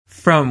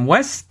From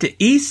west to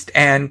east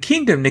and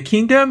kingdom to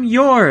kingdom,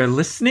 you're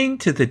listening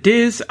to the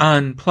Diz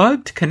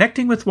Unplugged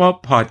Connecting with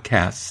Walt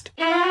podcast.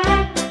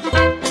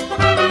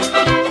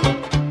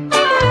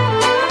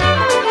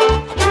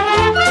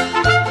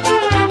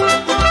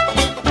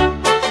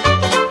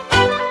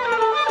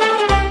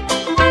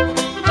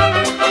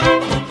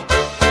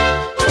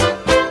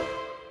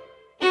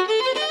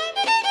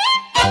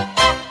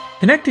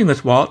 Connecting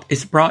with Walt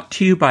is brought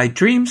to you by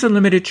Dreams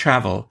Unlimited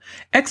Travel,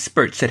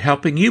 experts at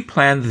helping you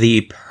plan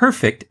the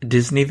perfect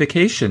Disney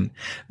vacation.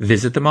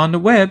 Visit them on the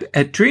web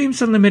at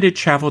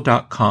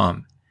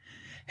dreamsunlimitedtravel.com.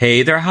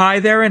 Hey there, hi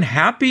there, and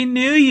Happy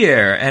New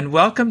Year, and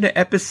welcome to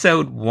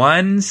episode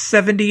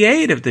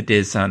 178 of the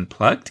Diz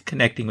Unplugged,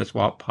 Connecting with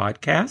Walt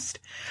podcast.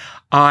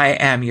 I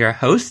am your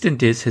host and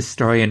Diz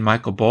historian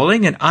Michael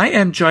Bowling, and I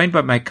am joined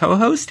by my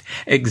co-host,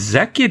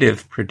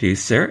 executive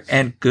producer,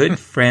 and good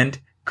friend,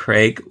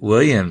 Craig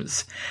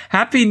Williams.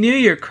 Happy New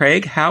Year,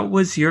 Craig. How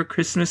was your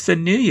Christmas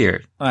and New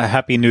Year?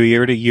 Happy New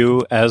Year to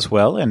you as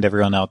well, and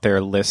everyone out there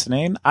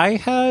listening. I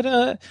had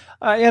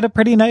a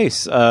pretty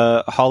nice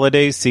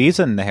holiday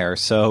season there,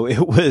 so it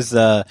was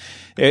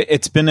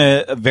it's been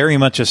a very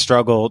much a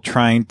struggle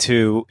trying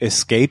to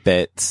escape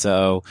it.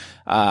 So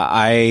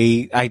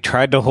I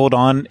tried to hold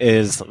on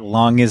as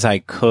long as I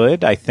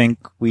could. I think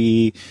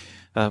we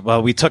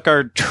took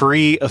our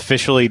tree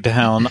officially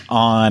down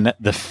on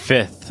the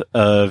 5th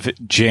of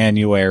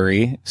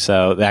January.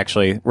 So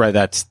actually, right,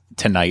 that's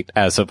tonight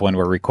as of when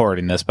we're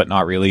recording this, but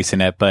not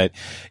releasing it. But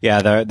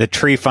yeah, the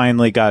tree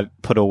finally got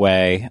put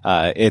away.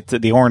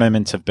 The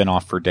ornaments have been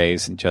off for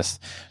days and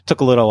just took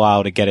a little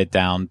while to get it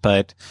down.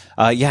 But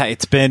yeah,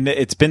 it's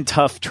been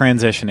tough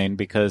transitioning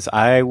because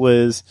I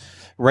was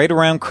right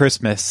around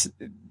Christmas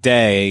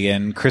Day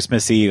and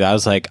Christmas Eve. I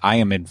was like, I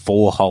am in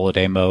full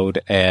holiday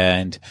mode,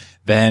 and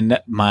then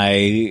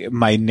my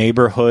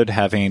neighborhood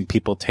having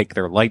people take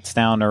their lights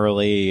down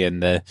early,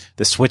 and the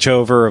switch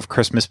over of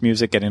Christmas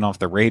music getting off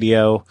the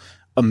radio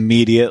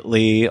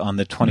immediately on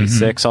the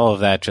 26th, all of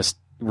that just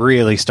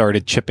really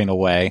started chipping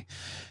away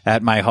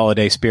at my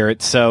holiday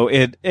spirit. So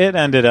it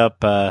ended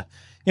up, it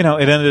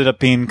ended up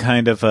being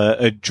kind of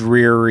a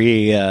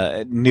dreary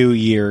New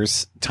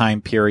Year's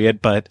time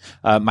period. But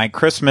my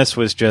Christmas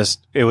was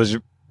it was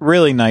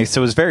really nice.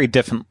 It was very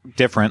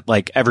different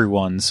like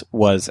everyone's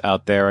was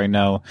out there. I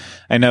know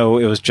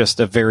it was just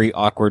a very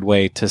awkward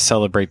way to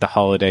celebrate the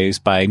holidays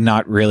by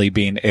not really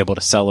being able to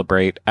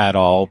celebrate at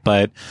all.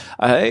 But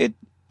at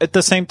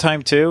the same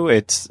time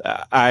too,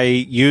 I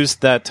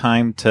used that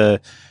time to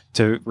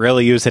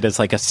really use it as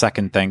like a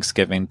second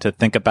Thanksgiving, to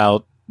think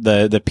about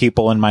the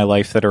people in my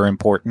life that are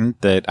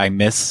important that I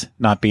miss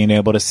not being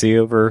able to see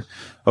over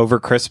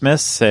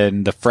Christmas,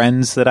 and the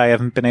friends that I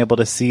haven't been able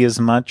to see as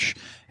much.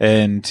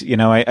 And,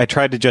 I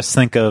tried to just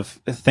think of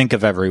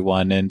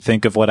everyone and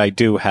think of what I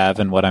do have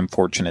and what I'm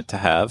fortunate to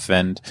have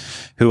and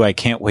who I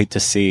can't wait to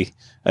see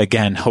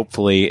again,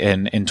 hopefully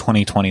in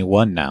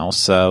 2021 now.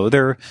 So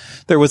there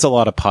was a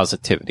lot of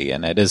positivity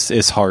in it,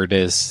 as hard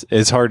as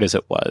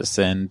it was.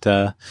 And,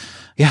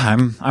 yeah,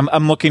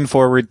 I'm looking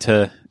forward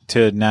to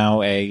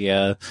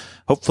now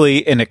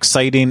hopefully an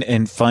exciting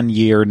and fun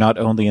year, not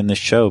only in the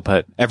show,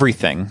 but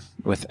everything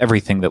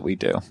that we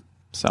do.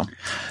 So,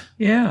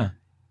 yeah,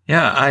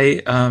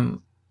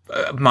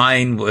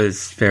 mine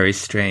was very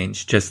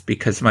strange just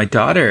because my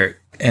daughter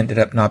ended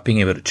up not being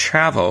able to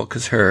travel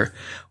because her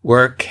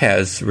work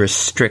has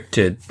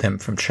restricted them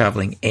from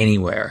traveling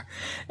anywhere.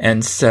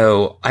 And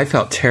so I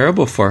felt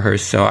terrible for her.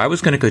 So I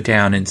was going to go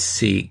down and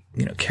see,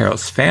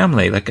 Carol's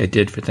family like I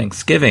did for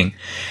Thanksgiving.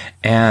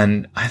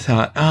 And I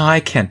thought,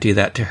 I can't do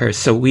that to her.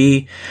 So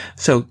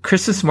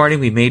Christmas morning,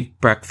 we made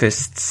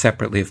breakfast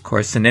separately, of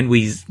course. And then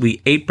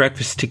we ate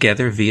breakfast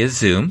together via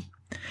Zoom.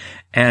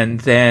 And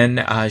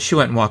then, she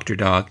went and walked her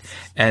dog.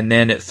 And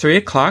then at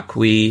 3:00,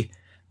 we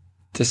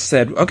just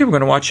said, okay, we're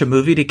going to watch a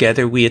movie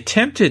together. We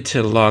attempted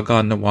to log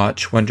on to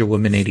watch Wonder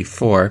Woman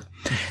 84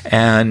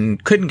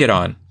 and couldn't get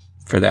on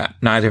for that.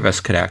 Neither of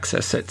us could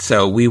access it.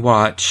 So we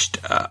watched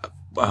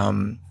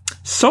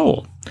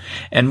Soul,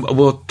 and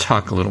we'll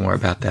talk a little more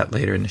about that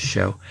later in the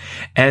show.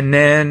 And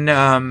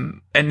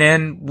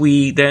then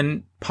we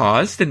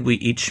paused and we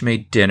each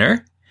made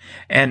dinner.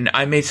 And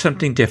I made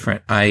something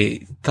different.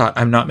 I thought,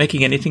 I'm not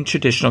making anything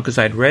traditional because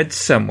I'd read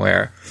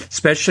somewhere,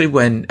 especially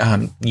when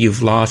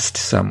you've lost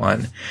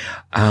someone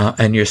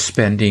and you're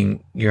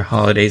spending your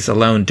holidays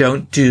alone,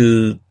 don't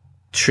do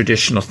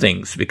traditional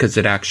things because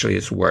it actually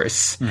is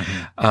worse.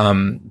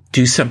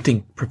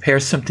 Prepare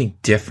something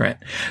different.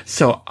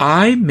 So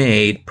I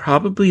made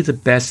probably the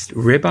best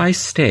ribeye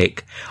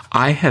steak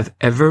I have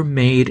ever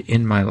made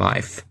in my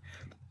life.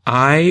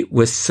 I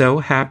was so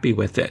happy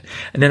with it.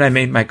 And then I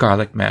made my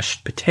garlic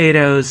mashed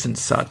potatoes and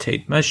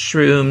sauteed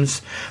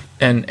mushrooms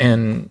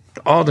and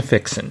all the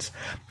fixins.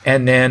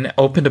 And then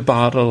opened a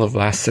bottle of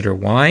Lassiter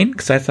wine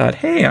because I thought,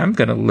 hey, I'm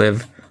going to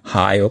live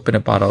high, open a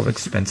bottle of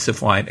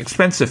expensive wine.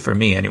 Expensive for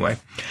me anyway.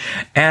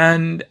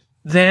 And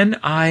then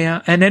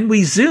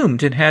we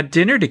Zoomed and had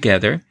dinner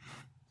together.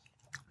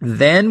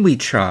 Then we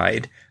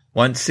tried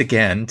once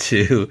again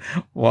to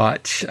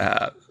watch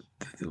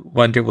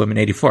Wonder Woman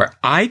 84.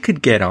 I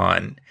could get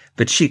on,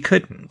 but she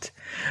couldn't.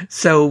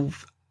 So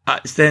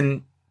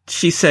then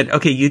she said,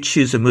 okay, you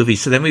choose a movie.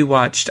 So then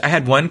I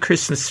had one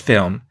Christmas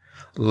film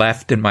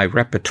left in my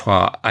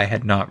repertoire I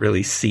had not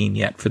really seen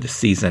yet for the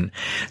season.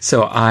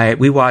 So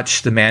we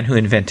watched The Man Who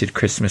Invented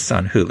Christmas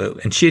on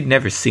Hulu, and she had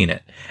never seen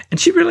it, and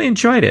she really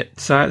enjoyed it.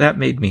 So that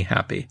made me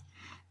happy.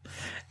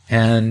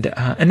 And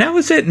that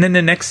was it. And then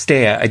the next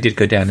day I did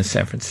go down to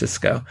San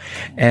Francisco,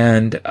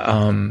 and,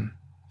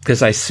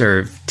 cause I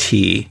served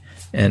tea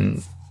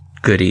and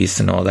goodies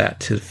and all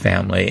that to the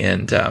family,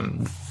 and,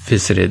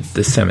 visited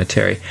the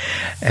cemetery.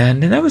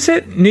 And that was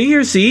it. New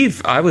Year's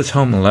Eve, I was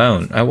home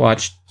alone. I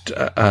watched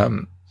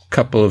a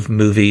couple of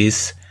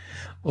movies,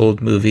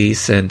 old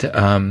movies, and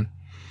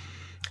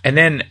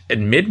then at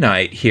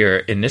midnight here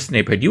in this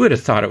neighborhood, you would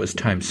have thought it was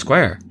Times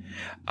Square.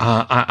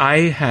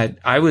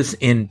 I was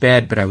in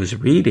bed, but I was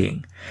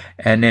reading,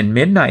 and then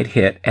midnight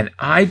hit, and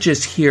I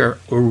just hear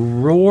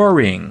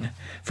roaring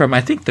from,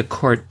 I think, the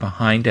court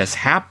behind us,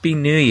 Happy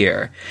New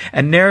Year.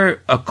 And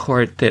they're a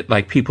court that,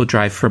 like, people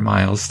drive for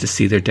miles to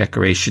see their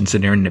decorations,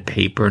 and they're in the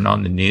paper and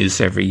on the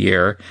news every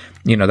year,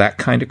 that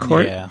kind of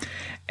court. Yeah.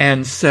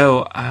 And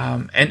so,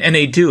 and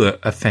they do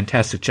a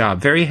fantastic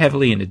job, very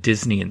heavily into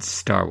Disney and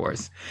Star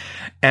Wars.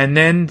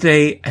 Then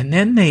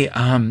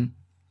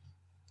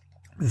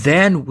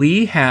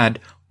we had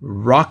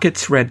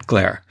Rocket's Red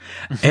Glare.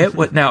 It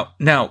was,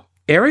 now,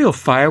 aerial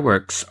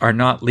fireworks are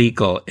not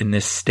legal in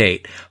this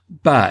state,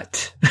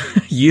 but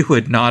you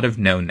would not have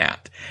known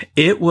that.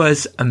 It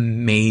was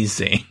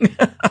amazing.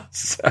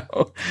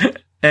 So,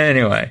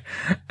 anyway,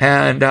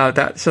 and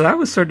that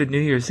was sort of New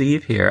Year's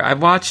Eve here. I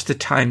watched the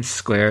Times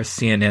Square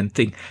CNN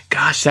thing.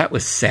 Gosh, that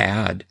was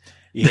sad.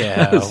 Yeah,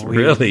 that was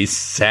really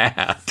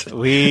sad.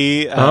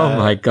 Oh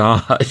my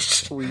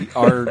gosh.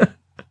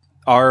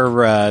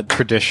 Our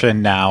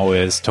tradition now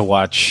is to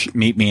watch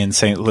Meet Me in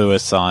St.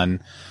 Louis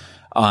on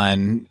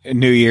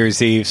New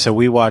Year's Eve. So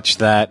we watched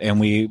that, and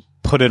we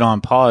put it on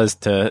pause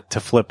to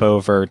flip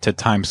over to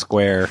Times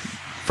Square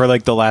for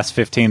like the last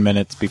 15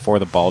 minutes before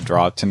the ball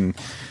dropped. And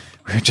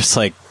we were just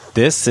like,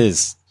 this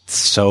is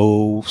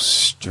so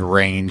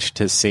strange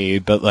to see.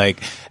 But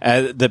like,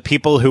 the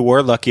people who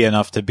were lucky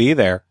enough to be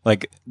there,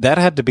 like, that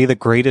had to be the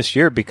greatest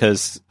year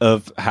because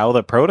of how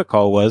the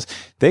protocol was.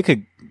 They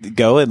could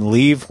go and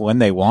leave when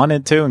they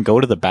wanted to and go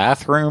to the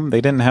bathroom.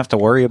 They didn't have to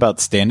worry about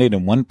standing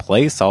in one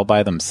place all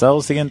by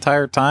themselves the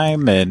entire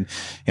time, and,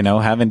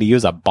 having to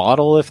use a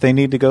bottle if they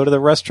need to go to the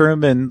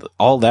restroom and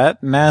all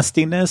that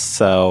nastiness.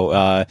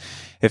 So,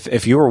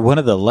 if you were one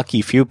of the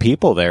lucky few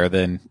people there,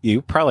 then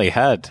you probably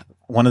had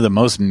one of the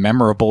most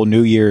memorable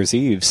New Year's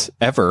Eves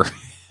ever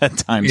at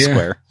Times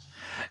Square.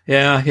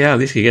 Yeah. At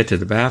least you get to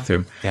the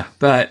bathroom. Yeah.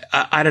 But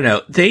I don't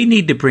know. They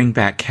need to bring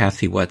back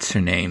Kathy, what's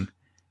her name?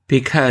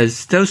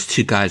 Because those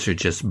two guys are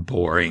just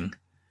boring.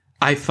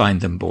 I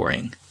find them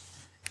boring.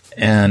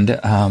 And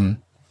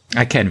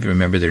I can't even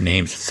remember their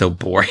names. It's so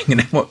boring.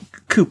 And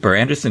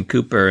Anderson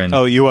Cooper. And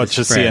you watch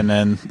the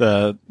CNN,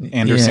 the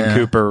Anderson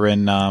Cooper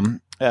and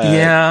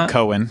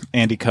Cohen,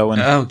 Andy Cohen.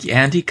 Oh,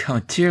 Andy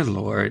Cohen. Dear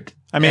Lord.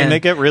 I mean, they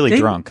get really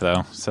drunk,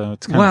 though. So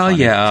it's kind of funny.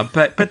 Yeah,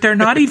 but they're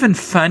not even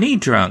funny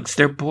drunks.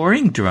 They're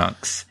boring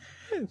drunks.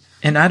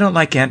 And I don't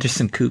like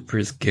Anderson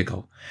Cooper's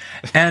giggle.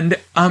 And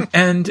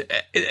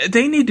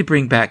they need to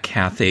bring back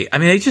Kathy. I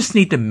mean, they just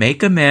need to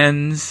make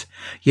amends.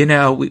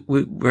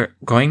 We're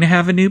going to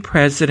have a new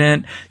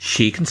president.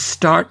 She can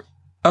start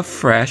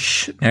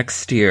afresh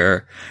next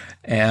year,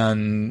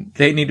 and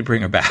they need to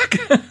bring her back.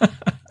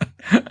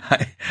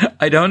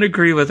 I don't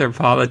agree with her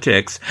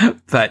politics,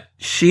 but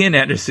she and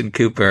Anderson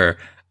Cooper,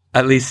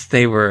 at least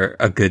they were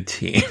a good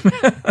team.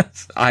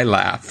 I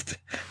laughed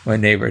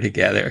when they were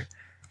together.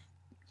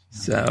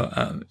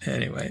 So,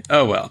 anyway.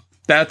 Oh, well.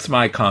 That's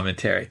my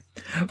commentary.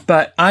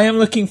 But I am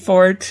looking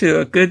forward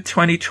to a good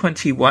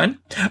 2021.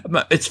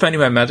 It's funny,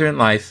 my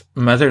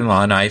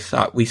mother-in-law and I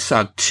thought we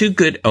saw two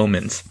good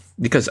omens,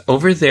 because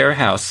over their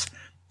house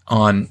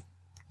on,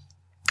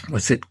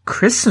 was it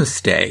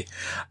Christmas Day?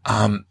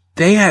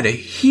 They had a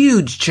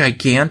huge,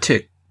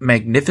 gigantic,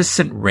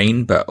 magnificent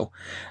rainbow,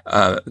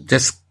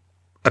 just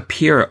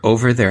appear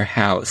over their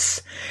house.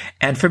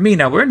 And for me,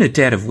 now we're in the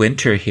dead of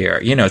winter here.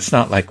 It's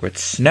not like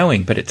it's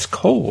snowing, but it's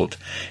cold,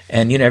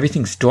 and,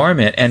 everything's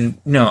dormant. And,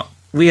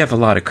 we have a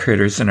lot of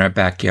critters in our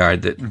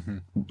backyard that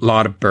a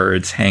lot of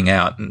birds hang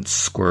out, and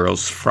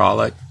squirrels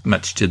frolic,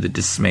 much to the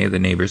dismay of the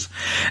neighbors.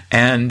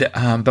 And,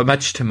 but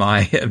much to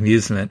my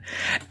amusement.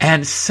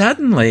 And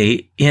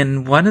suddenly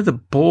in one of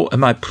in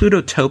my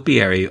Pluto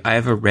topiary, I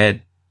have a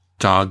red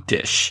dog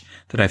dish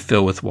that I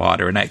fill with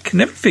water, and I can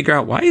never figure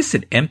out, why is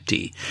it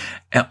empty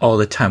all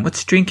the time?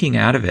 What's drinking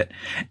out of it?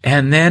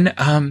 And then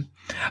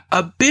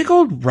a big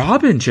old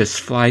robin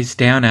just flies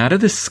down out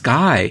of the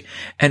sky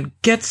and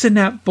gets in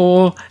that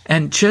bowl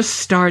and just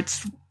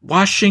starts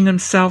washing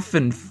himself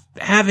and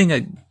having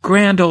a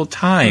grand old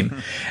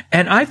time.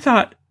 And I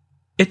thought,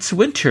 it's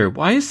winter.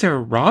 Why is there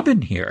a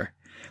robin here?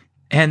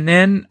 And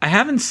then I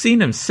haven't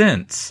seen him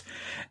since.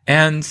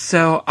 And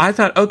so I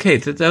thought, okay,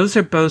 those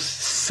are both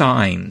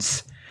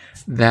signs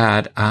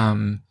that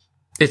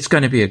it's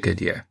going to be a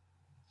good year.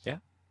 Yeah.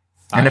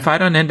 And if I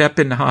don't end up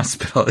in the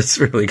hospital, it's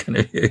really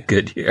going to be a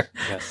good year.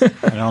 Yes.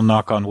 And I'll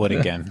knock on wood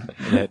again.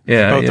 Both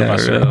of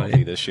us are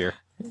healthy this year.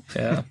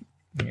 Yeah.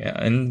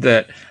 Yeah. And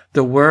that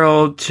the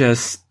world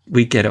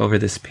we get over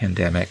this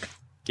pandemic.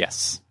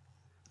 Yes.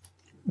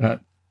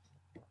 But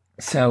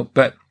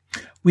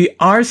we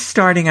are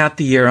starting out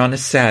the year on a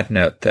sad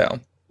note, though,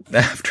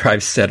 after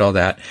I've said all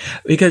that,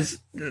 because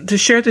to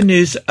share the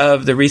news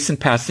of the recent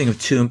passing of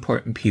two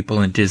important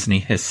people in Disney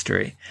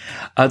history.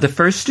 The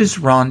first is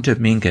Ron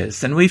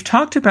Dominguez, and we've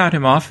talked about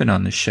him often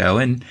on the show,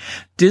 and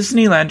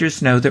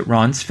Disneylanders know that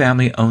Ron's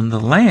family owned the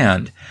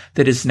land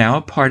that is now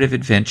a part of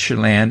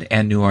Adventureland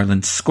and New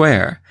Orleans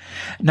Square.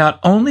 Not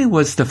only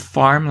was the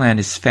farmland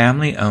his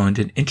family owned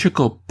an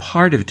integral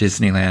part of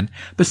Disneyland,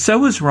 but so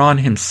was Ron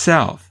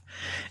himself.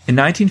 In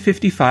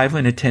 1955,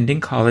 when attending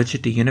college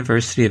at the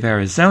University of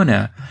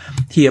Arizona,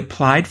 he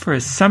applied for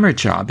a summer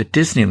job at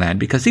Disneyland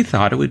because he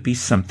thought it would be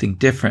something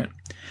different.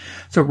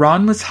 So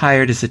Ron was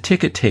hired as a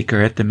ticket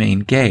taker at the main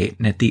gate,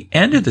 and at the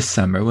end of the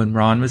summer, when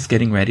Ron was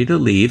getting ready to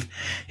leave,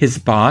 his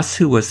boss,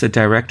 who was the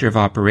director of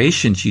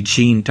operations,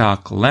 Eugene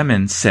Doc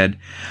Lemon, said,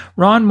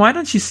 "Ron, why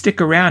don't you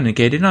stick around and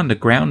get in on the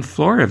ground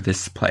floor of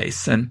this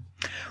place?" And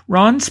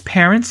Ron's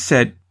parents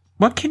said,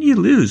 "What can you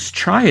lose?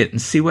 Try it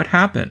and see what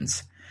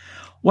happens."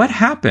 What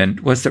happened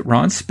was that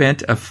Ron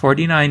spent a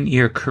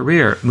 49-year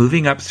career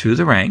moving up through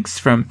the ranks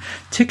from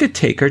ticket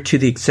taker to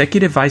the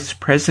executive vice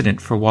president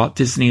for Walt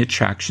Disney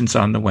Attractions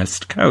on the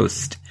West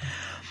Coast.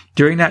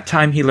 During that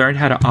time, he learned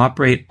how to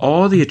operate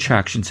all the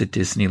attractions at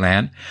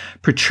Disneyland,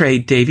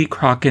 portrayed Davy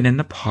Crockett in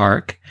the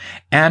park,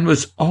 and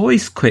was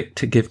always quick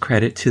to give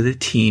credit to the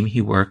team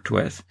he worked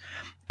with.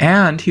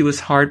 And he was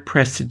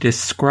hard-pressed to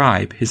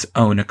describe his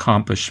own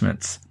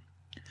accomplishments.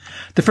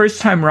 The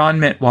first time Ron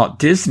met Walt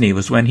Disney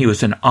was when he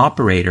was an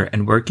operator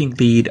and working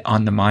lead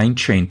on the mine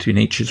train through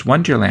Nature's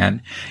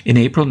Wonderland in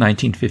April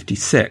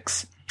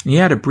 1956. And he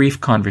had a brief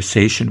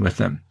conversation with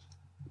him.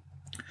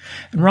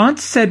 And Ron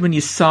said when you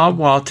saw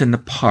Walt in the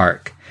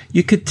park,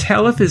 you could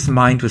tell if his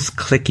mind was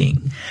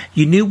clicking.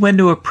 You knew when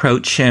to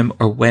approach him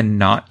or when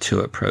not to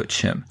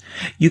approach him.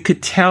 You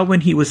could tell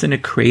when he was in a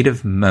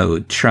creative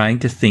mode, trying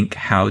to think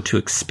how to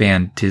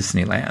expand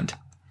Disneyland.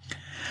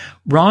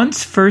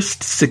 Ron's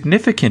first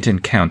significant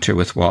encounter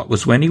with Walt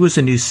was when he was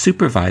a new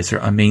supervisor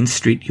on Main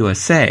Street,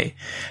 USA,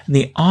 and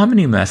the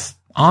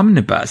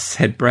omnibus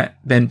had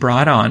been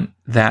brought on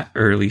that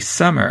early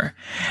summer,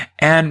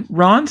 and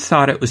Ron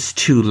thought it was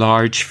too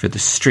large for the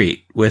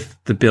street, with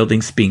the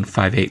buildings being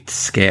 5/8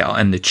 scale,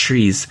 and the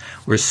trees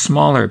were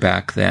smaller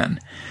back then.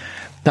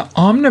 The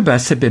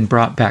omnibus had been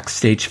brought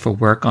backstage for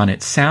work on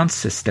its sound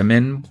system,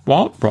 and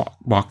Walt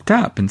walked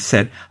up and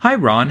said, "Hi,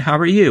 Ron, how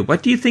are you?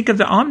 What do you think of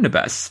the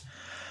omnibus?"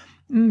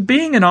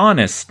 Being an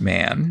honest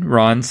man,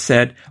 Ron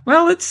said,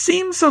 "Well, it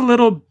seems a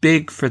little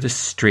big for the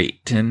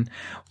street." And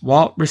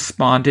Walt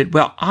responded,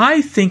 "Well,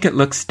 I think it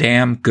looks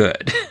damn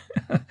good."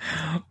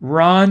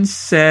 Ron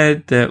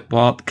said that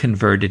Walt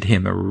converted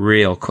him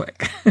real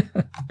quick.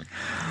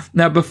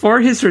 Now, before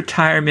his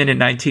retirement in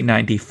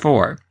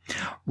 1994,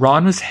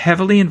 Ron was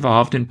heavily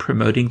involved in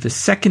promoting the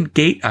second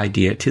gate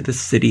idea to the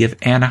city of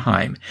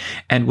Anaheim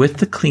and with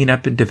the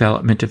cleanup and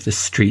development of the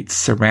streets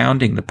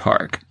surrounding the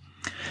park.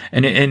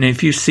 And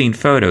if you've seen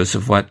photos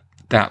of what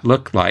that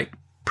looked like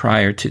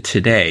prior to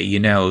today, you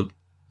know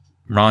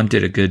Ron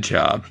did a good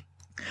job.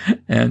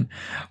 And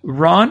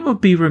Ron will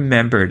be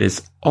remembered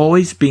as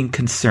always being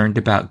concerned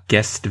about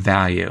guest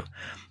value,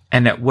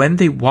 and that when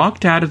they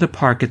walked out of the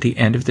park at the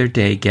end of their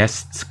day,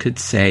 guests could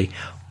say,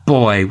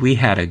 "Boy, we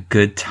had a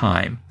good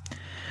time."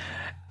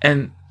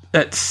 And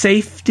that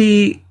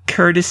safety,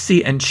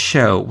 courtesy, and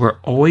show were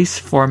always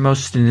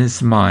foremost in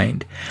his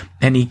mind,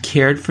 and he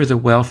cared for the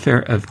welfare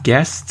of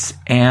guests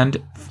and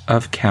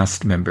of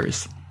cast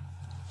members.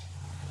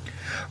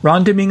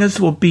 Ron Dominguez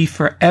will be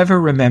forever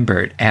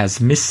remembered as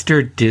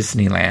Mr.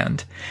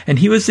 Disneyland, and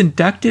he was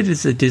inducted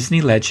as a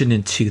Disney legend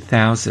in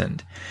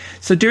 2000.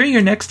 So during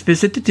your next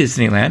visit to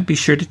Disneyland, be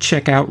sure to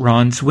check out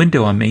Ron's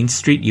window on Main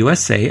Street,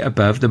 USA,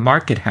 above the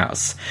Market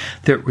House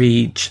that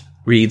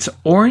reads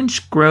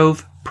Orange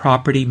Grove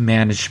Property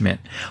Management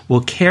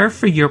will care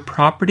for your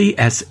property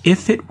as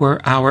if it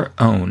were our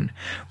own.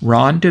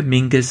 Ron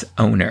Dominguez,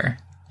 owner.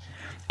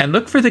 And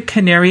look for the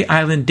Canary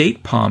Island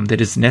date palm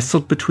that is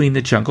nestled between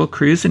the Jungle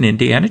Cruise and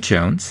Indiana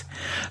Jones.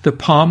 The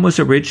palm was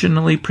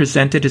originally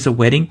presented as a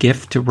wedding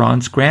gift to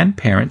Ron's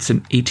grandparents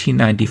in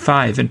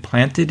 1895 and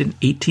planted in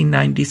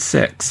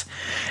 1896.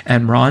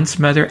 And Ron's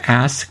mother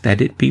asked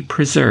that it be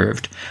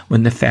preserved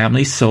when the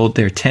family sold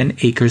their 10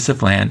 acres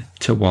of land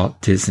to Walt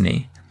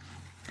Disney.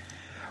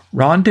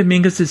 Ron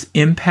Dominguez's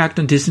impact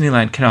on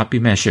Disneyland cannot be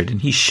measured,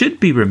 and he should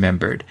be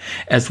remembered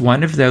as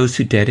one of those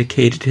who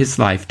dedicated his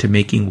life to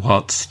making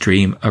Walt's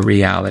dream a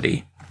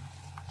reality.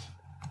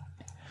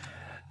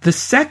 The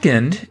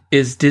second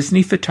is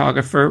Disney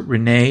photographer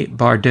René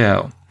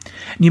Bardot.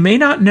 You may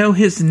not know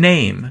his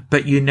name,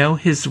 but you know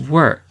his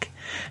work,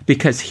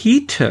 because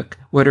he took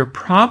what are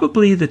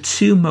probably the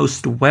two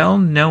most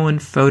well-known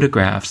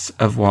photographs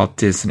of Walt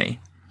Disney.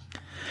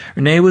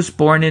 Rene was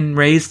born and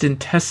raised in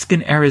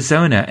Tucson,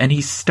 Arizona, and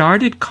he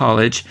started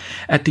college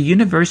at the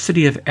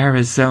University of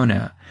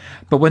Arizona.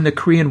 But when the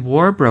Korean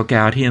War broke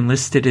out, he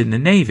enlisted in the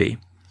Navy.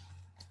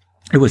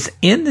 It was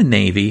in the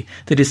Navy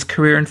that his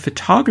career in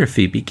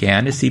photography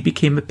began, as he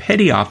became a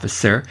petty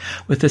officer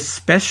with a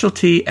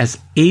specialty as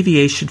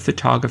aviation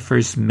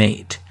photographer's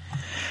mate.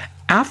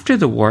 After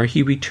the war,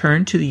 he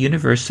returned to the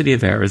University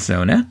of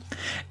Arizona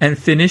and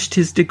finished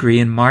his degree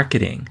in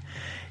marketing.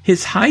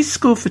 His high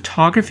school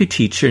photography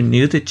teacher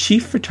knew the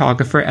chief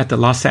photographer at the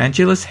Los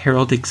Angeles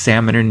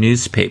Herald-Examiner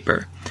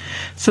newspaper.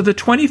 So the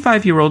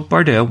 25-year-old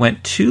Bardot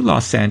went to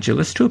Los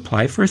Angeles to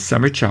apply for a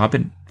summer job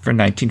for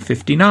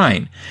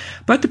 1959,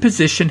 but the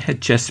position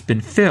had just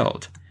been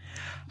filled.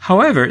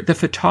 However, the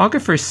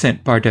photographer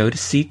sent Bardot to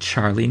see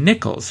Charlie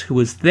Nichols, who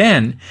was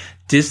then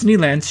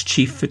Disneyland's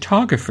chief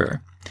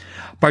photographer.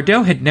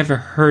 Bardot had never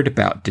heard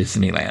about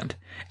Disneyland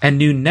and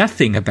knew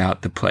nothing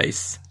about the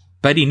place,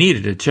 but he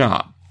needed a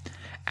job.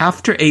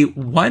 After a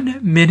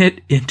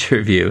 1-minute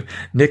interview,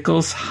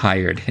 Nichols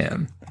hired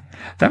him.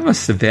 That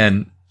must have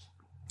been,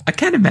 I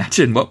can't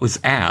imagine what was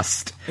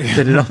asked,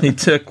 that it only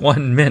took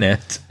 1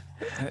 minute.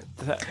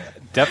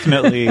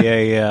 Definitely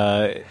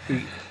a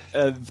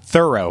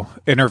thorough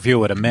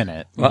interview at a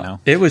minute.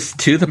 It was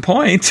to the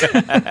point.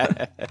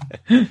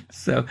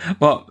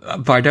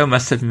 Bardot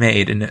must have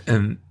made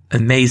an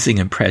amazing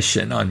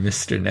impression on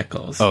Mr.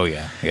 Nichols. Oh,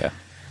 yeah.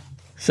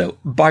 So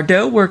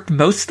Bardot worked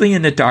mostly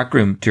in the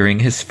darkroom during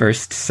his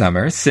first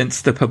summer,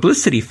 since the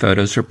publicity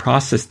photos were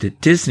processed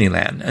at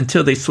Disneyland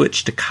until they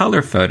switched to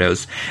color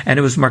photos, and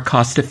it was more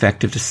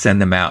cost-effective to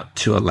send them out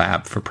to a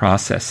lab for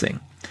processing.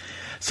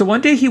 So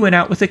one day he went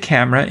out with a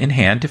camera in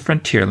hand to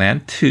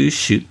Frontierland to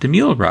shoot the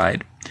mule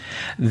ride.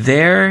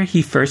 There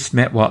he first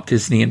met Walt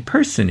Disney in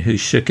person, who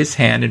shook his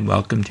hand and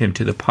welcomed him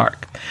to the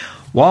park.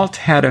 Walt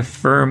had a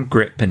firm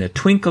grip and a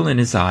twinkle in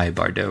his eye,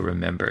 Bardot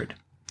remembered.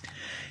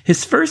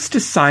 His first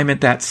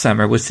assignment that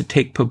summer was to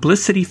take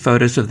publicity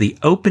photos of the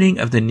opening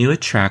of the new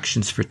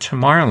attractions for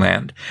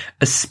Tomorrowland,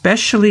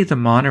 especially the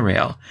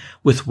monorail,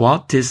 with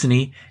Walt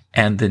Disney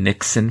and the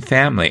Nixon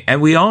family.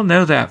 And we all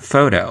know that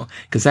photo,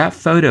 because that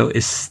photo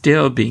is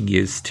still being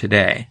used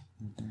today.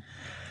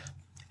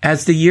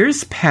 As the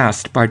years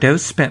passed, Bardot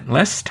spent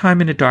less time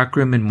in a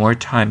darkroom and more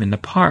time in the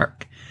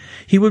park.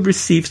 He would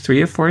receive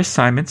 3 or 4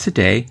 assignments a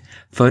day,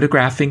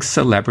 photographing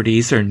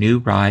celebrities or new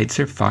rides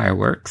or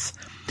fireworks.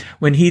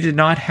 When he did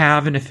not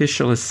have an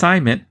official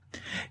assignment,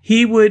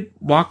 he would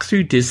walk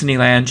through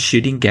Disneyland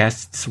shooting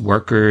guests,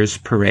 workers,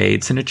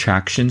 parades, and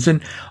attractions,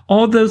 and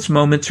all those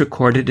moments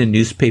recorded in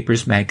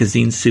newspapers,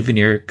 magazines,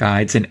 souvenir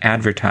guides, and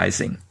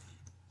advertising.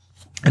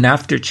 And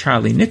after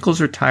Charlie Nichols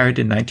retired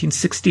in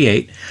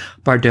 1968,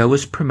 Bardot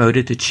was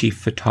promoted to chief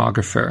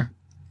photographer.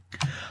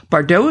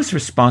 Bardot was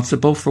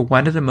responsible for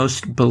one of the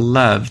most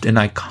beloved and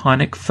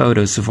iconic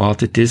photos of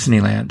Walt at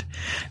Disneyland,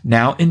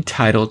 now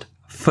entitled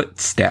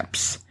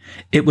Footsteps.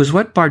 It was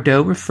what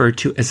Bardot referred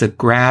to as a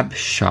grab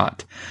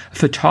shot, a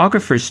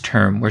photographer's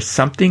term where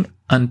something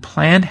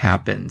unplanned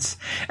happens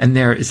and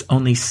there is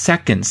only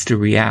seconds to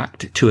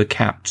react to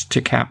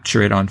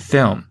capture it on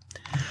film.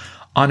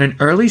 On an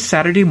early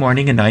Saturday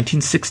morning in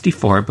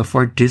 1964,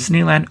 before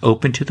Disneyland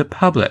opened to the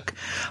public,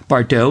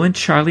 Bardot and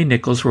Charlie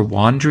Nichols were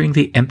wandering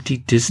the empty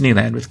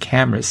Disneyland with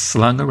cameras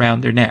slung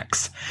around their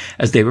necks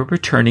as they were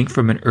returning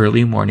from an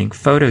early morning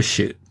photo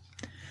shoot.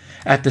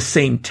 At the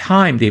same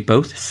time, they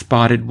both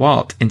spotted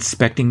Walt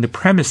inspecting the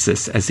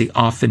premises, as he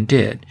often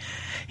did.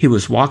 He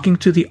was walking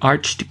through the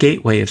arched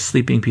gateway of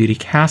Sleeping Beauty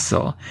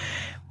Castle.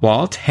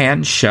 Walt,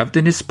 hands shoved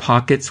in his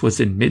pockets, was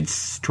in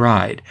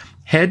mid-stride,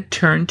 head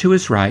turned to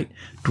his right,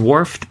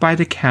 dwarfed by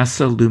the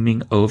castle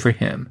looming over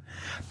him.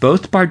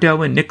 Both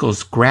Bardot and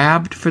Nichols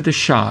grabbed for the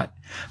shot,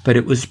 but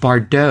it was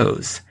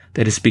Bardot's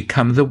that has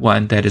become the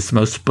one that is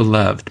most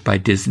beloved by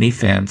Disney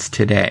fans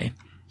today.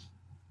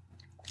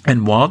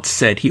 And Walt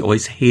said he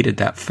always hated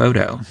that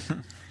photo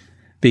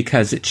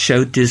because it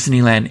showed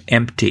Disneyland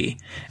empty,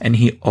 and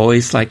he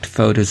always liked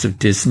photos of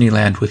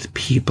Disneyland with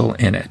people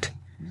in it.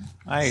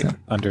 I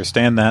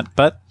understand that,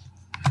 but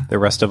the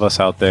rest of us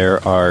out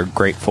there are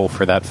grateful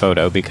for that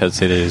photo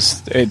because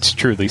it's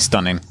truly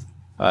stunning.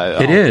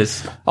 It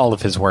is. All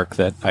of his work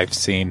that I've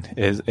seen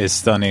is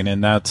stunning,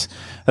 and that's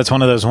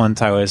one of those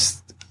ones I was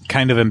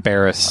kind of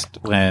embarrassed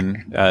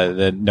when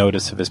the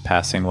notice of his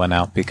passing went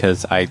out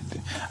because I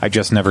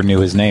just never knew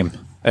his name,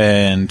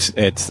 and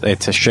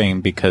it's a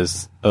shame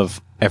because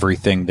of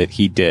everything that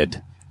he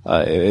did.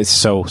 It's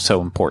so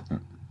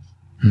important.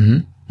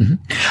 Mm-hmm. Mm-hmm.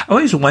 I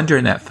always wonder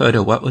in that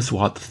photo what was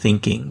Walt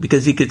thinking,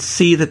 because you could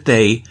see that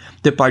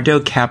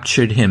Bardot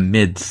captured him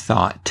mid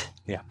thought.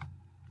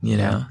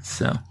 Yeah,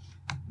 so.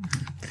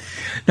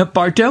 Now,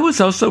 Bardot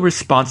was also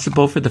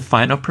responsible for the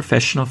final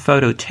professional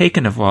photo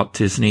taken of Walt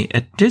Disney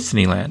at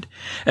Disneyland.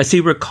 As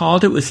he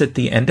recalled, it was at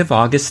the end of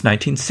August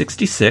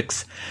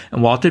 1966,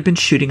 and Walt had been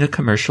shooting a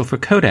commercial for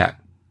Kodak.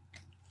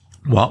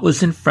 Walt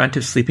was in front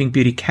of Sleeping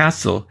Beauty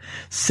Castle,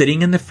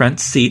 sitting in the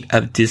front seat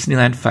of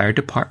Disneyland Fire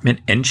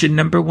Department Engine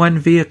No. 1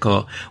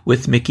 vehicle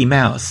with Mickey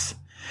Mouse.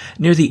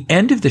 Near the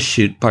end of the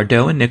shoot,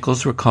 Bardot and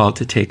Nichols were called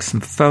to take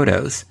some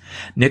photos.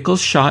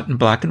 Nichols shot in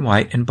black and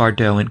white and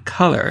Bardot in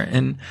color,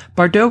 and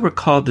Bardot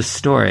recalled the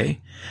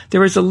story.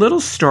 There was a little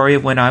story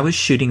of when I was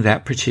shooting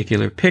that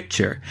particular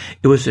picture.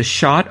 It was a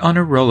shot on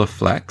a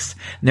Rolleiflex,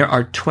 and there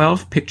are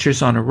 12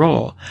 pictures on a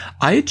roll.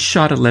 I had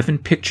shot 11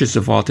 pictures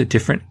of Walt at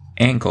different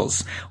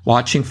angles,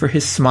 watching for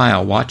his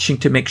smile, watching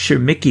to make sure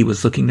Mickey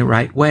was looking the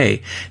right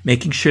way,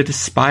 making sure the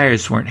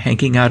spires weren't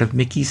hanging out of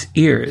Mickey's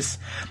ears.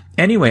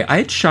 Anyway, I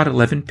had shot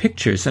 11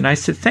 pictures, and I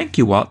said, "Thank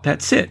you, Walt,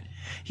 that's it."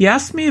 He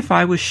asked me if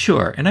I was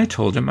sure, and I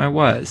told him I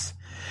was.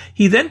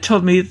 He then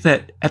told me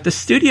that at the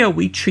studio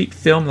we treat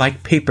film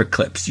like paper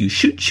clips. You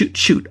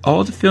shoot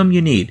all the film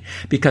you need,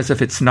 because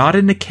if it's not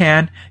in the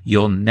can,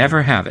 you'll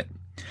never have it.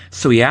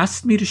 So he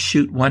asked me to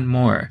shoot one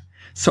more.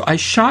 So I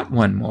shot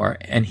one more,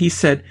 and he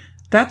said,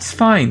 "That's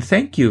fine,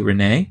 thank you,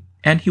 Renee,"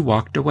 and he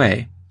walked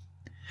away.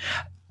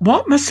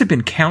 Walt must have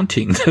been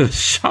counting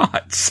those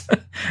shots,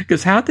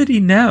 because how did he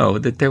know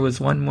that there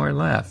was one more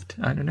left?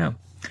 I don't know.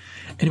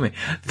 Anyway,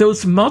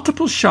 those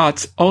multiple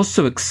shots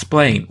also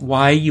explain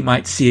why you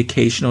might see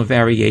occasional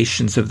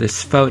variations of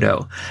this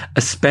photo,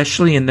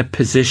 especially in the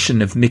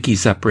position of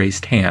Mickey's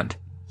upraised hand.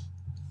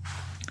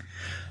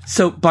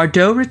 So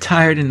Bardot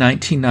retired in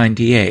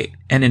 1998,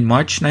 and in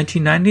March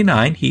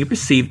 1999, he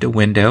received a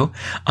window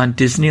on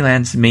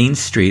Disneyland's Main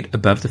Street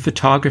above the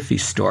photography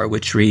store,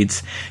 which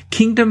reads,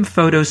 "Kingdom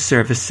Photo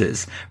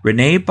Services,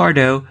 Renee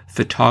Bardot,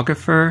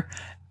 photographer,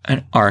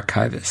 an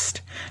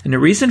archivist." And the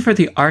reason for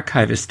the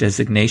archivist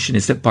designation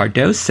is that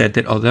Bardot said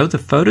that although the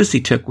photos he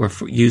took were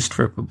used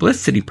for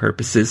publicity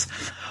purposes,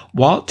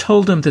 Walt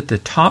told him that the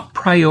top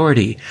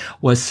priority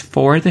was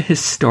for the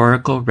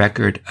historical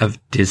record of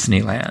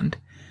Disneyland.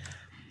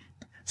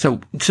 So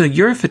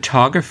you're a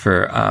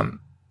photographer,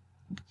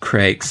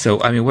 Craig.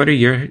 So, I mean, what are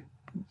your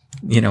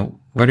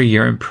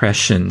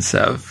impressions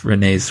of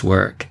Renee's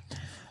work?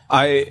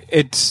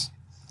 It's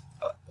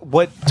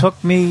what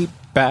took me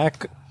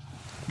back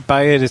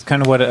by it is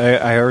kind of what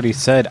I already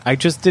said. I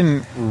just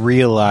didn't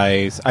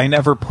realize, I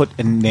never put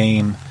a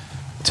name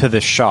to the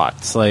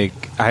shots. Like,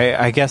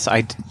 I guess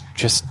I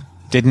just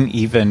didn't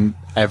even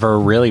ever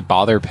really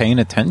bother paying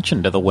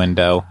attention to the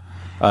window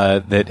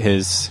that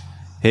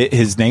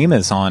his name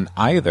is on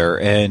either.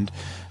 And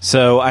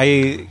so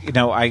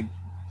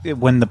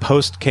when the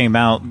post came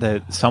out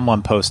that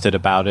someone posted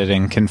about it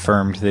and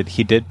confirmed that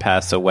he did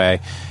pass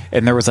away,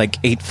 and there was like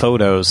 8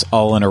 photos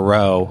all in a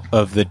row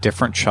of the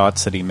different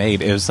shots that he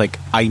made, it was like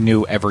I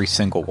knew every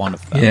single one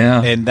of them.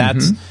 Yeah. And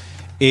that's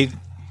it.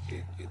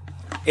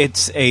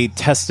 It's a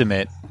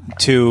testament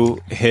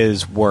to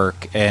his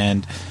work,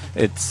 and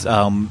it's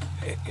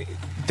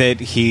that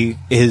he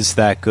is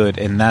that good,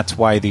 and that's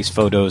why these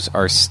photos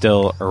are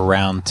still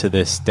around to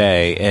this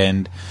day.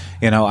 And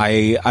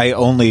I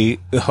only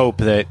hope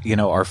that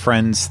our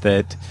friends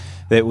that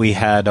we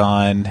had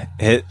on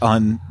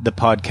the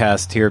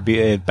podcast here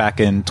back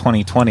in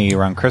 2020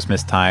 around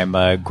Christmas time,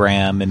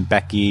 Graham and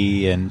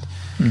Becky and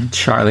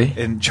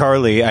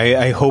Charlie,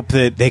 I hope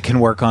that they can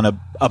work on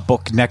a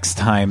book next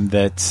time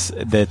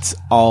that's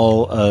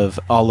all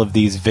of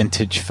these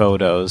vintage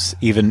photos,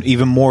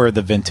 even more of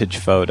the vintage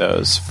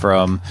photos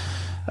from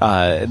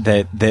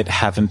that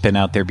haven't been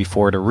out there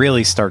before, to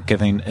really start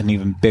giving an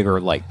even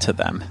bigger light to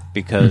them,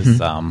 because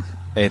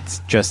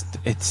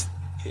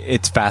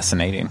it's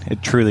fascinating.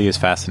 It truly is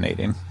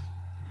fascinating.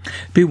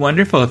 It'd be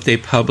wonderful if they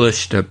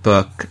published a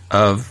book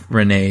of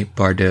Renee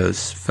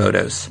Bardot's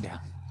photos. Yeah,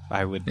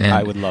 I would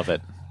love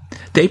it.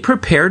 They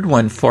prepared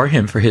one for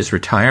him for his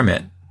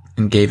retirement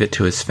and gave it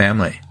to his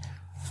family.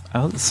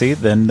 Oh, see,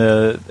 then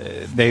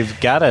they've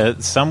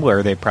got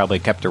somewhere they probably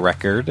kept a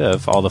record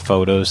of all the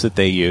photos that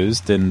they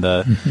used and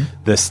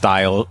the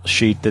style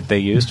sheet that they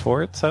used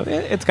for it. So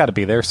it's got to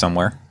be there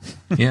somewhere.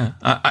 Yeah,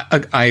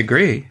 I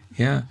agree.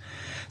 Yeah.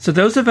 So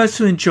those of us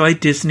who enjoy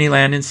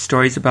Disneyland and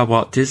stories about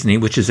Walt Disney,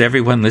 which is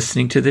everyone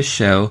listening to this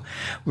show,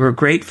 we're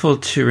grateful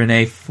to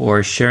Renee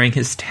for sharing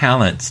his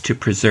talents to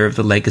preserve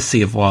the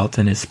legacy of Walt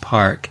and his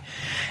park.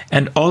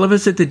 And all of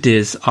us at the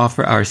Diz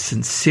offer our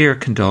sincere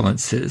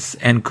condolences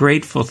and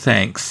grateful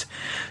thanks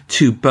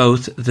to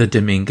both the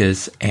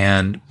Dominguez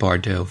and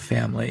Bardot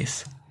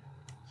families.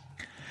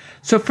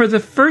 So for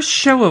the first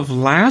show of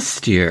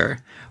last year,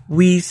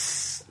 we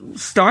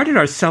started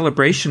our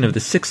celebration of the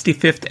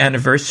 65th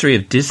anniversary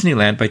of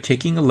Disneyland by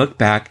taking a look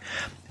back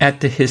at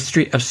the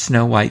history of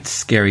Snow White's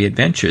Scary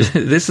Adventures.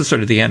 This is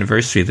sort of the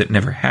anniversary that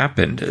never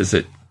happened, as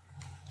it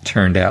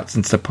turned out,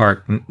 since the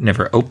park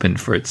never opened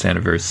for its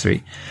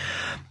anniversary.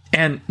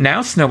 And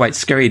now Snow White's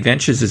Scary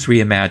Adventures is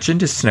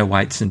reimagined as Snow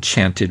White's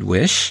Enchanted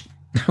Wish.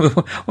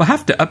 We'll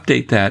have to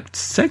update that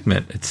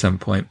segment at some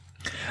point.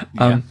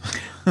 Yeah.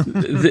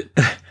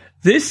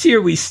 This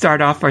year, we start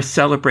off our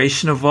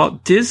celebration of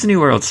Walt Disney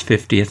World's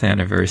 50th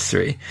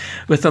anniversary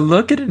with a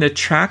look at an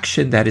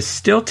attraction that is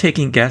still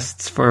taking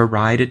guests for a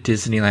ride at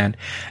Disneyland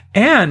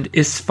and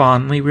is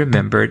fondly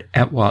remembered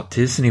at Walt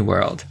Disney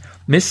World,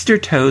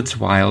 Mr. Toad's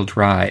Wild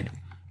Ride.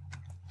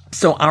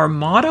 So our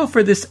motto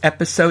for this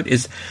episode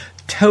is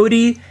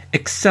Toady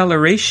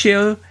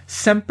acceleratio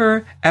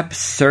semper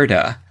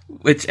absurda,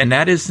 and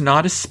that is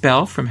not a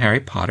spell from Harry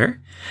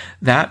Potter.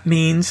 That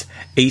means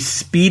a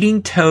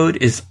speeding toad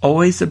is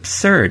always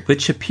absurd,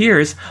 which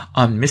appears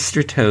on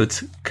Mr.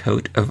 Toad's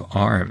coat of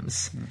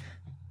arms.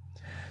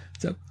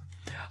 So,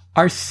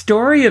 our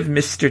story of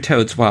Mr.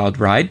 Toad's Wild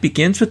Ride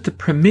begins with the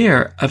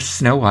premiere of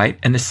Snow White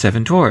and the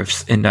Seven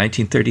Dwarfs in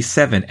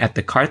 1937 at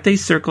the Carthay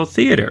Circle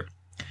Theater.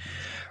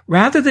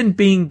 Rather than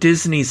being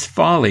Disney's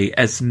folly,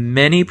 as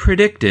many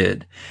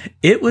predicted,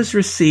 it was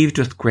received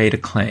with great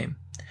acclaim.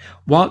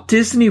 Walt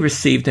Disney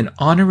received an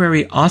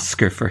honorary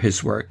Oscar for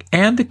his work,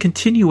 and the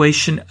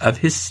continuation of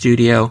his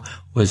studio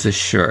was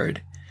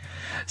assured.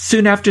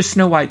 Soon after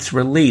Snow White's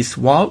release,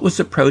 Walt was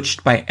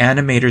approached by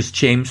animators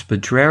James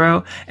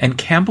Badrero and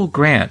Campbell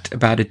Grant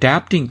about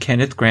adapting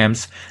Kenneth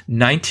Grahame's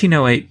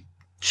 1908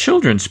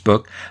 children's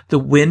book, The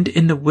Wind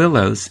in the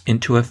Willows,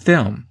 into a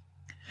film.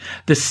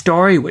 The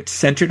story, which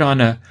centered on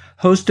a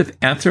host of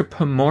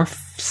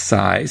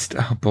anthropomorphized,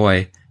 oh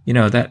boy, you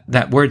know,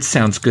 that word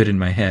sounds good in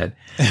my head,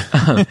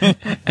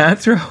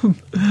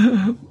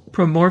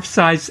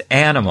 anthropomorphized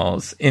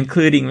animals,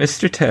 including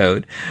Mr.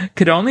 Toad,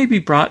 could only be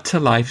brought to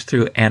life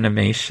through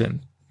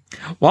animation.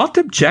 Walt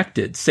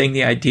objected, saying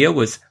the idea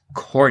was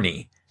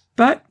corny,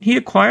 but he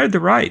acquired the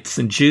rights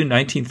in June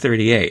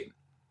 1938.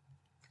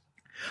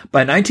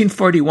 By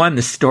 1941,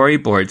 the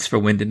storyboards for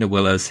Wind in the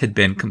Willows had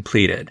been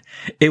completed.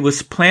 It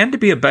was planned to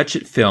be a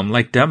budget film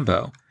like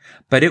Dumbo,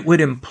 but it would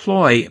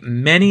employ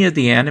many of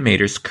the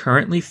animators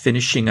currently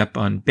finishing up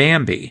on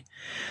Bambi.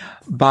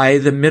 By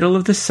the middle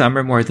of the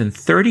summer, more than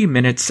 30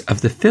 minutes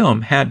of the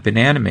film had been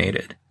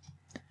animated.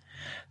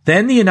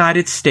 Then the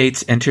United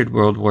States entered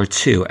World War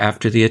II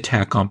after the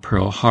attack on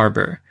Pearl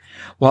Harbor.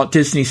 Walt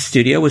Disney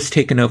Studio was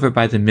taken over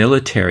by the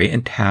military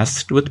and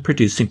tasked with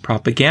producing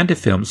propaganda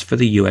films for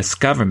the U.S.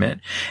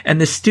 government,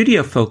 and the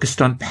studio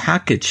focused on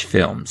package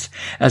films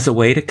as a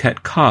way to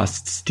cut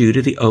costs due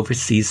to the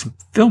overseas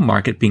film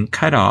market being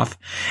cut off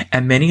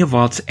and many of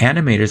Walt's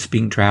animators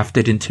being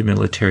drafted into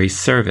military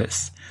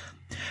service.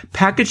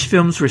 Package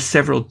films were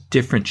several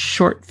different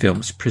short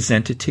films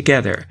presented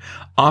together,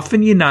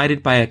 often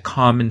united by a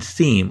common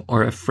theme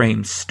or a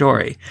framed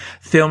story.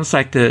 Films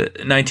like the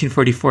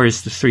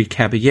 1944's The Three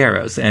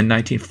Caballeros and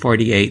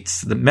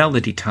 1948's The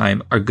Melody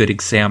Time are good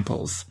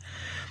examples.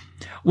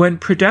 When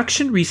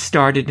production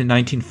restarted in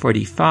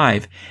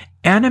 1945,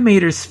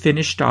 animators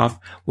finished off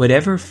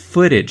whatever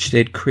footage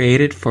they'd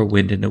created for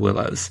Wind in the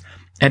Willows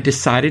and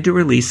decided to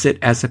release it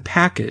as a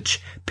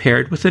package,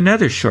 paired with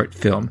another short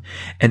film,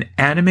 an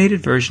animated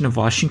version of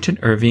Washington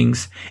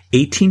Irving's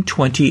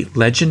 1820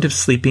 Legend of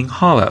Sleeping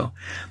Hollow,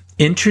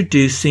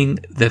 introducing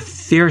the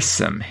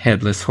fearsome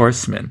Headless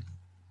Horseman.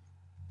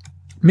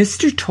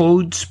 Mr.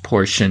 Toad's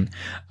portion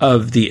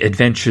of The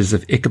Adventures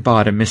of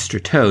Ichabod and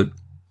Mr. Toad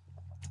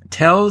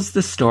tells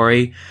the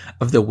story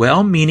of the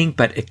well-meaning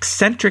but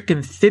eccentric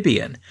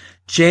amphibian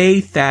J.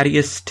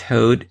 Thaddeus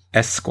Toad,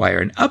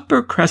 Esquire, an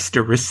upper-crust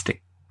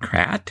aristocrat.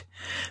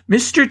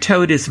 Mr.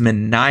 Toad is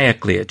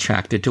maniacally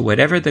attracted to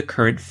whatever the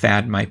current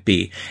fad might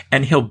be,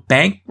 and he'll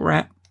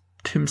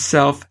bankrupt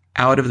himself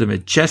out of the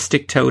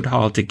majestic Toad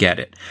Hall to get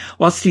it.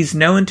 Whilst he's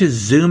known to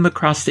zoom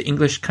across the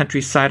English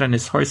countryside on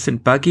his horse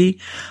and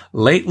buggy,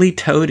 lately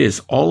Toad is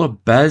all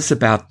abuzz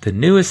about the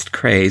newest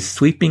craze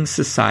sweeping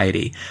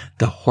society,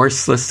 the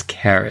horseless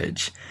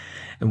carriage.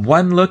 And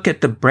one look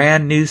at the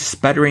brand new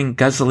sputtering,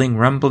 guzzling,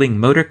 rumbling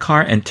motor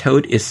car, and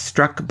Toad is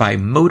struck by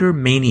motor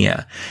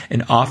mania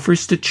and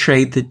offers to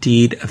trade the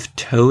deed of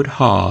Toad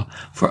Hall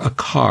for a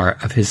car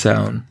of his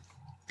own.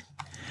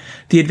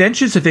 The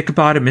Adventures of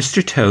Ichabod and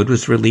Mr. Toad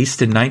was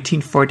released in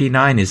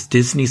 1949 as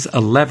Disney's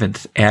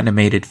 11th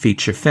animated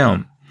feature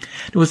film.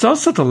 It was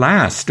also the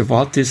last of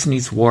Walt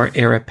Disney's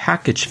war-era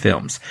package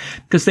films,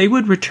 because they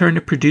would return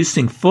to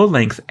producing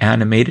full-length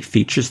animated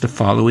features the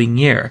following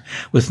year,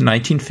 with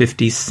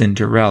 1950's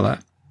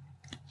Cinderella.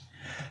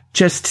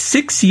 Just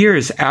 6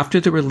 years after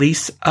the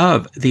release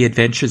of The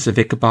Adventures of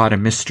Ichabod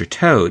and Mr.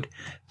 Toad,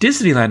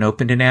 Disneyland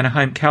opened in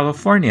Anaheim,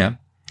 California.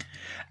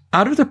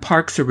 Out of the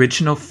park's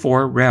original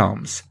 4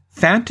 realms,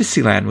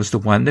 Fantasyland was the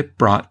one that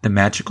brought the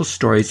magical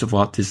stories of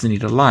Walt Disney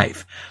to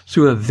life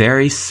through a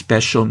very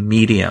special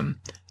medium,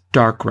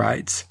 dark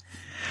rides.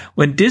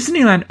 When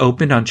Disneyland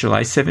opened on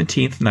July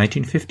 17,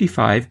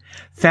 1955,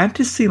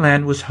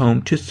 Fantasyland was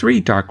home to 3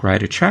 dark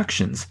ride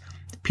attractions: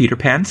 Peter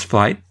Pan's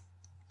Flight,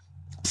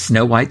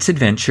 Snow White's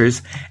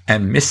Adventures,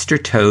 and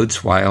Mr.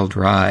 Toad's Wild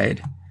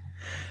Ride.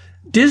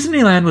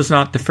 Disneyland was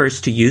not the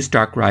first to use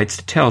dark rides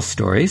to tell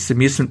stories.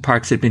 Amusement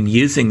parks had been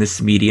using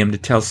this medium to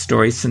tell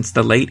stories since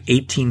the late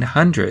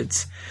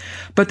 1800s.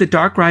 But the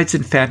dark rides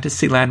in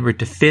Fantasyland were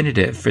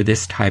definitive for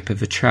this type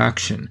of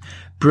attraction.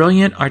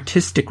 Brilliant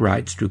artistic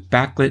rides through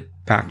backlit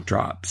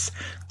backdrops,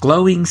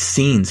 glowing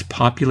scenes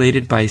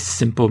populated by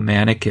simple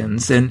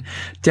mannequins, and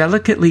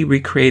delicately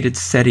recreated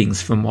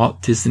settings from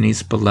Walt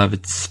Disney's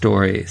beloved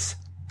stories.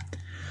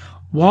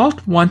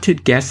 Walt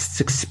wanted guests'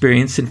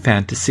 experience in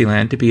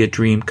Fantasyland to be a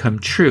dream come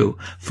true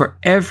for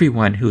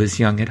everyone who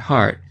is young at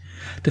heart.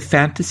 The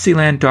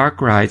Fantasyland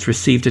dark rides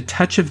received a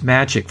touch of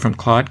magic from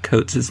Claude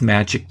Coates'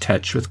 magic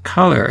touch with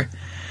color.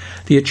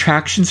 The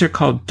attractions are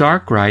called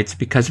dark rides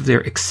because of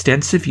their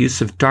extensive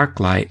use of dark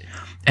light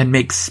and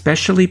make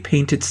specially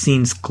painted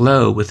scenes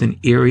glow with an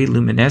eerie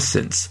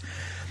luminescence.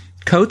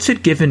 Coates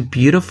had given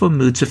beautiful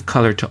moods of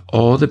color to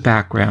all the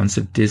backgrounds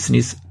of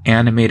Disney's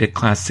animated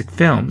classic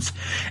films,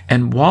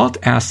 and Walt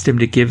asked him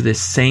to give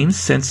this same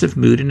sense of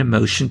mood and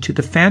emotion to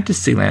the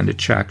Fantasyland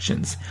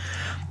attractions.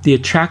 The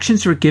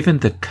attractions were given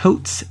the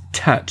Coates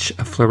touch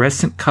of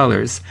fluorescent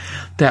colors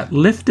that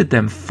lifted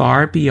them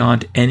far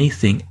beyond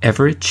anything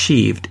ever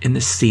achieved in the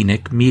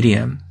scenic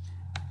medium.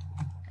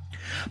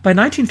 By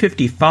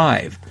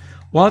 1955,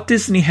 Walt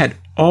Disney had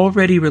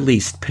already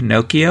released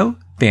Pinocchio,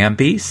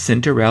 Bambi,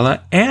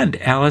 Cinderella,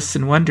 and Alice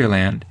in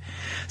Wonderland.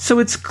 So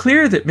it's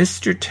clear that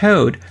Mr.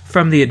 Toad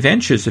from The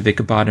Adventures of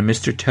Ichabod and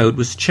Mr. Toad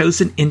was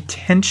chosen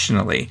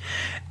intentionally,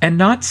 and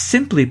not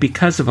simply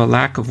because of a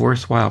lack of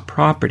worthwhile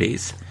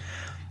properties.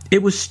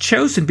 It was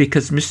chosen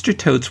because Mr.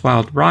 Toad's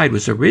Wild Ride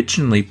was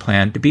originally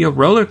planned to be a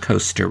roller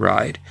coaster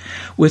ride,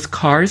 with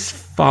cars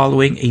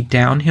following a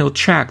downhill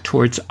track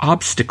towards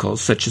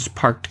obstacles such as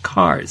parked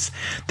cars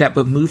that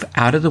would move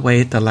out of the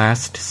way at the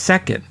last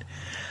second.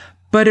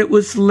 But it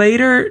was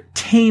later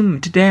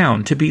tamed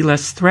down to be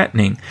less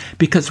threatening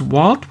because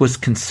Walt was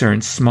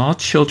concerned small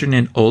children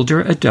and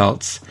older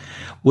adults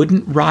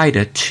wouldn't ride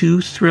a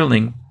too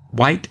thrilling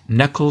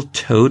white-knuckle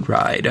toad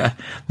ride.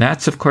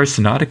 That's, of course,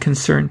 not a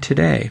concern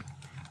today.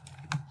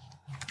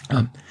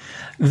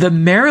 The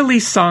Merrily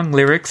song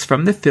lyrics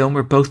from the film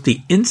were both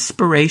the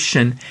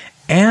inspiration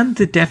and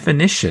the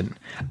definition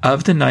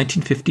of the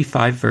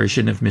 1955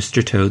 version of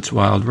Mr. Toad's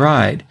Wild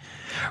Ride.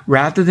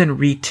 Rather than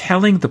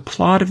retelling the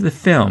plot of the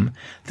film,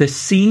 the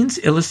scenes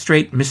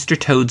illustrate Mr.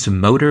 Toad's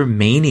motor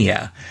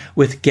mania,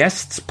 with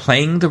guests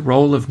playing the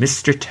role of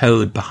Mr.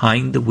 Toad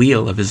behind the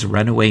wheel of his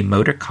runaway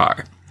motor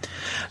car.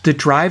 The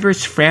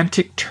driver's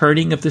frantic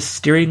turning of the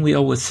steering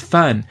wheel was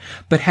fun,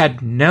 but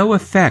had no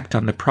effect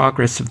on the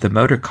progress of the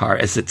motor car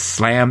as it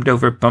slammed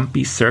over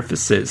bumpy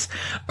surfaces,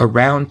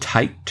 around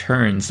tight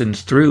turns, and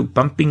through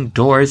bumping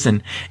doors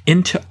and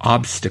into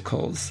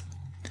obstacles.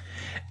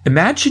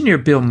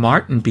 Imagineer Bill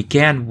Martin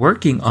began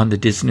working on the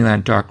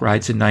Disneyland dark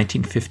rides in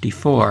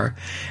 1954,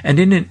 and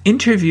in an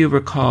interview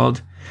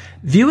recalled,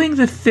 "Viewing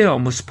the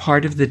film was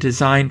part of the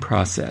design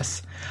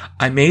process.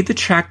 I made the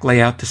track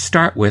layout to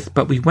start with,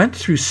 but we went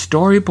through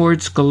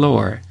storyboards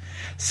galore.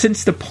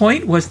 Since the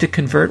point was to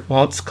convert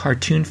Walt's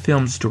cartoon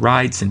films to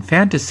rides in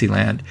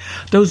Fantasyland,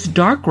 those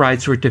dark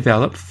rides were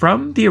developed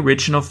from the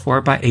original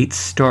 4x8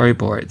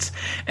 storyboards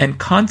and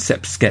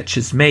concept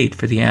sketches made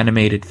for the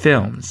animated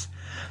films.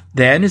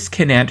 Then, as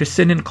Ken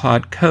Anderson and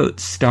Claude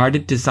Coates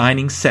started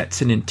designing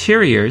sets and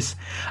interiors,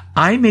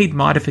 I made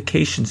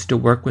modifications to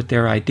work with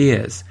their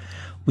ideas.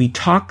 We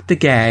talked the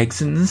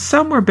gags, and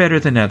some were better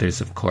than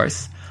others, of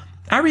course.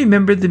 I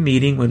remember the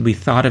meeting when we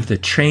thought of the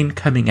train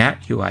coming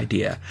at you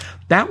idea.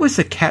 That was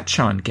a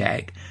catch-on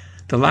gag.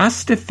 The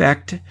last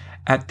effect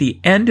at the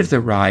end of the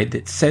ride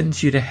that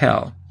sends you to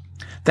hell.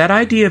 That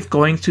idea of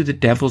going through the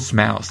devil's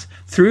mouth,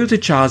 through the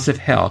jaws of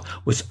hell,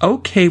 was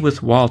okay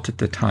with Walt at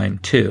the time,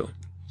 too."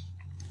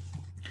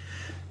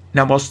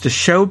 Now, whilst the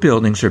show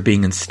buildings were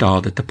being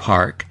installed at the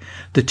park,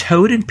 the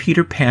Toad and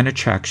Peter Pan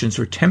attractions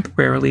were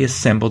temporarily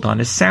assembled on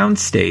a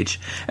soundstage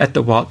at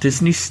the Walt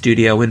Disney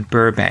Studio in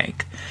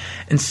Burbank,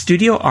 and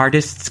studio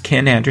artists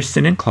Ken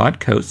Anderson and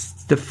Claude Coates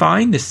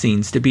defined the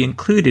scenes to be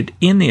included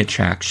in the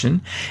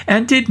attraction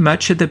and did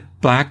much of the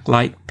black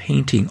light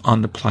painting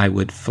on the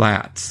plywood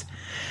flats.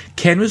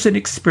 Ken was an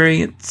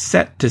experienced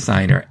set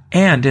designer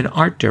and an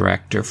art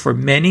director for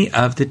many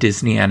of the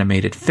Disney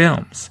animated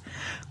films.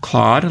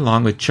 Claude,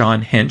 along with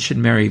John Hench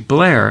and Mary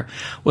Blair,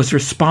 was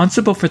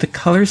responsible for the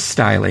color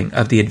styling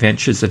of the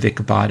Adventures of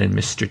Ichabod and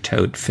Mr.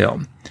 Toad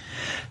film.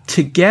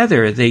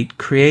 Together, they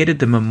created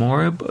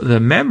the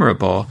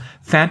memorable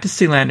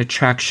Fantasyland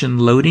attraction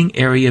loading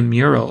area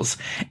murals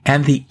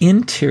and the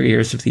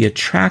interiors of the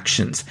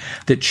attractions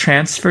that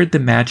transferred the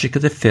magic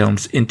of the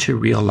films into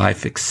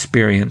real-life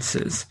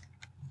experiences.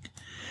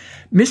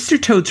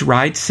 Mr. Toad's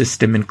ride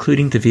system,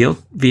 including the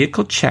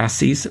vehicle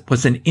chassis,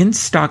 was an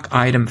in-stock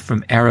item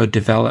from Arrow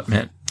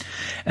Development,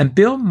 and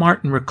Bill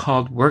Martin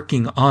recalled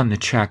working on the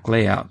track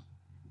layout.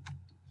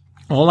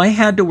 All I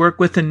had to work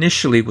with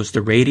initially was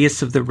the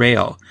radius of the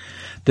rail.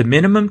 The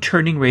minimum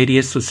turning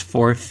radius was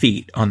 4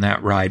 feet on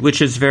that ride,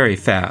 which is very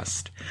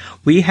fast.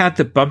 We had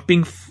the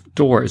bumping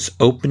doors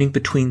opening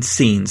between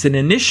scenes, and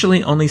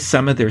initially only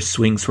some of their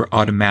swings were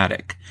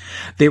automatic.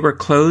 They were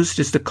closed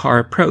as the car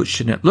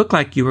approached, and it looked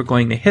like you were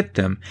going to hit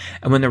them,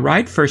 and when the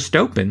ride first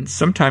opened,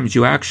 sometimes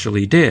you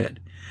actually did.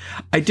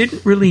 I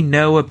didn't really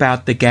know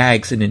about the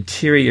gags and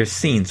interior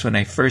scenes when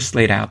I first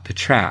laid out the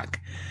track.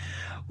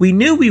 We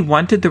knew we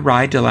wanted the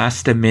ride to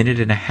last a minute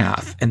and a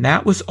half, and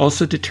that was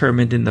also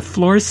determined in the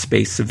floor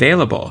space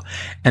available,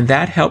 and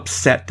that helped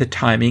set the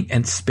timing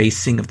and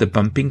spacing of the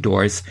bumping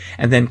doors,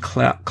 and then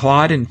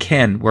Claude and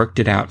Ken worked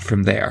it out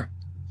from there.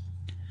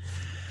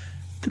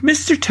 The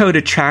Mr. Toad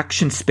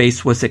attraction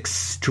space was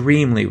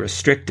extremely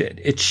restricted.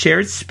 It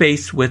shared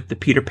space with the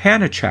Peter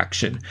Pan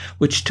attraction,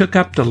 which took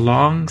up the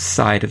long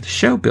side of the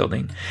show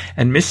building,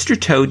 and Mr.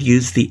 Toad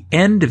used the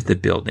end of the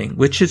building,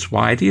 which is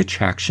why the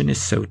attraction is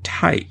so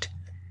tight.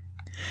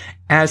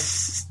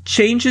 As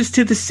changes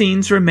to the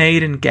scenes were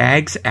made and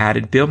gags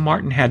added, Bill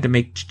Martin had to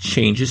make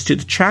changes to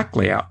the track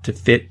layout to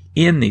fit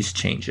in these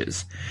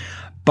changes.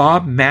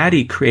 Bob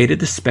Matty created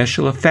the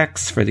special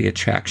effects for the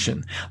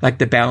attraction, like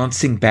the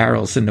balancing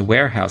barrels in the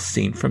warehouse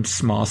scene from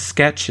small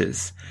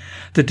sketches.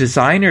 The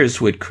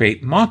designers would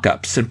create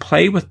mock-ups and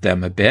play with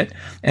them a bit,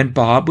 and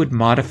Bob would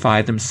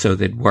modify them so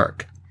they'd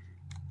work.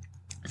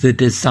 The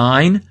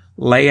design,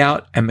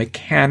 layout, and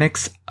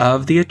mechanics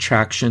of the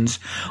attractions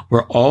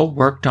were all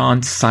worked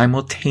on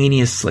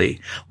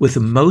simultaneously, with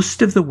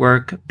most of the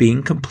work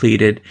being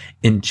completed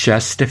in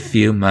just a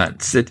few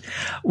months.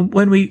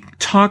 When we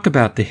talk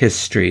about the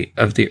history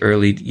of the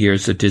early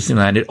years of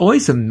Disneyland, it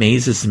always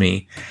amazes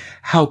me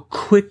how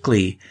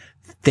quickly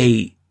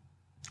they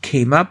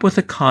came up with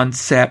a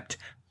concept,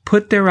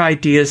 put their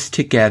ideas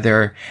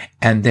together,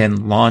 and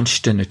then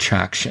launched an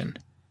attraction.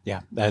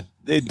 Yeah,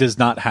 it does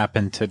not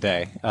happen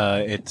today.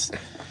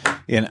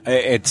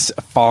 It's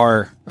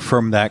far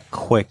from that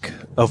quick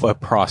of a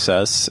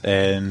process,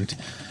 and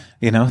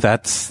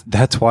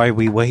that's why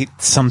we wait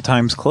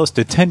sometimes close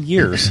to 10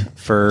 years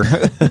for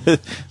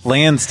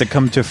lands to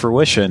come to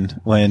fruition,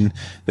 when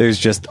there's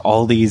just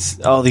all these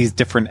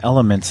different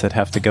elements that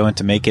have to go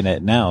into making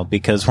it now.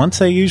 Because once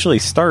they usually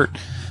start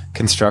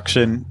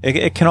construction,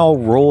 it can all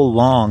roll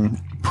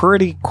along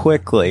pretty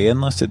quickly,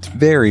 unless it's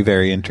very,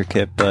 very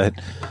intricate, but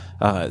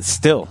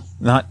still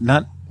not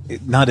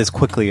as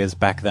quickly as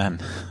back then.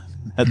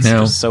 That's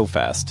just so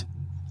fast.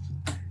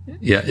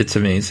 Yeah, it's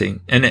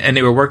amazing. And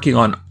they were working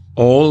on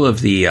all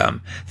of the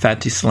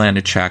Fantasyland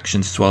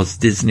attractions as well as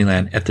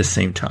Disneyland at the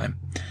same time.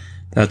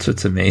 That's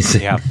what's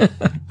amazing. Yeah,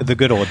 the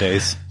good old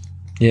days.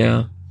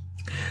 Yeah.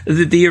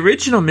 The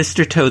original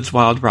Mr. Toad's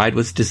Wild Ride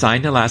was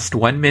designed to last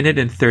 1 minute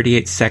and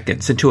 38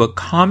 seconds and to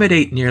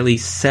accommodate nearly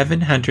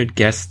 700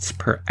 guests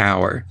per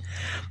hour.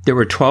 There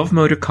were 12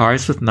 motor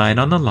cars with 9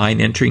 on the line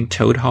entering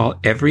Toad Hall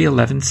every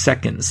 11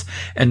 seconds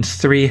and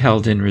 3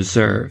 held in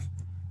reserve.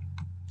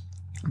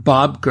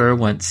 Bob Gurr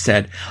once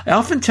said, "I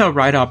often tell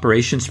ride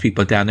operations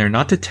people down there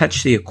not to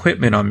touch the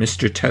equipment on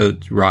Mr.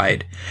 Toad's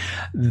ride.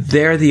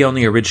 They're the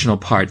only original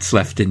parts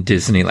left in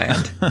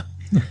Disneyland."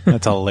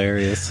 That's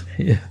hilarious.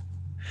 Yeah.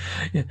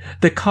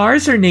 The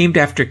cars are named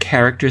after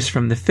characters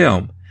from the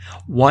film,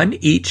 1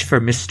 each for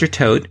Mr.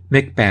 Toad,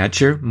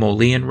 McBadger,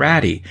 Moley, and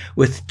Ratty,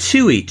 with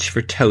 2 each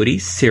for Toady,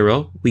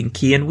 Cyril,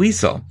 Winky, and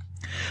Weasel.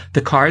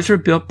 The cars were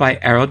built by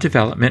Arrow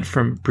Development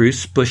from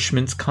Bruce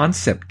Bushman's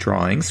concept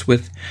drawings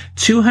with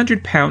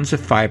 200 pounds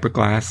of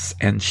fiberglass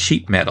and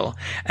sheet metal,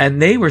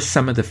 and they were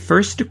some of the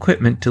first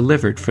equipment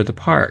delivered for the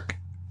park.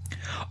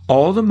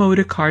 All the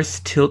motor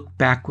cars tilt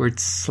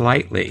backwards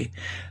slightly.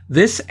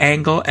 This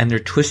angle and their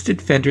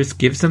twisted fenders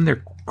gives them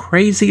their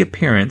crazy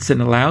appearance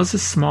and allows a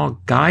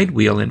small guide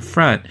wheel in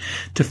front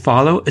to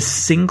follow a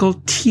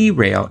single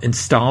T-rail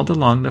installed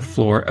along the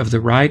floor of the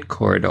ride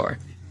corridor.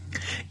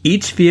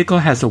 Each vehicle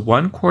has a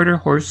 1/4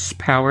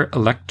 horsepower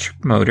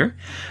electric motor,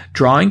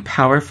 drawing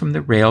power from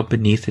the rail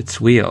beneath its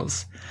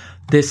wheels.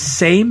 This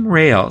same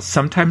rail,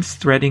 sometimes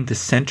threading the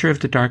center of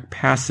the dark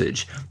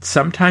passage,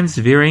 sometimes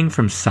veering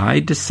from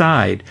side to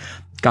side,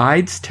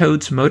 guides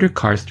Toad's motor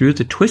car through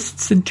the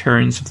twists and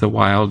turns of the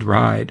wild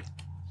ride.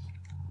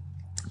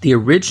 The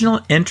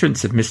original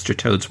entrance of Mr.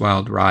 Toad's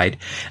Wild Ride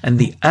and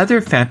the other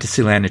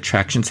Fantasyland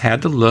attractions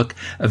had the look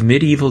of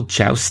medieval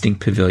jousting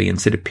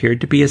pavilions that appeared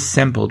to be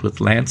assembled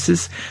with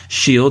lances,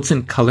 shields,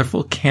 and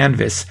colorful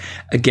canvas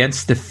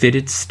against the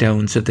fitted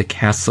stones of the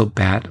castle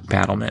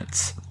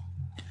battlements.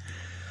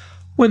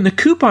 When the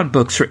coupon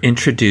books were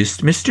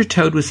introduced, Mr.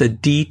 Toad was a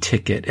D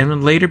ticket and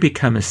would later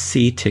become a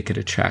C ticket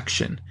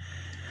attraction.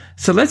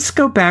 So let's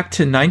go back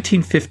to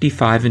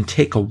 1955 and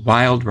take a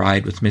wild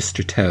ride with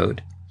Mr.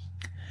 Toad.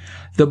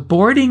 The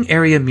boarding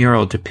area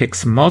mural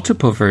depicts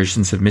multiple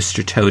versions of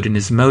Mr. Toad in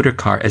his motor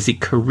car as he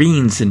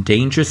careens in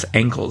dangerous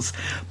angles,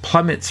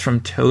 plummets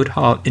from Toad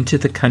Hall into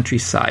the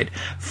countryside,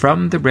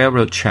 from the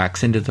railroad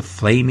tracks into the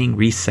flaming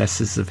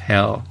recesses of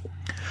hell.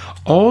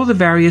 All the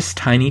various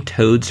tiny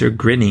toads are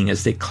grinning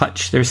as they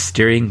clutch their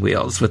steering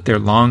wheels with their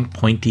long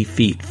pointy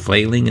feet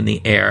flailing in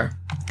the air.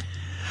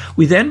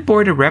 We then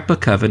board a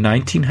replica of a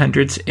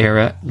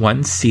 1900s-era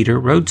one-seater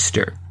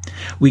roadster.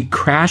 We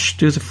crash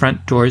through the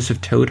front doors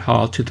of Toad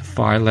Hall to the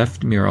far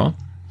left mural.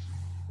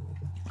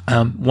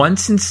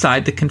 Once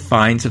inside the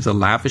confines of the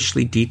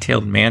lavishly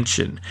detailed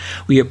mansion,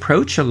 we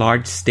approach a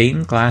large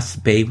stained glass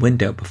bay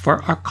window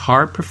before our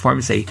car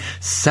performs a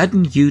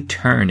sudden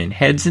U-turn and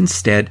heads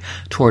instead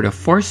toward a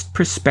forced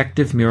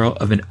perspective mural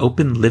of an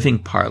open living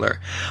parlor,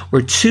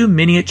 where 2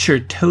 miniature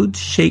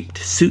toad-shaped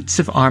suits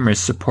of armor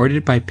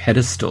supported by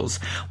pedestals,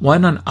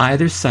 one on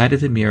either side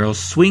of the mural,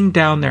 swing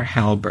down their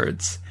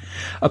halberds.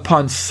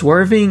 Upon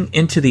swerving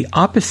into the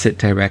opposite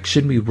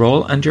direction, we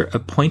roll under a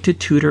pointed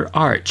Tudor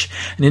arch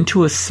and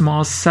into a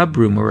small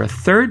sub-room where a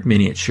third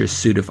miniature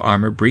suit of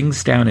armor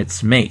brings down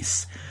its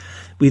mace.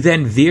 We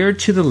then veer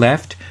to the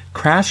left,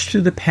 crash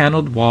through the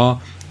paneled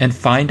wall, and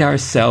find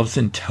ourselves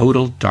in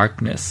total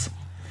darkness.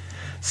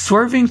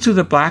 Swerving through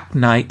the black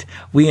night,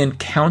 we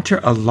encounter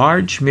a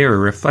large mirror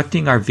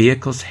reflecting our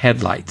vehicle's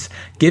headlights,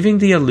 giving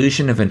the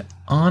illusion of an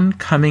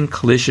oncoming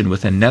collision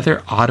with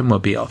another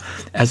automobile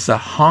as the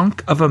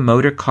honk of a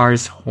motor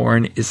car's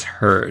horn is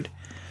heard.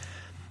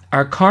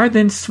 Our car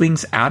then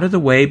swings out of the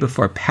way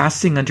before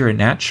passing under a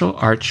natural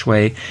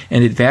archway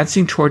and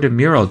advancing toward a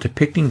mural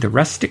depicting the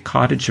rustic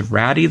cottage of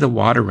Ratty the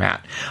Water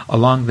Rat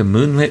along the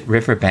moonlit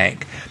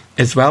riverbank,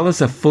 as well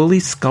as a fully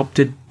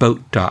sculpted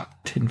boat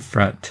dock in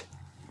front.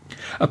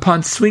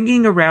 Upon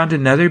swinging around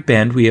another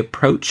bend, we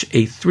approach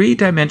a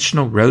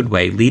three-dimensional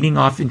roadway leading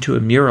off into a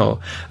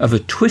mural of a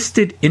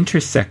twisted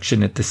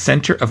intersection at the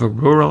center of a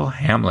rural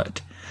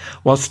hamlet,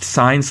 whilst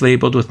signs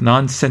labeled with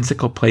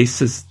nonsensical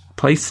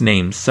place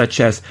names such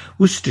as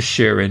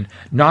Worcestershire and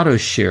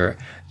Nottinghamshire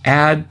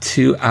add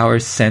to our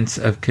sense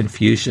of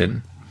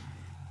confusion.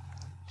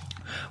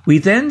 We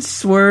then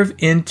swerve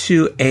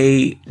into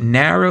a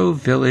narrow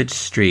village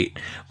street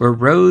where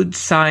road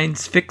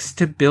signs fixed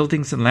to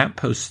buildings and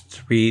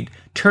lampposts read,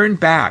 "Turn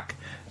back,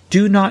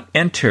 do not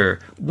enter,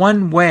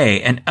 one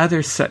way," and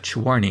other such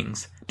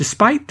warnings.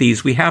 Despite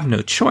these, we have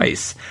no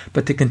choice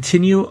but to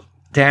continue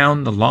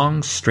down the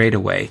long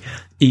straightaway,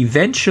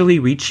 eventually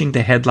reaching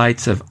the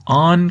headlights of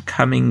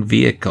oncoming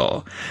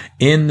vehicle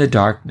in the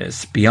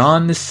darkness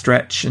beyond the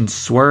stretch and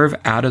swerve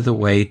out of the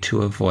way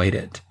to avoid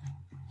it.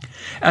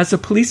 As a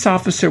police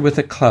officer with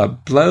a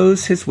club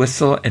blows his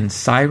whistle and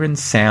siren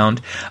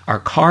sound, our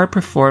car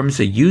performs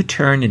a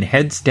U-turn and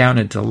heads down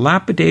a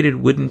dilapidated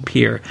wooden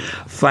pier,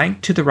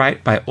 flanked to the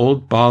right by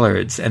old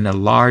bollards and a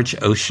large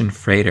ocean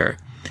freighter.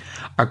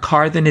 Our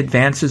car then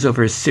advances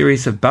over a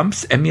series of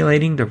bumps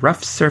emulating the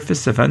rough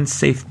surface of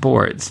unsafe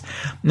boards,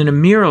 and a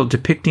mural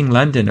depicting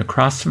London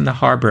across from the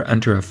harbour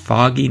under a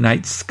foggy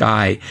night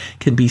sky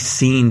can be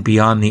seen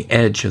beyond the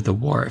edge of the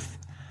wharf.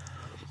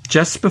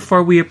 Just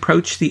before we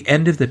approach the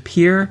end of the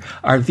pier,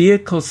 our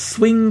vehicle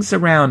swings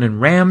around and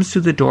rams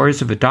through the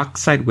doors of a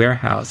dockside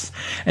warehouse,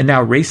 and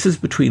now races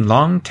between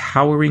long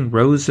towering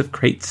rows of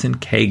crates and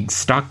kegs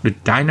stocked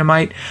with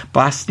dynamite,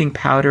 blasting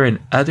powder, and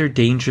other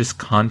dangerous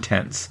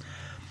contents.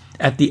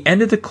 At the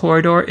end of the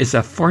corridor is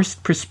a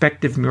forced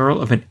perspective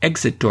mural of an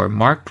exit door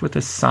marked with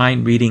a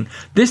sign reading,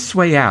 "This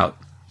way out,"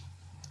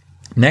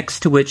 next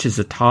to which is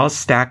a tall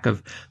stack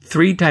of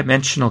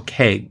three-dimensional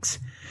kegs.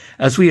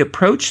 As we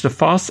approach the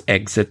false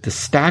exit, the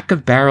stack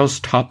of barrels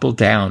topple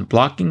down,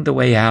 blocking the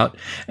way out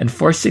and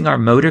forcing our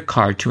motor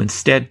car to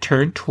instead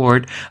turn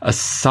toward a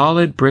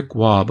solid brick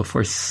wall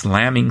before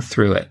slamming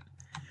through it.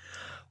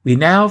 We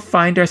now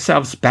find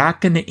ourselves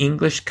back in the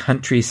English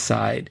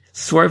countryside,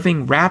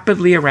 swerving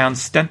rapidly around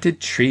stunted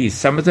trees,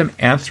 some of them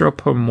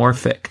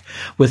anthropomorphic,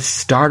 with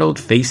startled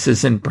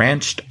faces and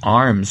branched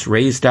arms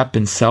raised up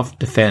in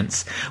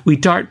self-defense. We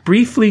dart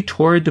briefly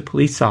toward the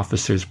police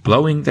officers,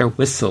 blowing their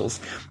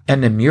whistles,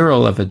 and the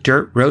mural of a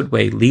dirt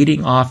roadway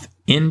leading off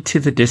into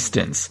the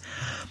distance.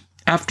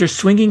 After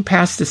swinging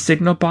past a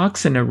signal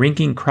box and a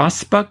ringing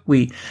crossbuck,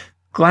 we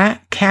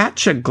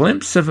catch a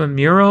glimpse of a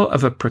mural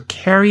of a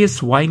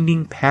precarious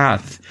winding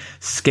path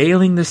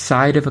scaling the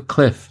side of a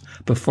cliff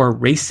before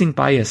racing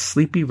by a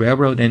sleepy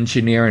railroad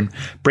engineer and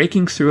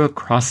breaking through a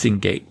crossing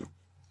gate.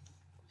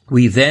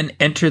 We then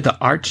enter the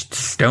arched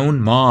stone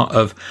maw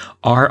of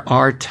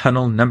RR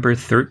Tunnel number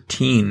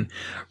 13,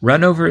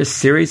 run over a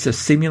series of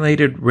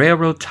simulated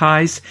railroad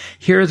ties,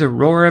 hear the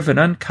roar of an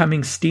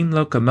oncoming steam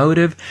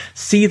locomotive,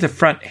 see the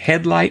front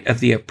headlight of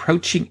the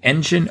approaching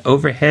engine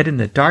overhead in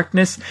the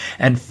darkness,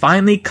 and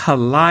finally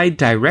collide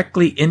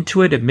directly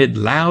into it amid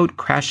loud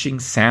crashing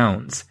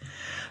sounds.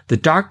 The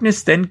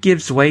darkness then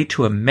gives way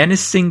to a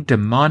menacing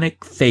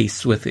demonic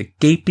face with a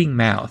gaping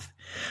mouth,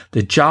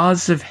 the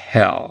jaws of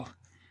hell.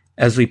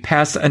 As we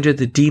pass under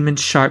the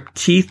demon's sharp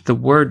teeth, the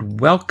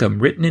word welcome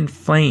written in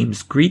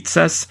flames greets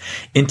us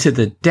into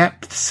the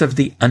depths of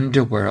the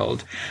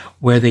underworld,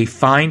 where they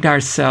find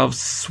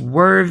ourselves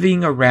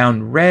swerving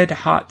around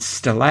red-hot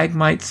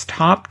stalagmites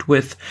topped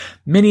with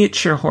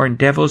miniature horned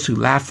devils who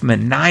laugh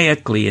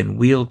maniacally and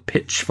wield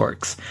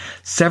pitchforks.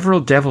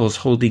 Several devils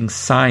holding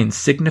signs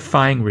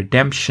signifying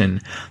redemption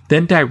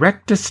then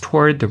direct us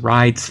toward the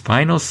ride's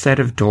final set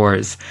of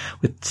doors,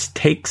 which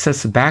takes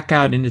us back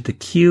out into the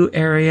queue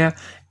area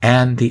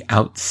and the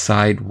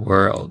outside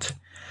world.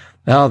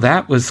 Well,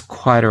 that was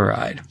quite a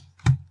ride.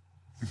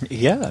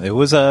 Yeah, it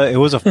was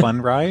a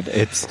fun ride.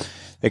 It's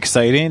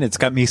exciting. It's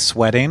got me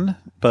sweating,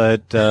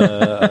 but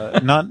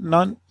not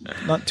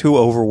too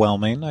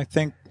overwhelming. I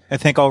think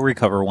I'll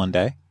recover one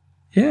day.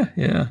 Yeah.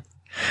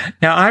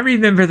 Now, I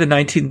remember the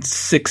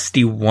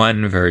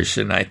 1961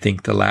 version, I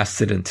think, that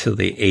lasted until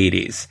the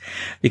 80s.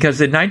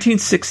 Because in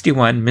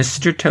 1961,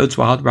 Mr. Toad's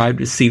Wild Ride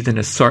received an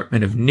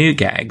assortment of new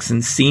gags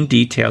and scene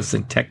details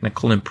and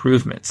technical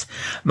improvements.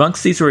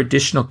 Amongst these were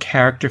additional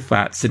character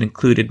flats that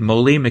included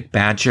Molly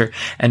McBadger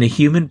and a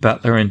human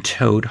butler in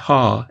Toad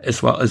Hall,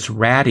 as well as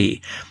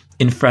Ratty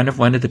in front of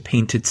one of the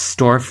painted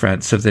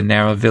storefronts of the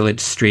narrow village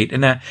street,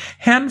 and a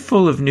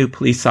handful of new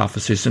police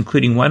officers,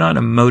 including one on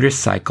a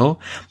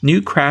motorcycle,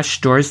 new crash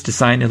doors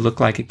designed to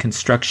look like a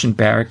construction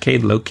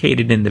barricade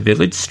located in the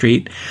village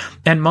street,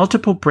 and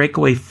multiple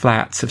breakaway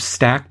flats of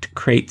stacked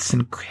crates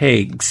and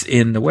kegs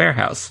in the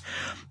warehouse.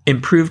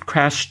 Improved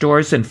crash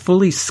doors and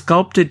fully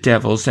sculpted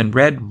devils and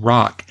red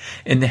rock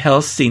in the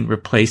hell scene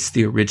replaced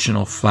the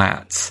original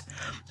flats.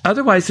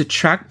 Otherwise, the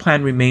track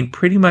plan remained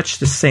pretty much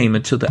the same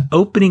until the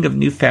opening of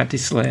New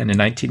Fantasyland in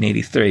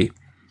 1983.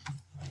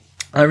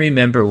 I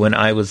remember when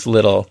I was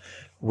little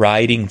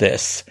riding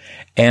this,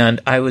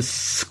 and I was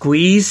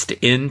squeezed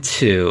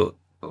into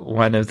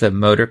one of the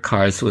motor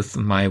cars with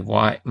my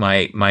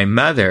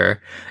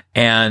mother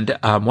and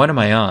one of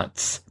my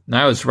aunts. And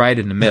I was right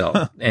in the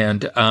middle.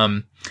 And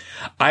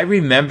I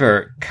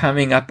remember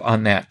coming up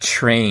on that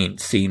train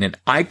scene, and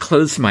I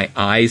closed my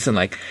eyes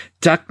and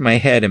ducked my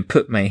head and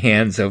put my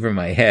hands over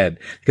my head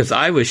because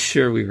I was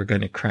sure we were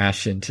going to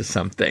crash into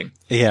something.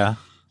 Yeah.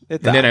 And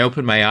then I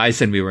opened my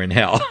eyes and we were in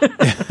hell.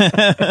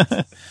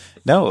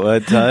 No,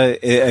 it's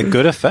a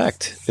good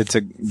effect. It's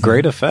a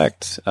great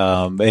effect.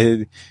 I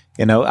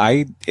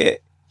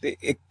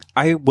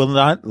will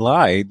not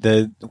lie.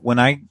 When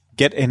I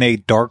get in a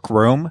dark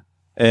room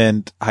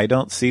and I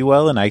don't see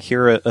well and I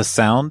hear a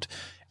sound,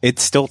 it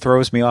still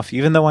throws me off,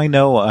 even though I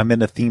know I'm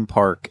in a theme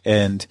park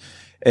and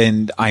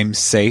I'm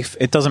safe.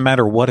 It doesn't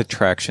matter what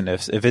attraction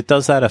is. If it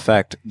does that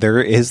effect,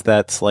 there is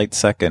that slight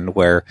second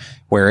where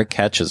it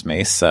catches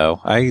me. So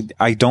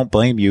I don't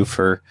blame you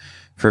for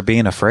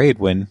being afraid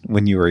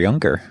when you were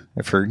younger,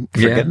 for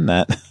getting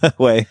that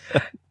way.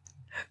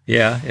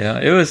 Yeah.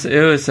 It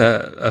was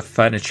a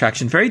fun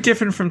attraction, very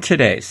different from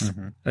today's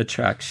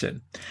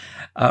attraction.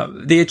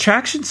 The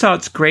attraction saw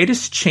its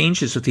greatest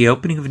changes with the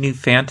opening of New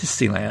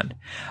Fantasyland.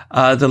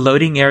 The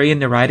loading area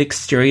and the ride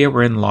exterior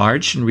were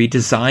enlarged and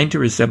redesigned to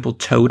resemble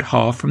Toad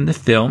Hall from the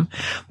film,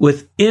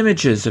 with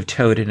images of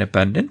Toad in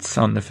abundance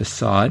on the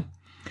facade.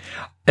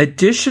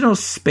 Additional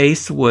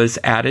space was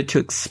added to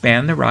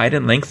expand the ride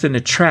and lengthen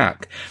the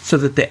track so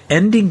that the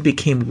ending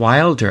became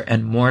wilder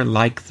and more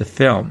like the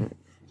film.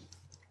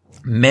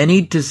 Many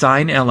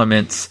design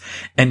elements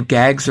and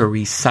gags are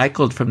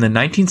recycled from the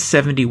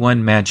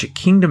 1971 Magic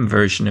Kingdom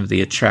version of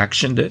the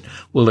attraction that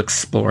we'll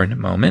explore in a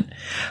moment.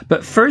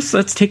 But first,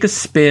 let's take a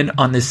spin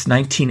on this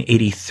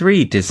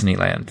 1983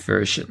 Disneyland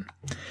version.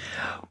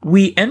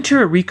 We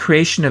enter a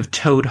recreation of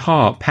Toad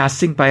Hall,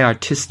 passing by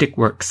artistic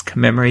works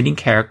commemorating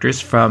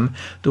characters from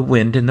The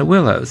Wind in the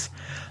Willows.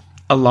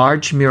 A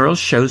large mural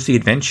shows the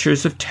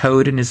adventures of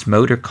Toad and his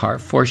motor car,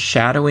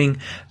 foreshadowing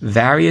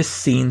various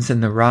scenes in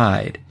the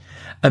ride.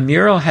 A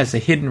mural has a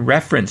hidden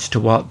reference to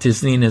Walt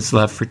Disney and his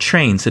love for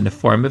trains in the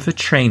form of a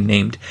train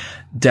named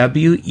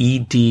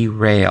W.E.D.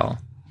 Rail.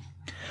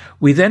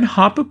 We then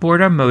hop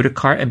aboard our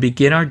motorcar and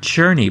begin our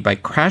journey by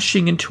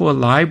crashing into a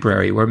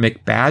library where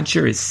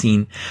McBadger is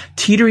seen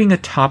teetering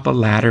atop a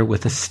ladder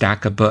with a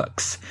stack of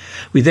books.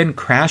 We then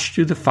crash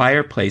through the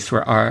fireplace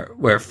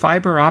where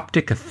fiber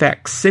optic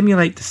effects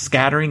simulate the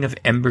scattering of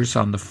embers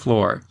on the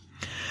floor.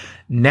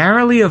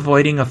 Narrowly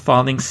avoiding a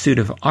falling suit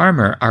of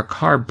armor, our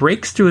car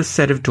breaks through a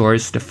set of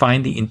doors to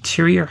find the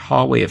interior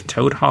hallway of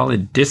Toad Hall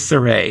in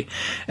disarray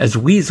as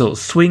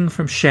weasels swing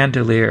from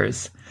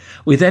chandeliers.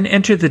 We then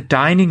enter the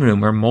dining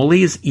room where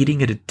Molly is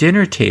eating at a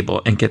dinner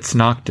table and gets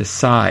knocked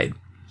aside.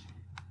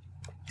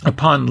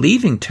 Upon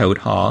leaving Toad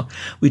Hall,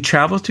 we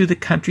travel through the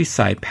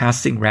countryside,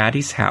 passing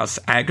Ratty's house,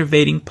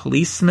 aggravating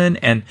policemen,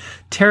 and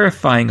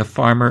terrifying a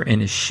farmer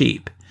and his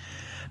sheep.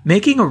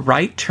 Making a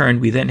right turn,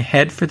 we then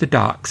head for the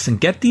docks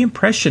and get the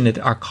impression that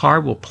our car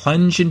will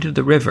plunge into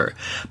the river,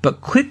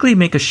 but quickly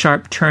make a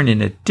sharp turn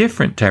in a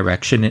different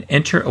direction and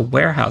enter a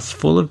warehouse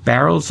full of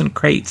barrels and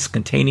crates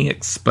containing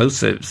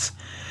explosives.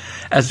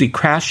 As we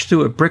crash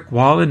through a brick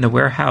wall in the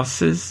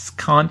warehouse's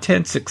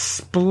contents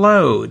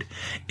explode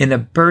in a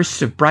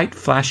burst of bright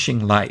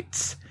flashing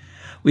lights.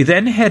 We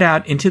then head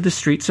out into the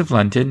streets of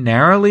London,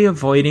 narrowly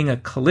avoiding a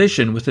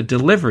collision with a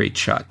delivery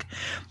truck,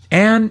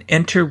 and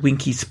enter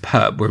Winky's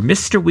pub, where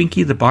Mr.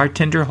 Winky the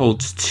bartender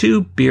holds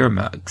 2 beer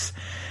mugs.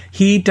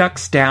 He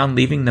ducks down,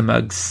 leaving the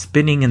mugs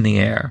spinning in the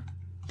air.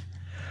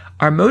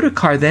 Our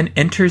motorcar then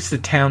enters the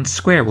town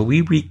square, where we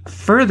wreak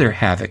further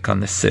havoc on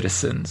the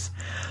citizens.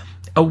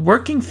 A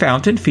working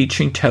fountain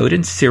featuring Toad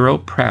and Cyril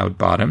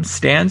Proudbottom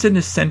stands in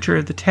the center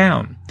of the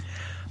town.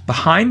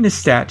 Behind the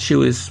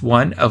statue is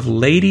one of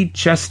Lady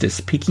Justice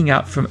peeking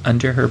out from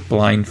under her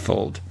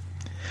blindfold.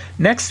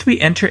 Next, we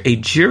enter a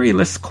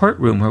juryless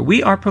courtroom where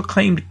we are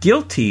proclaimed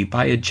guilty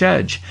by a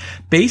judge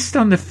based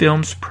on the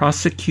film's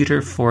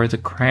prosecutor for the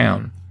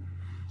Crown.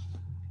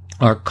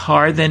 Our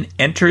car then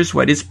enters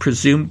what is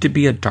presumed to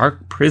be a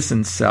dark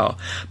prison cell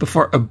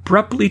before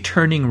abruptly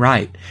turning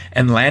right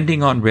and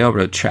landing on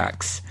railroad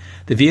tracks.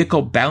 The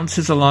vehicle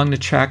bounces along the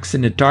tracks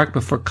in the dark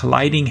before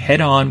colliding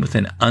head-on with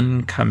an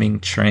oncoming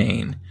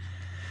train.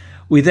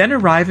 We then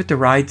arrive at the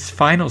ride's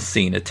final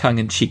scene, a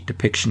tongue-in-cheek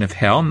depiction of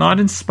hell, not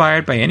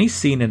inspired by any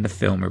scene in the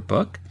film or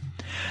book.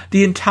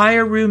 The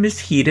entire room is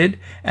heated,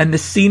 and the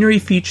scenery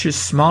features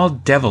small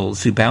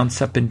devils who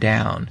bounce up and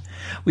down.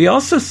 We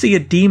also see a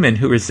demon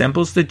who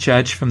resembles the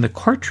judge from the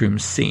courtroom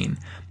scene.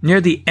 Near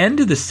the end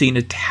of the scene,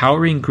 a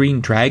towering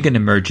green dragon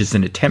emerges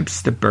and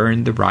attempts to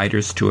burn the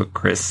riders to a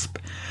crisp.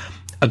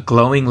 A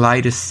glowing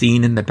light is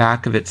seen in the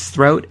back of its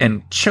throat,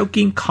 and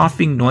choking,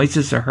 coughing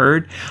noises are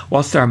heard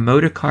whilst our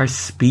motorcar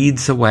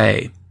speeds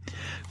away.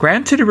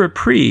 Granted a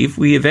reprieve,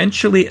 we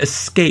eventually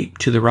escape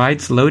to the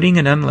ride's loading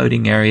and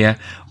unloading area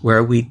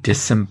where we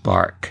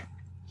disembark.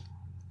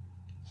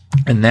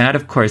 And that,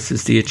 of course,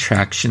 is the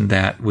attraction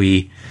that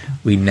we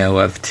know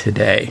of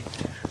today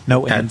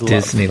at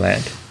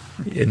Disneyland.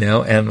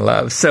 And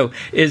love. So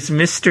is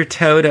Mr.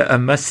 Toad a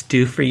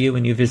must-do for you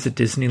when you visit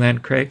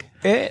Disneyland, Craig?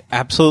 It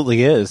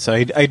absolutely is.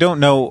 I don't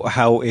know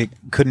how it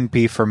couldn't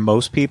be for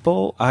most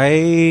people.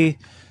 I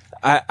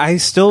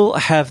still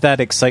have that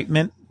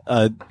excitement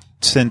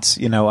since,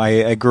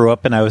 I grew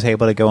up and I was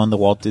able to go on the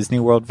Walt Disney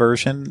World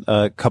version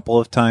a couple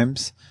of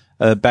times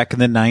back in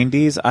the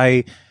 90s.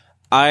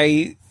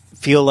 I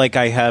feel like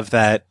I have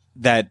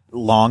that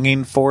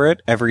longing for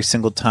it every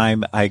single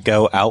time I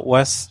go out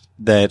west,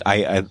 that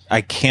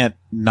I can't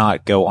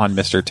not go on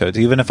Mr. Toad's.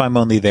 Even if I'm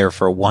only there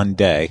for one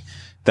day,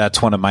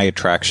 that's one of my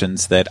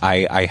attractions that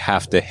I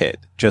have to hit,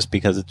 just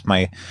because it's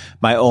my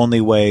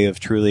only way of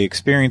truly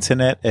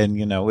experiencing it. And,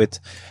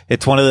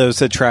 it's one of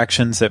those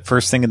attractions that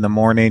first thing in the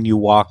morning you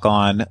walk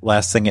on,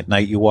 last thing at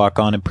night you walk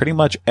on, and pretty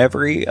much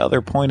every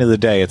other point of the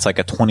day, it's like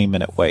a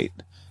 20-minute wait.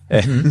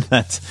 And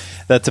that's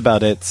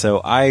about it.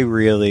 So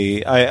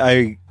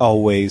I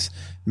always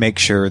make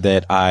sure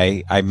that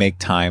I make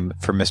time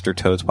for Mr.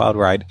 Toad's Wild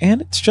Ride,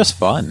 and it's just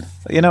fun.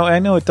 I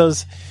know it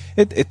does.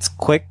 It's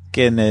quick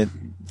and it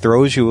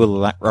throws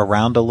you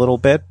around a little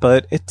bit,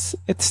 but it's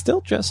still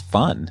just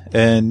fun.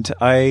 And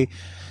I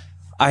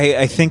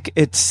think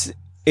it's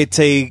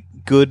a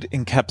good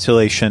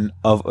encapsulation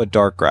of a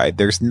dark ride.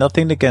 There's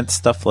nothing against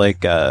stuff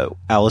like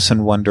Alice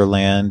in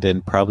Wonderland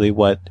and probably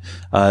what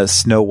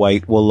Snow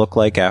White will look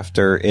like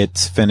after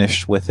it's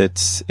finished with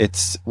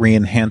its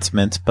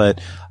re-enhancements,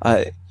 but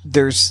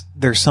there's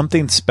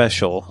something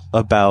special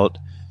about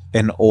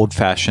an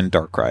old-fashioned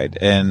dark ride,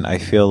 and I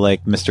feel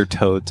like Mr.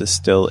 Toad's is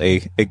still a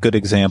good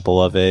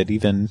example of it.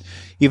 Even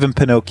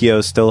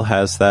Pinocchio still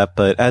has that,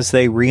 but as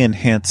they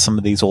re-enhance some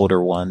of these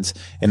older ones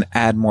and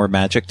add more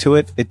magic to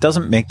it, it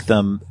doesn't make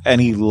them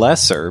any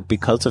lesser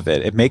because of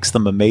it. It makes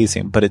them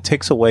amazing, but it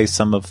takes away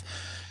some of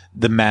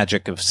the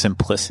magic of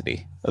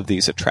simplicity of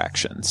these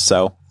attractions.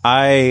 So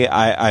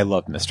I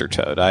love Mr.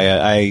 Toad.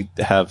 I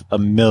have a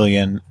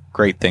million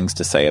great things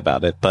to say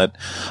about it, but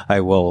I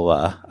will.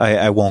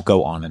 I won't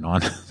go on and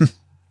on.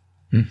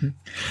 Mm-hmm.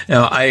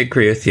 No, I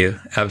agree with you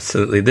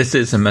absolutely. This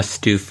is a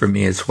must-do for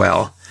me as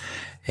well,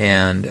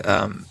 and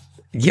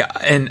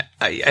and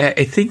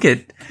I think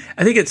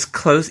it's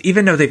close.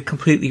 Even though they've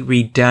completely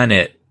redone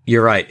it,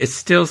 you're right. It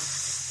still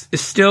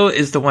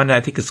is the one that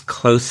I think is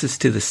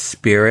closest to the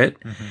spirit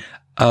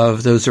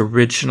of those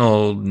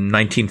original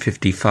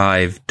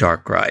 1955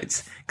 dark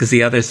rides, because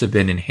the others have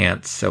been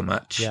enhanced so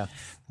much. Yeah.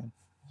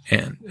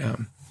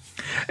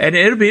 And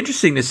it'll be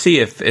interesting to see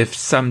if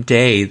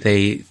someday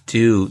they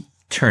do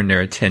turn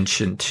their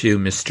attention to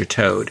Mr.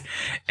 Toad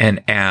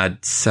and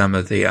add some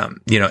of the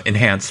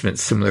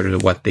enhancements similar to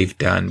what they've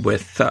done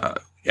with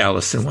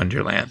Alice in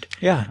Wonderland,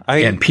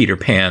 and Peter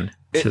Pan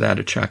to that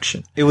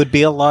attraction. It would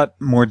be a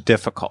lot more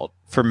difficult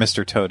for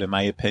Mr. Toad, in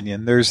my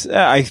opinion.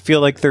 I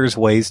feel like there's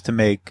ways to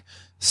make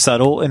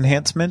subtle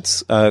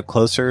enhancements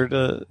closer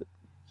to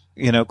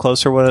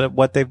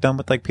what they've done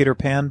with like Peter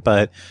Pan,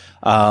 but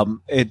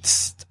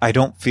I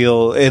don't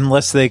feel,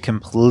 unless they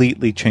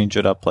completely change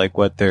it up like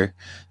what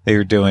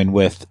they're doing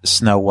with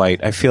Snow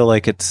White, I feel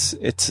like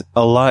it's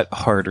a lot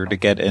harder to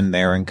get in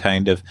there and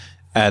kind of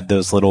add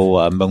those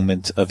little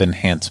moments of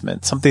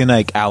enhancement. Something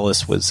like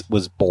Alice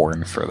was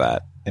born for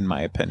that, in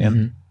my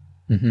opinion.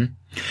 Mm-hmm. Mm-hmm.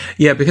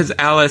 Yeah, because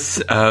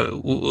Alice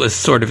was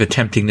sort of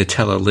attempting to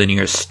tell a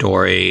linear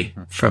story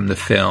from the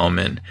film,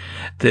 and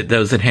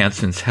those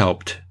enhancements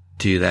helped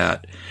do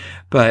that.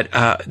 But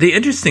the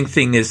interesting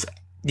thing is,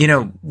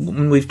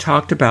 when we've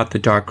talked about the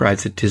dark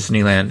rides at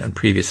Disneyland on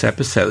previous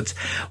episodes,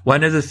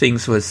 one of the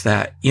things was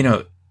that,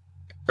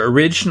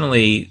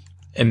 originally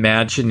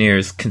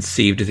Imagineers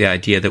conceived of the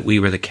idea that we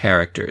were the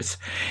characters,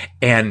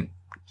 and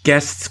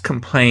guests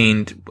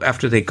complained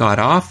after they got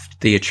off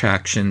the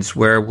attractions,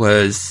 where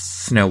was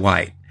Snow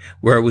White?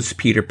 Where was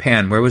Peter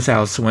Pan? Where was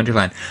Alice in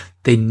Wonderland?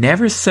 They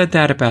never said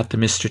that about the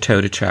Mr.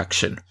 Toad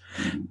attraction.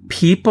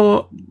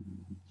 People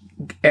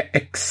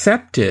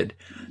accepted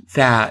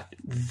that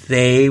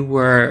they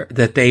were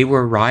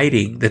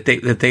riding, that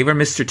they were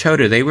Mr.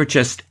 Toad, or they were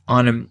just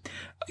on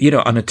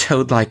a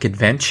Toad-like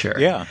adventure.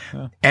 Yeah.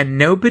 And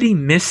nobody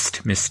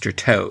missed Mr.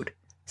 Toad,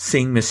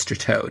 seeing Mr.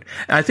 Toad.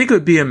 And I think it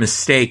would be a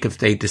mistake if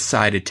they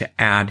decided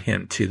to add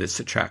him to this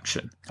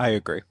attraction. I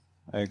agree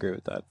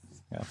with that.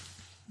 Yeah.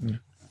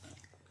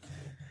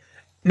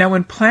 Now,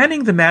 when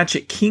planning the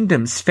Magic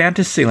Kingdom's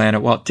Fantasyland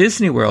at Walt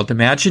Disney World,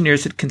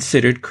 Imagineers had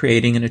considered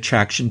creating an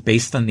attraction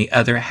based on the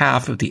other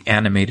half of the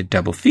animated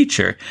double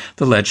feature,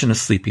 The Legend of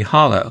Sleepy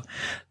Hollow.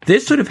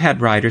 This would have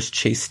had riders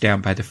chased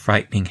down by the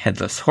frightening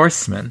Headless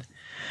Horseman.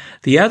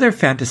 The other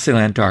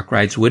Fantasyland dark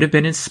rides would have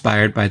been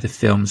inspired by the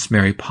films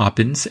Mary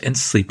Poppins and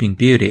Sleeping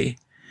Beauty.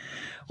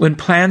 When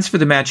plans for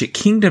the Magic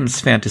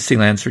Kingdom's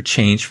Fantasylands were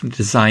changed from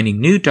designing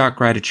new dark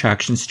ride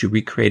attractions to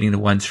recreating the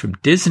ones from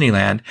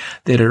Disneyland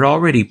that had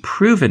already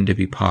proven to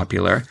be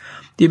popular,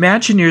 the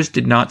Imagineers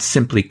did not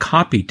simply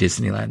copy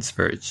Disneyland's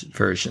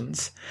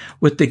versions.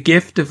 With the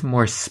gift of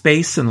more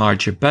space and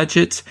larger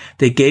budgets,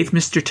 they gave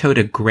Mr. Toad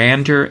a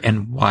grander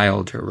and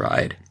wilder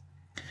ride.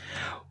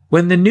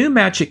 When the new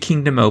Magic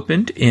Kingdom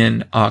opened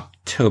in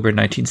October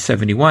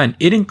 1971,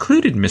 it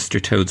included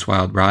Mr. Toad's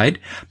Wild Ride,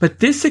 but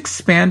this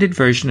expanded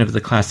version of the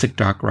classic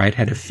dark ride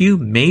had a few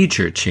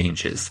major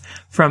changes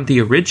from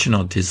the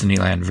original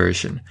Disneyland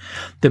version,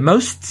 the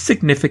most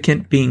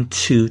significant being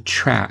 2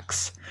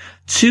 tracks.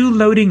 2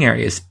 loading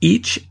areas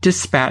each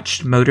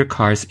dispatched motor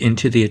cars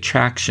into the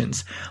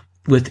attractions,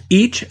 with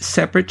each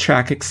separate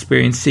track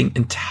experiencing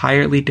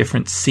entirely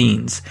different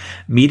scenes,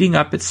 meeting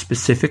up at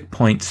specific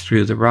points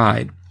through the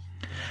ride.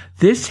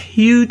 This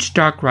huge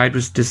dark ride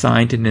was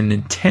designed in an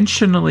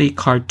intentionally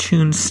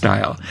cartoon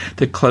style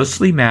that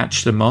closely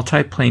matched the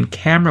multi-plane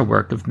camera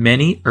work of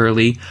many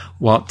early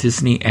Walt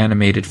Disney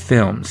animated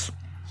films.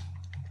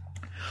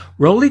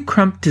 Rolly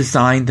Crump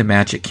designed the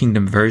Magic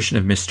Kingdom version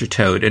of Mr.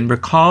 Toad and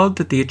recalled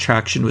that the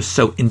attraction was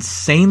so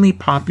insanely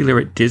popular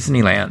at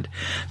Disneyland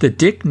that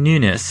Dick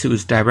Nunis, who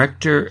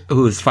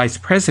was vice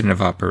president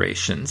of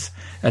operations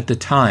at the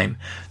time,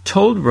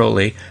 told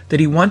Rolly that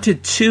he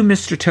wanted 2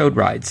 Mr. Toad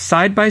rides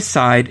side by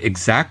side,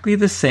 exactly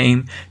the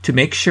same, to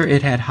make sure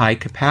it had high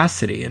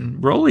capacity.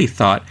 And Rolly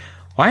thought,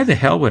 why the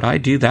hell would I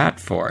do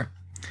that for?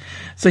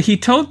 So he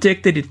told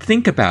Dick that he'd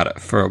think about it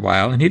for a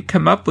while and he'd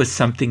come up with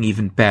something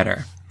even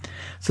better.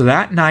 So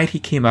that night he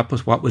came up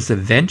with what was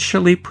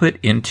eventually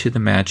put into the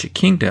Magic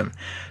Kingdom.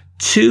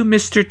 2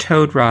 Mr.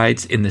 Toad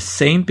rides in the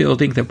same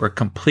building that were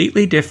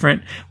completely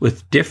different,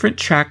 with different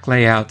track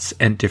layouts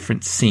and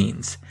different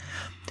scenes.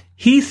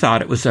 He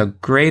thought it was a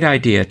great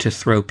idea to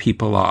throw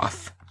people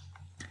off.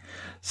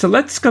 So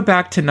let's go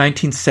back to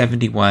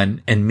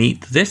 1971 and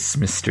meet this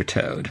Mr.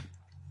 Toad.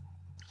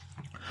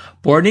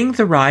 Boarding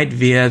the ride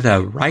via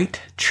the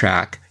right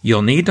track,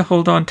 you'll need to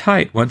hold on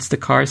tight once the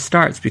car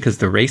starts because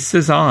the race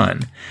is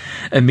on.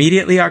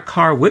 Immediately our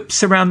car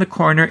whips around the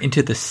corner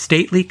into the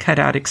stately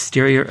cut-out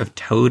exterior of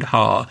Toad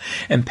Hall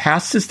and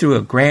passes through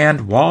a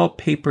grand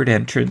wall-papered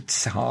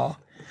entrance hall.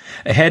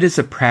 Ahead is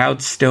a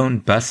proud stone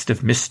bust of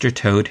Mr.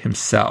 Toad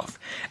himself.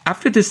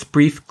 After this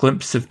brief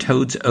glimpse of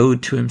Toad's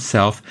ode to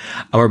himself,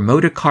 our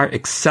motor car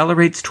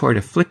accelerates toward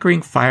a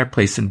flickering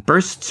fireplace and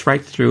bursts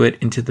right through it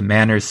into the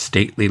manor's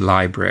stately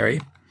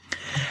library.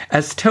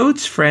 As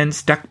Toad's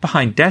friends duck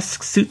behind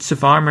desks, suits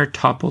of armor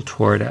topple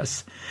toward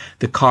us.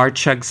 The car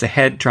chugs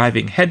ahead,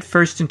 driving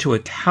headfirst into a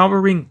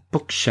towering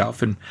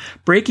bookshelf and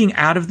breaking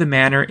out of the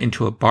manor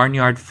into a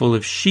barnyard full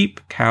of sheep,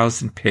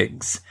 cows, and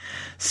pigs.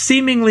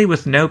 Seemingly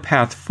with no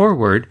path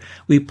forward,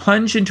 we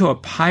plunge into a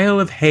pile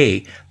of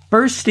hay,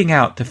 bursting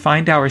out to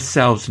find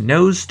ourselves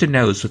nose to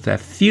nose with a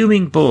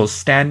fuming bull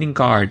standing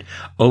guard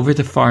over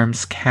the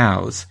farm's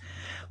cows.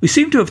 We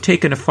seem to have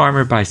taken a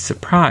farmer by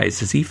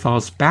surprise as he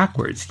falls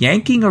backwards,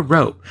 yanking a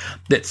rope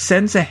that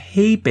sends a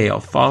hay bale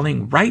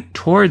falling right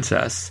towards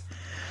us.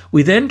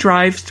 We then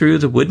drive through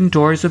the wooden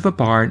doors of a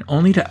barn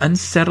only to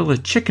unsettle a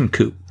chicken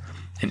coop,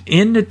 and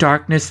in the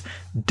darkness,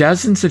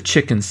 dozens of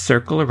chickens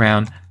circle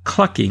around,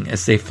 clucking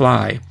as they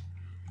fly.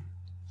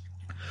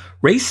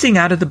 Racing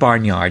out of the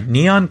barnyard,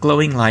 neon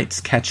glowing lights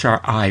catch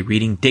our eye,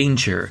 reading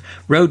danger,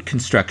 road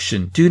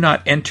construction, do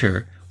not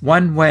enter,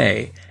 one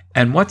way.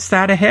 And what's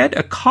that ahead?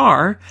 A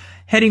car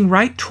heading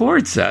right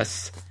towards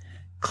us.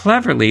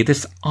 Cleverly,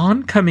 this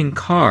oncoming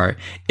car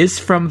is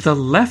from the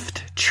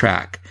left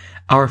track,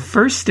 our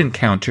first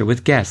encounter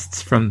with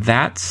guests from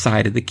that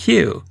side of the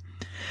queue.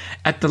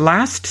 At the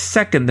last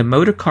second, the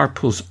motor car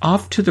pulls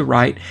off to the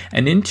right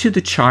and into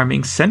the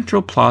charming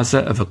central plaza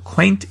of a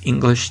quaint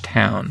English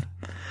town.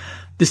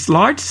 This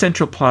large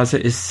central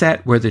plaza is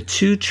set where the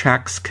 2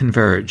 tracks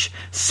converge,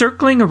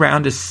 circling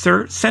around a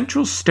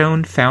central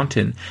stone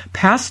fountain,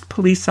 past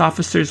police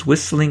officers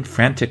whistling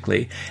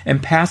frantically,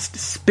 and past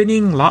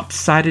spinning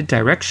lopsided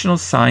directional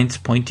signs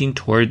pointing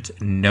towards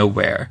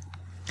nowhere.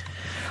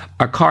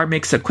 Our car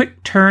makes a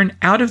quick turn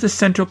out of the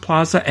central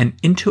plaza and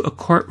into a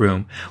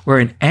courtroom where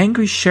an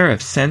angry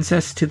sheriff sends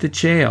us to the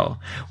jail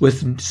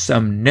with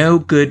some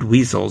no-good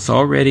weasels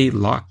already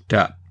locked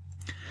up.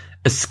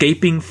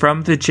 Escaping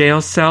from the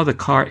jail cell, the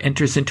car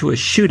enters into a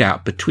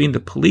shootout between the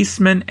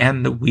policemen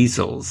and the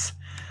weasels.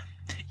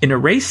 In a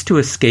race to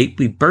escape,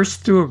 we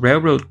burst through a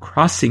railroad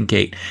crossing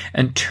gate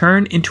and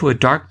turn into a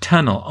dark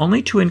tunnel,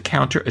 only to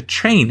encounter a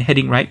train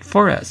heading right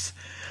for us.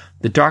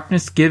 The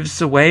darkness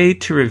gives away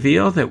to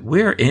reveal that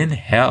we're in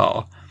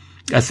hell.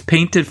 As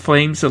painted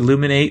flames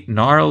illuminate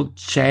gnarled,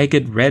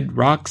 jagged red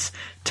rocks,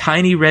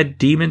 tiny red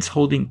demons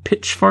holding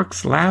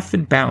pitchforks laugh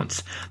and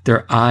bounce,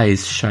 their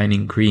eyes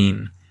shining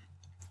green.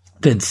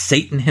 Then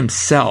Satan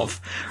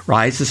himself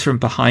rises from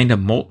behind a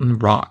molten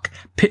rock,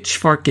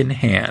 pitchfork in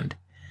hand.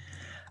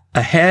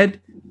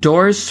 Ahead,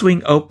 doors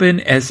swing open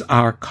as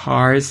our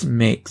cars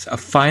makes a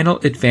final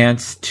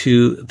advance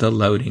to the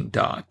loading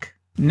dock.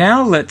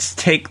 Now let's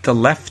take the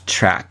left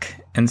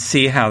track and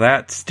see how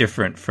that's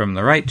different from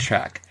the right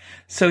track.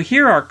 So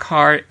here our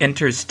car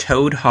enters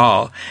Toad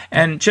Hall,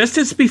 and just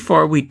as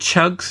before, we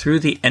chug through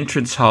the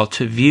entrance hall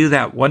to view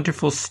that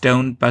wonderful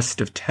stone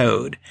bust of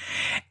Toad.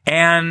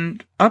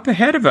 And up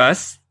ahead of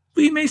us,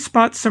 we may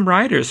spot some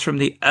riders from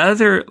the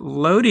other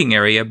loading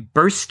area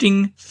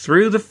bursting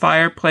through the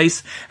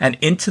fireplace and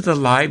into the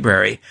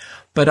library.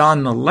 But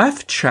on the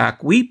left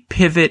track, we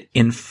pivot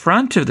in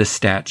front of the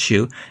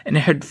statue and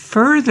head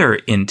further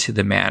into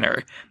the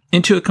manor,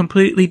 into a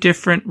completely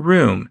different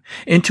room,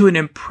 into an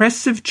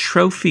impressive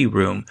trophy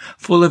room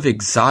full of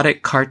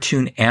exotic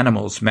cartoon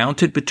animals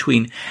mounted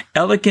between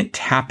elegant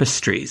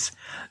tapestries,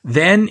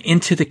 then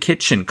into the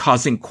kitchen,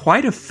 causing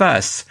quite a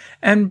fuss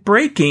and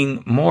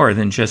breaking more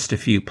than just a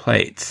few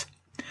plates.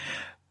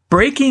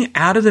 Breaking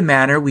out of the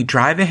manor, we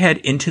drive ahead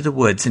into the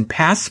woods and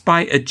pass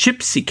by a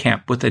gypsy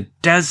camp with a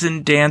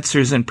dozen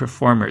dancers and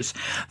performers.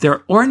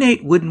 Their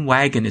ornate wooden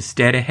wagon is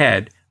dead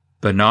ahead,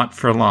 but not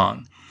for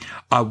long.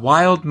 Our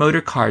wild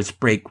motor cars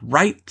break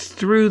right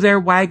through their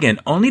wagon,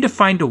 only to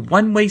find a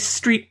one-way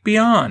street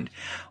beyond,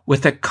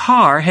 with a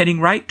car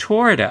heading right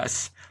toward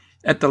us.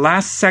 At the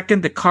last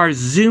second, the car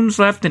zooms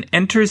left and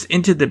enters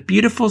into the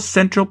beautiful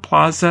central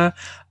plaza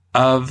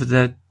of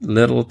the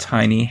little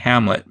tiny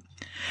hamlet.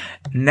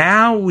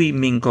 Now we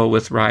mingle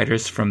with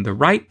riders from the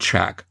right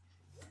track.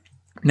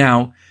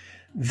 Now,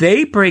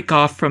 they break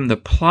off from the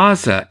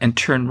plaza and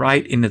turn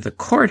right into the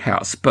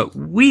courthouse, but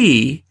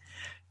we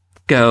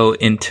go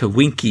into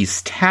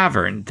Winky's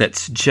Tavern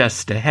that's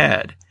just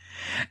ahead.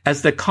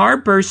 As the car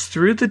bursts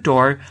through the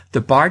door,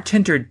 the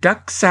bartender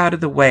ducks out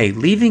of the way,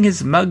 leaving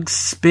his mug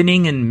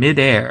spinning in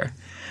midair.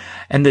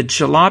 And the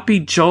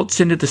jalopy jolts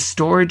into the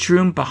storage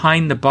room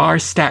behind the bar,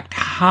 stacked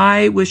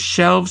high with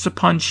shelves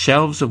upon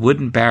shelves of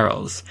wooden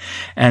barrels.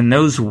 And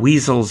those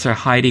weasels are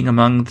hiding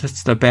among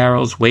the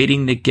barrels,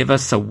 waiting to give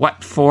us a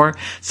what for,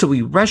 so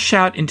we rush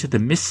out into the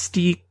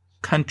misty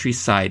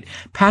countryside,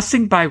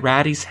 passing by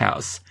Ratty's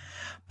house.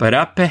 But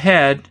up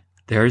ahead,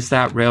 there's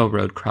that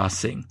railroad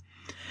crossing.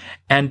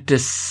 And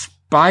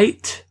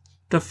despite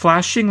the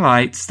flashing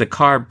lights, the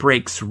car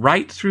breaks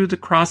right through the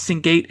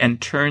crossing gate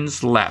and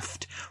turns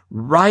left,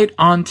 right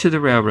onto the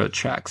railroad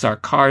tracks. Our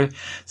car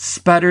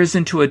sputters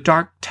into a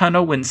dark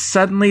tunnel when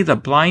suddenly the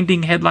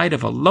blinding headlight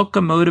of a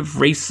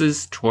locomotive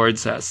races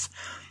towards us.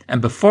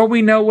 And before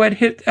we know what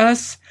hit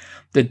us,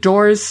 the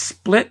doors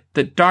split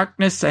the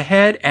darkness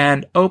ahead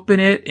and open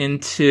it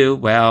into,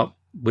 well,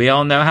 we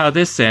all know how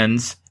this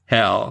ends.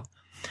 Hell.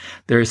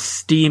 There's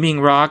steaming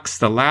rocks,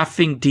 the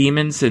laughing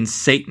demons, and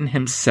Satan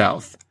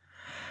himself.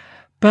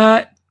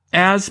 But,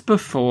 as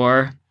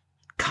before,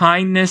 a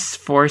kind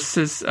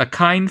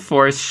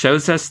force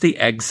shows us the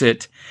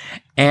exit,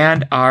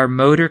 and our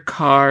motor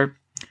car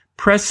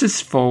presses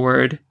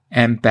forward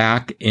and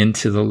back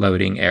into the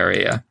loading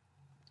area.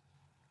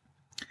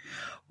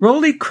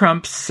 Rolly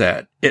Crump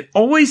said, "It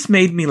always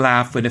made me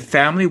laugh when a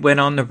family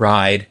went on the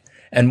ride,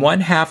 and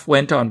one half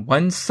went on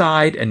one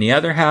side and the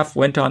other half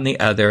went on the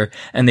other,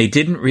 and they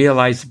didn't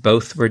realize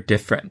both were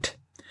different.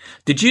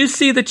 Did you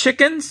see the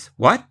chickens?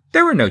 What?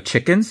 There were no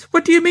chickens.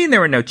 What do you mean there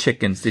were no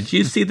chickens? Did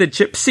you see the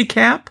gypsy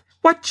camp?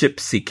 What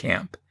gypsy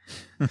camp?"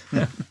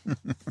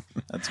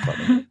 That's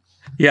funny.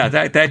 Yeah,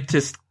 that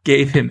just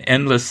gave him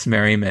endless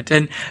merriment.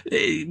 And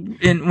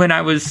when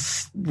I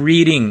was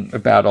reading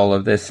about all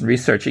of this and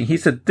researching, he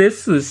said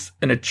this was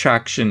an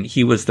attraction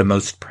he was the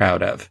most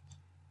proud of.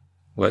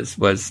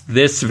 Was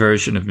this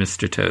version of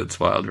Mr. Toad's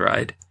Wild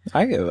Ride.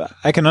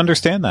 I can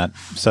understand that.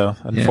 So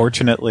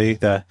unfortunately,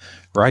 the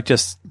ride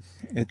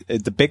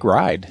the big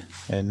ride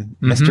and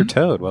Mr.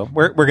 Toad. Well,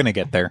 we're going to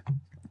get there.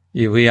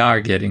 Yeah, we are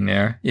getting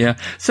there. Yeah.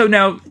 So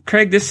now,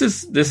 Craig, this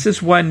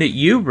is one that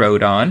you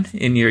rode on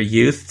in your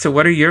youth. So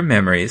what are your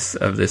memories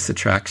of this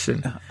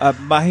attraction?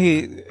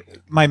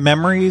 My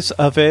memories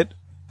of it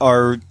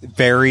are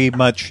very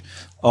much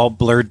all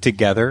blurred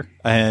together,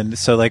 and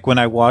so like when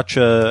I watch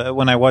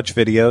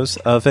videos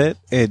of it,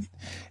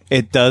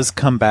 it does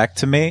come back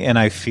to me, and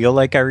I feel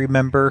like I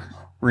remember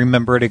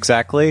it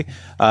exactly.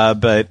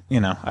 But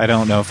I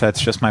don't know if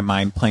that's just my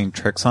mind playing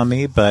tricks on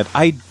me. But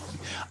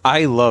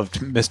I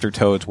loved Mr.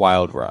 Toad's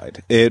Wild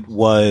Ride. It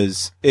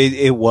was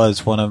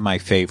one of my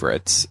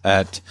favorites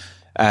at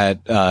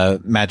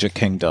Magic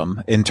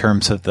Kingdom in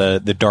terms of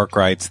the dark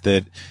rides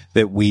that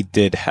we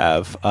did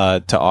have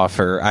to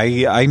offer.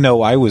 I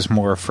know I was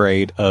more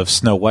afraid of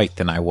Snow White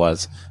than I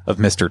was of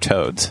Mr.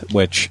 Toad's,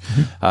 which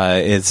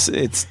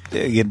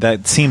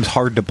that seems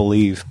hard to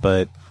believe,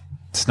 but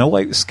Snow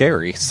White was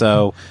scary.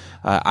 So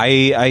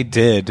I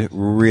did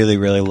really,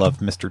 really love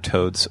Mr.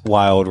 Toad's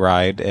Wild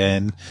Ride,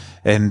 and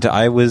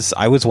I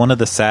was one of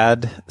the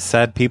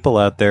sad people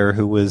out there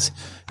who was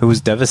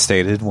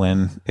devastated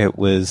when it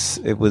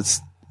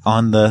was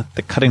on the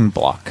cutting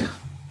block.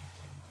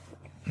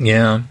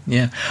 Yeah.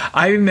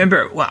 I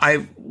remember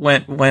I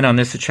went on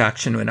this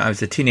attraction when I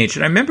was a teenager.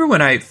 And I remember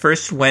when I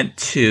first went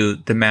to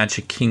the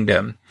Magic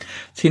Kingdom,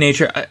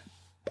 teenager,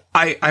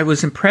 I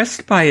was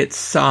impressed by its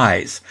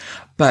size,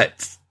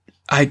 but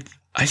I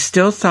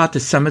still thought that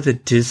some of the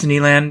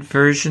Disneyland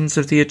versions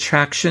of the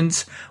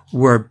attractions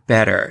were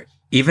better,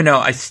 even though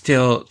I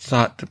still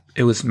thought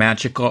it was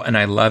magical and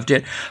I loved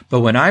it.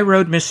 But when I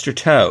rode Mr.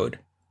 Toad,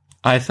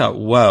 I thought,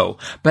 whoa.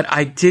 But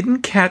I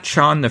didn't catch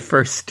on the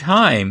first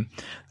time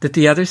that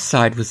the other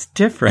side was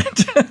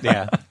different.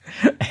 Yeah.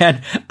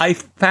 And I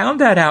found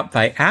that out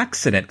by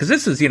accident, because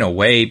this was,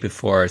 way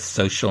before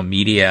social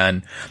media.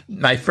 And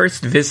my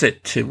first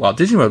visit to Walt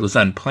Disney World was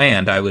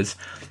unplanned. I was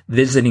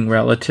visiting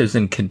relatives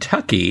in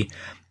Kentucky,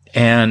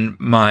 and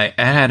I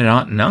had an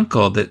aunt and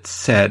uncle that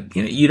said,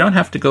 you don't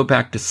have to go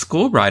back to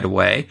school right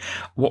away.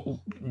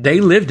 Well,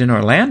 they lived in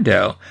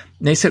Orlando.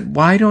 And they said,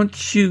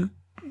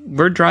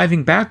 we're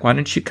driving back. Why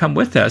don't you come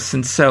with us?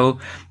 And so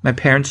my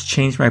parents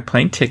changed my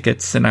plane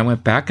tickets, and I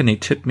went back, and they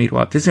took me to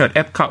Walt Disney World.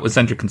 Epcot was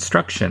under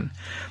construction.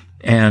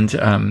 And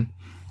so,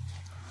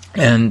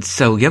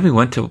 we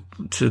went to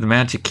the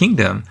Magic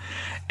Kingdom.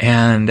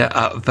 And,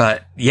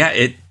 but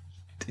yeah,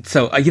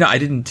 so, I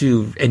didn't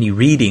do any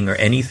reading or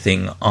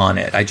anything on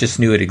it. I just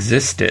knew it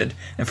existed,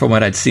 and from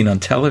what I'd seen on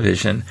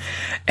television.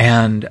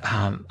 And,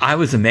 I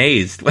was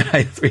amazed when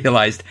I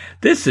realized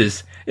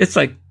it's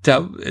like,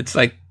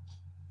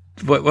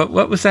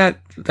 what was that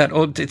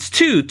old, it's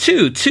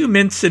two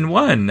mints in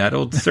one, that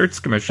old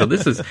Certs commercial.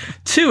 This is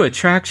two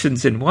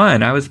attractions in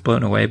one. I was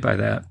blown away by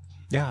that.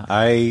 Yeah.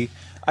 I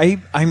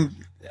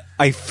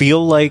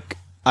feel like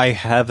I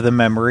have the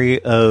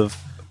memory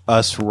of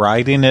us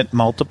riding it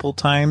multiple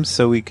times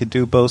so we could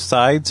do both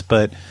sides.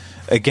 But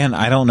again,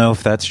 I don't know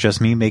if that's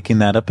just me making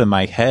that up in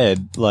my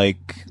head.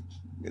 Like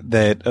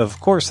that,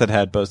 of course it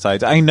had both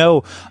sides. I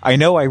know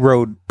I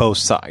rode both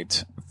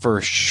sides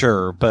for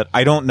sure, but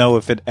I don't know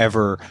if it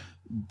ever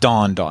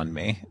dawned on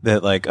me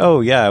that like,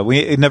 oh yeah,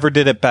 we never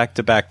did it back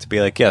to back to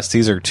be like, yes,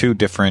 these are two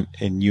different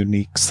and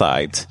unique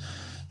sides.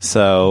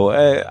 So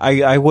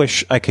I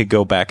wish I could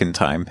go back in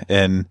time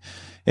and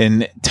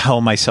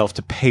tell myself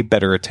to pay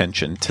better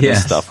attention to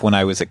this stuff when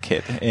I was a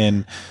kid,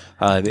 and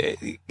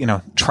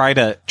try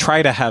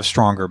to have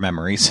stronger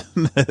memories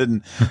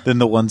than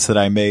the ones that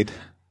I made.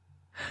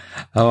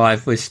 Oh,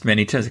 I've wished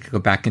many times I could go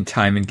back in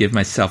time and give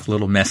myself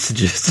little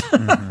messages.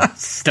 Mm-hmm.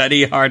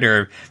 Study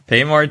harder,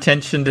 pay more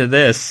attention to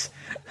this.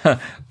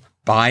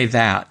 Buy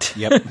that.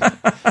 Yep.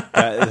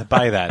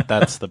 Buy that.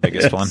 That's the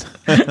biggest one.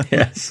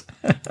 Yes.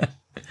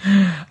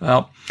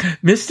 Well,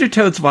 Mr.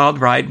 Toad's Wild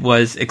Ride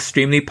was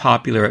extremely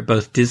popular at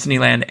both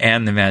Disneyland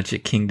and the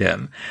Magic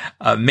Kingdom.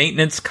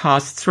 Maintenance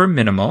costs were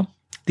minimal.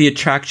 The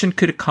attraction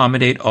could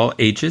accommodate all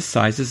ages,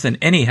 sizes, and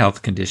any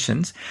health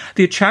conditions.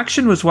 The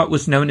attraction was what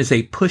was known as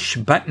a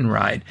push-button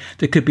ride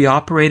that could be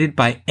operated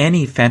by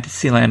any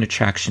Fantasyland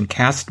attraction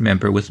cast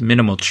member with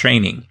minimal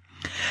training.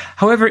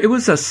 However, it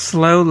was a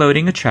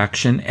slow-loading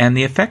attraction, and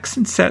the effects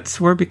and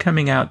sets were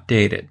becoming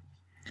outdated.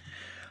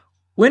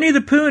 Winnie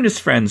the Pooh and his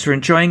friends were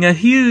enjoying a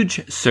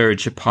huge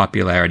surge of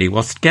popularity,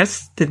 whilst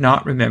guests did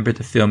not remember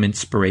the film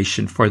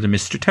inspiration for the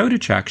Mr. Toad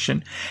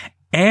attraction,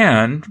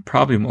 and,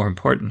 probably more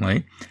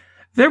importantly,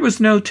 there was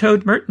no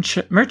Toad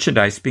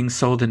merchandise being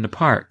sold in the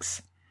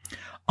parks.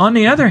 On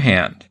the other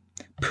hand,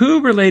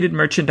 Pooh-related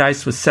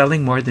merchandise was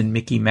selling more than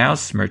Mickey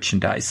Mouse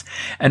merchandise,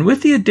 and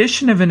with the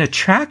addition of an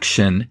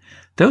attraction,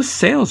 those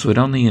sales would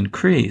only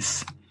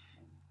increase.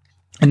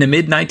 In the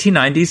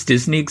mid-1990s,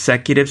 Disney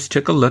executives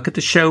took a look at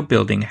the show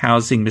building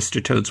housing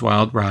Mr. Toad's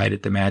Wild Ride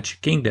at the Magic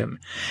Kingdom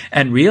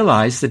and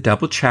realized the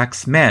double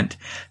tracks meant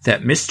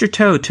that Mr.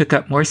 Toad took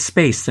up more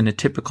space than a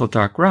typical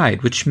dark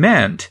ride, which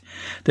meant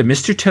that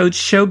Mr. Toad's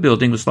show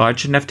building was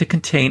large enough to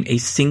contain a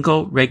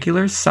single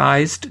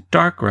regular-sized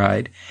dark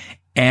ride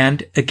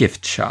and a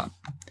gift shop.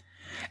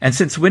 And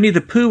since Winnie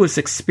the Pooh was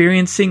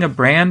experiencing a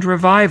brand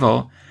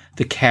revival,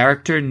 the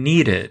character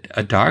needed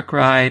a dark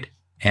ride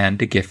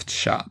and a gift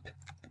shop.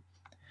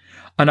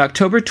 On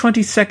October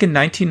 22,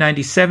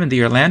 1997,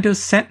 the Orlando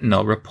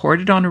Sentinel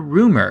reported on a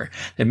rumor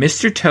that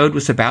Mr. Toad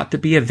was about to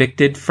be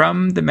evicted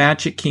from the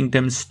Magic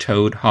Kingdom's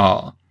Toad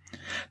Hall.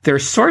 Their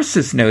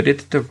sources noted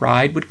that the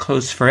ride would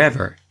close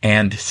forever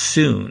and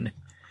soon.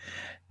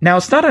 Now,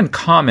 it's not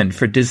uncommon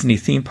for Disney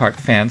theme park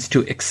fans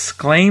to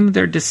exclaim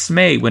their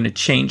dismay when a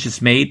change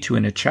is made to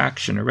an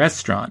attraction or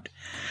restaurant.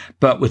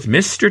 But with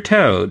Mr.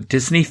 Toad,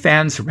 Disney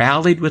fans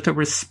rallied with a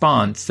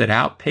response that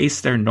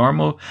outpaced their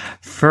normal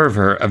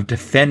fervor of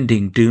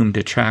defending doomed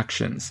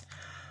attractions.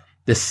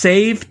 The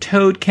Save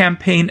Toad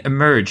campaign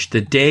emerged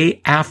the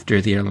day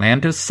after the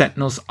Orlando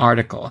Sentinel's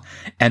article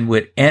and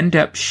would end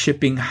up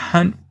shipping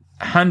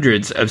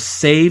hundreds of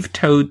Save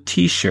Toad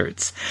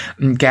t-shirts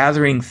and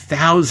gathering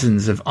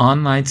thousands of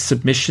online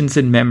submissions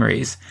and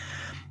memories.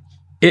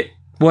 It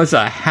was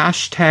a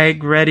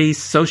hashtag-ready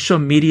social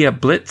media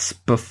blitz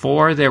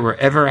before there were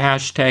ever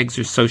hashtags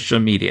or social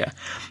media,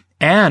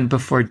 and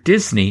before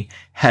Disney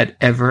had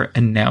ever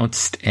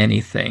announced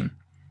anything.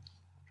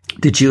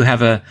 Did you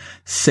have a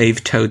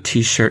Save Toad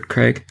t-shirt,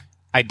 Craig?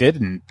 I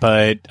didn't,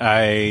 but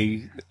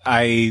I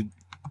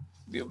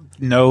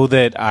know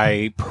that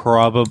I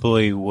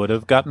probably would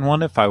have gotten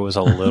one if I was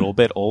a little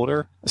bit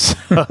older. So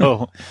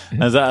I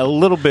was a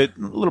little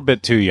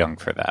bit too young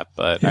for that,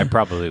 but I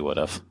probably would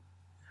have.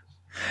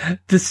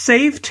 The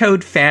Save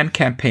Toad fan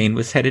campaign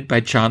was headed by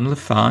John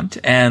LaFont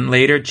and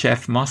later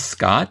Jeff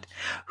Moscott,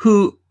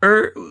 who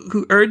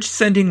urged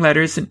sending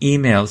letters and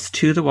emails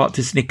to the Walt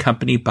Disney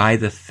Company by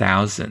the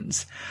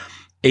thousands.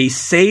 A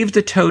Save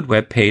the Toad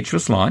webpage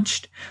was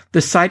launched.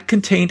 The site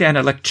contained an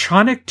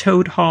electronic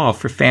Toad Hall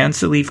for fans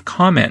to leave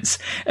comments,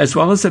 as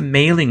well as a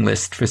mailing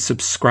list for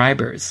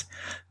subscribers.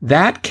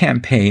 That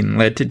campaign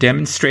led to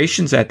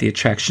demonstrations at the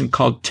attraction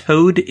called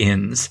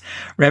Toad-Ins,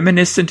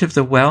 reminiscent of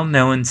the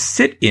well-known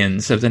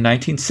sit-ins of the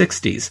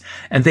 1960s,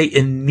 and they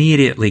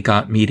immediately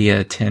got media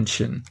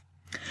attention.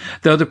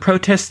 Though the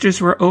protesters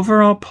were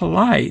overall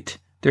polite,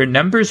 their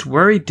numbers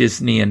worried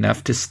Disney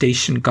enough to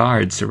station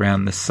guards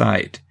around the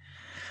site.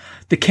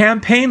 The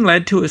campaign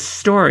led to a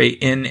story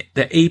in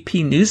the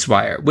AP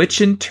Newswire,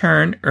 which in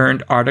turn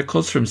earned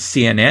articles from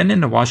CNN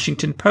and the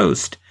Washington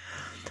Post.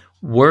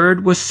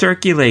 Word was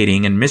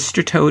circulating, and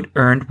Mr. Toad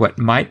earned what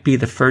might be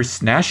the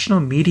first national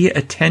media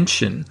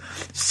attention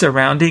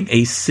surrounding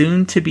a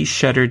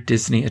soon-to-be-shuttered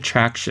Disney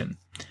attraction.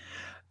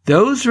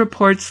 Those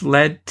reports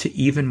led to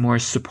even more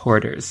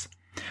supporters,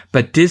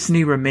 but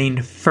Disney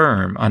remained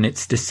firm on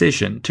its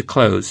decision to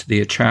close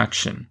the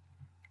attraction.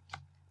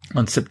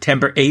 On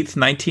September 8,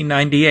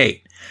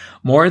 1998,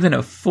 more than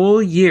a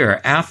full year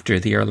after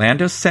the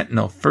Orlando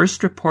Sentinel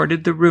first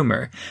reported the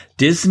rumor,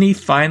 Disney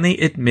finally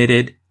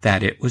admitted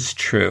that it was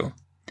true.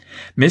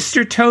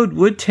 Mr. Toad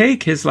would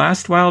take his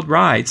last wild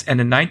rides, and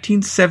a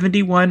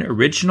 1971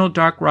 original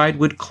dark ride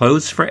would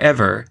close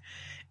forever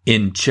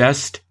in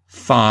just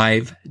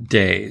 5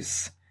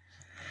 days.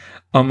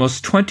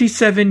 Almost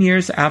 27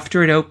 years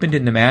after it opened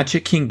in the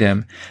Magic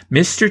Kingdom,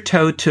 Mr.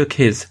 Toad took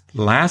his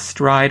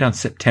last ride on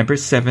September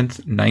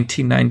 7th,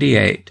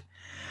 1998.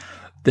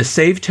 The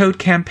Save Toad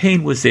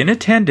campaign was in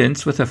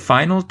attendance with a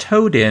final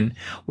Toad-In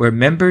where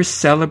members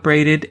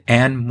celebrated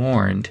and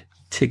mourned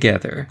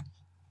together.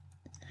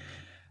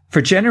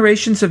 For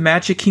generations of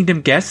Magic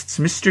Kingdom guests,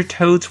 Mr.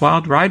 Toad's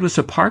Wild Ride was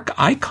a park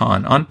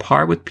icon on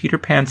par with Peter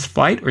Pan's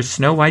Flight or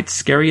Snow White's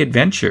Scary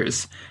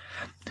Adventures.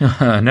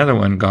 Another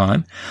one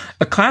gone.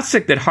 A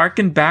classic that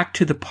harkened back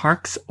to the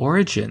park's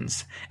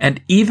origins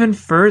and even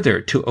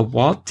further to a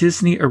Walt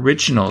Disney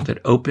original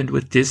that opened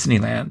with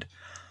Disneyland.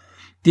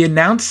 The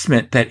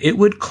announcement that it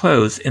would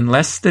close in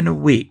less than a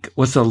week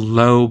was a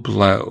low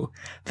blow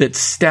that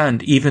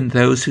stunned even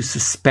those who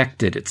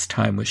suspected its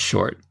time was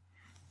short.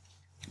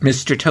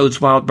 Mr.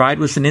 Toad's Wild Ride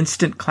was an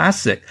instant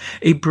classic,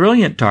 a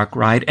brilliant dark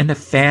ride, and a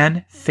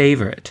fan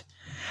favorite.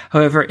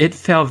 However, it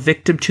fell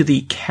victim to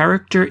the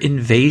character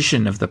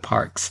invasion of the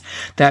parks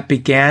that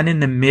began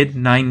in the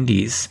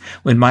mid-90s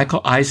when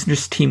Michael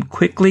Eisner's team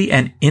quickly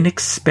and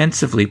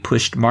inexpensively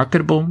pushed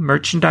marketable,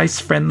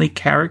 merchandise-friendly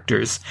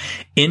characters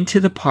into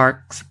the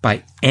parks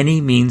by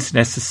any means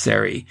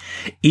necessary,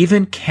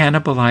 even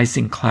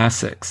cannibalizing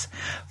classics.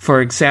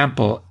 For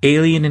example,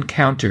 Alien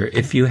Encounter,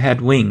 If You Had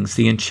Wings,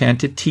 The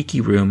Enchanted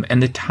Tiki Room,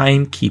 and The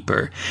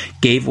Timekeeper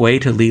gave way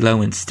to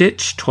Lilo and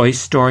Stitch, Toy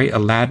Story,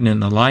 Aladdin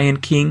and the Lion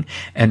King,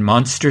 and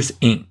Monsters,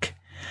 Inc.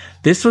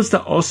 This was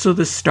also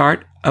the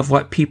start of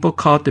what people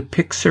called the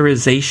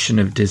Pixarization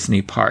of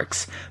Disney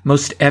parks,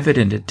 most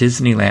evident at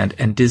Disneyland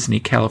and Disney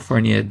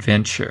California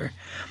Adventure,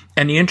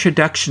 and the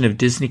introduction of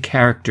Disney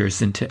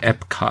characters into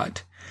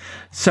Epcot.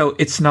 So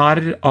it's not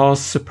at all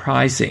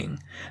surprising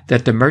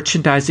that the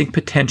merchandising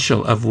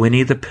potential of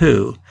Winnie the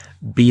Pooh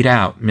beat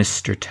out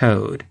Mr.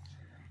 Toad.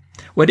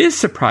 What is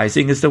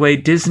surprising is the way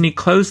Disney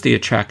closed the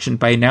attraction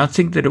by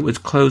announcing that it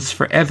would close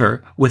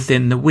forever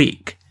within the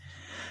week.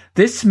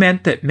 This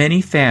meant that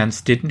many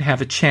fans didn't have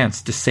a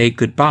chance to say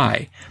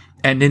goodbye,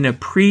 and in a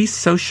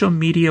pre-social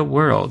media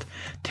world,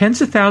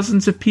 tens of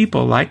thousands of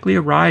people likely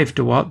arrived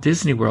to Walt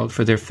Disney World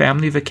for their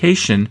family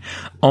vacation,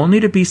 only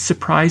to be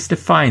surprised to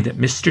find that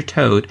Mr.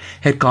 Toad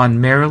had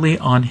gone merrily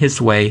on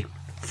his way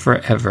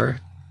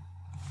forever.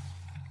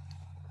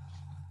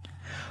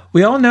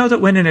 We all know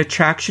that when an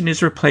attraction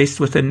is replaced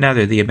with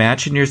another, the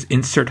Imagineers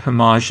insert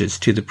homages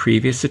to the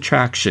previous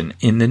attraction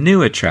in the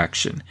new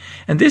attraction.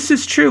 And this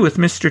is true with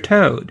Mr.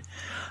 Toad.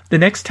 The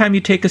next time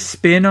you take a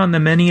spin on the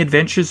many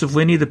adventures of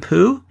Winnie the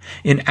Pooh,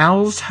 in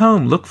Owl's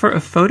home, look for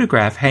a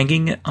photograph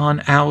hanging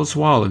on Owl's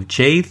wall of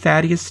J.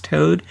 Thaddeus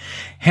Toad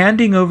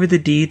handing over the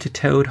deed to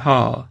Toad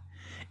Hall.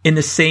 In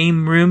the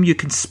same room, you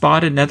can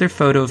spot another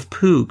photo of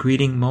Pooh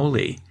greeting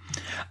Molly.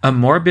 A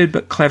morbid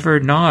but clever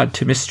nod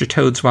to Mr.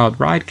 Toad's Wild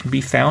Ride can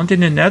be found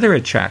in another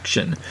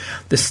attraction.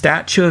 The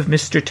statue of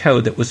Mr.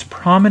 Toad that was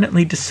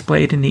prominently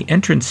displayed in the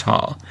entrance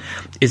hall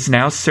is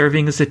now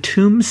serving as a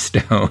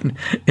tombstone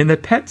in the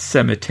pet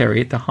cemetery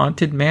at the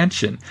Haunted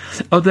Mansion.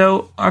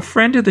 Although our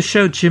friend of the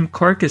show, Jim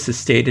Korkis, has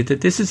stated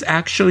that this is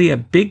actually a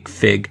big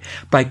fig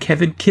by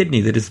Kevin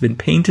Kidney that has been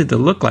painted to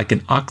look like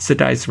an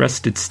oxidized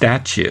rusted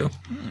statue.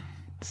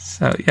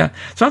 So, yeah.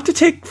 So I'll have to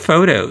take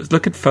photos,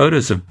 look at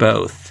photos of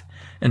both,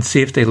 and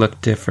see if they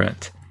look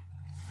different.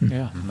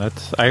 Yeah,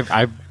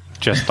 I've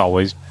just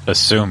always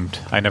assumed.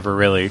 I never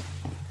really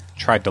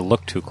tried to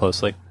look too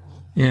closely.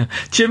 Yeah.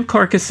 Jim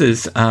Korkis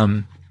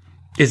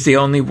is the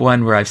only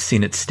one where I've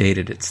seen it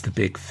stated it's the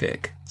big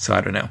fig. So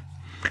I don't know.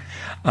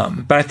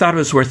 But I thought it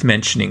was worth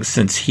mentioning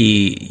since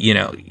he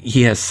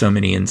has so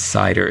many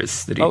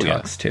insiders that he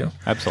talks to.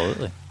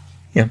 Absolutely.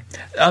 Yeah.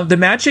 The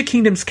Magic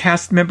Kingdom's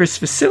cast members'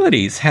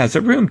 facilities has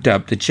a room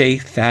dubbed the J.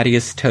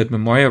 Thaddeus Toad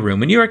Memorial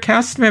Room. When you were a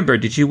cast member,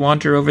 did you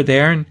wander over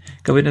there and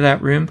go into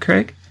that room,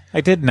 Craig?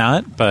 I did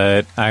not,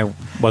 but I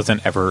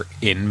wasn't ever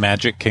in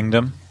Magic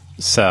Kingdom,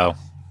 so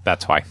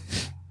that's why.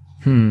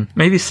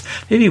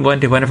 Maybe one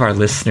day one of our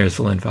listeners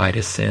will invite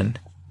us in.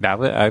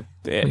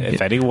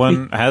 If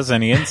anyone has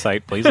any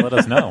insight, please let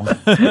us know.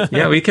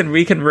 Yeah, we can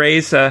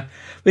raise a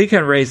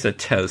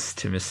toast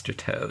to Mr.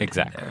 Toad.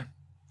 Exactly.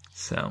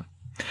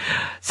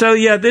 So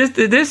yeah,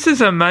 this is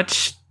a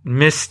much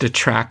missed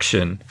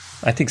attraction.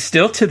 I think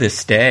still to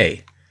this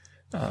day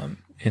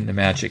in the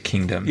Magic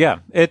Kingdom. Yeah,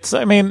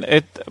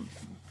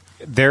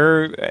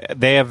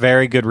 they have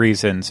very good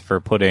reasons for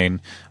putting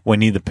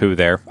Winnie the Pooh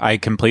there. I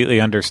completely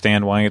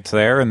understand why it's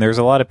there, and there's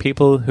a lot of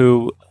people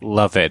who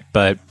love it.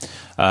 But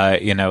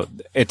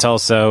it's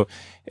also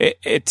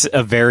it's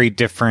a very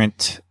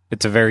different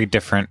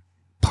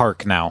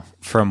park now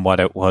from what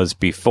it was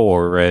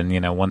before.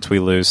 And once we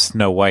lose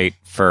Snow White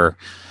for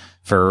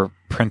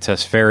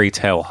Princess Fairy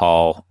Tale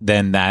Hall,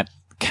 then that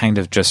kind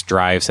of just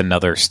drives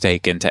another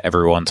stake into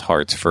everyone's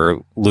hearts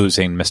for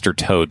losing Mr.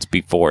 Toad's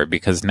before,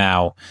 because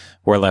now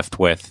we're left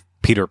with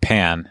Peter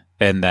Pan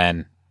and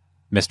then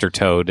Mr.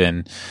 Toad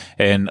and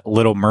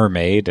Little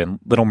Mermaid. And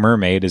Little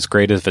Mermaid, as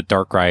great as a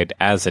dark ride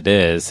as it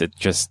is,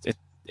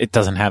 it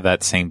doesn't have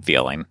that same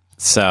feeling.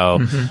 So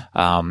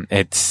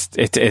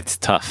it's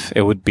tough.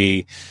 It would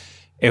be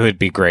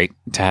great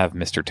to have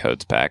Mr.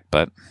 Toad's back,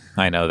 but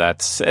I know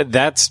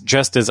that's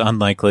just as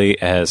unlikely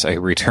as a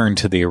return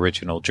to the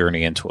original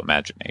Journey into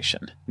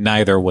Imagination.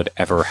 Neither would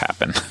ever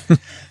happen.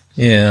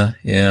 Yeah.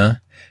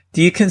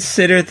 Do you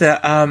consider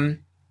the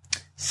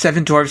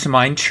Seven Dwarfs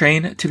Mine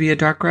Train to be a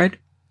dark ride?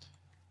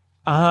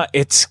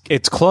 It's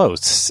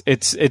close.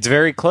 It's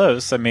very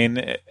close. I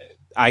mean,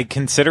 I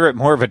consider it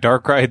more of a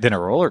dark ride than a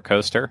roller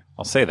coaster.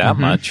 I'll say that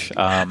much.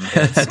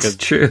 That's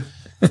true.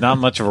 It's not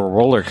much of a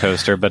roller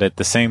coaster, but at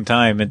the same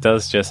time, it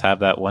does just have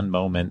that one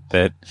moment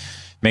that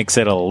makes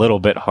it a little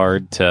bit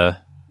hard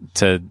to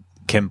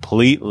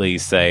completely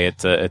say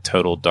it's a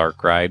total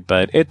dark ride.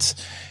 But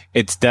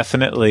it's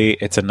definitely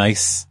a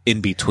nice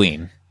in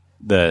between.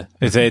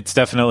 It's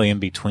definitely in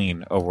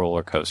between a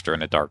roller coaster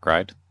and a dark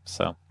ride.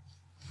 So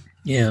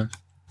yeah.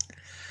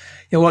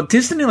 Yeah, well,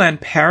 Disneyland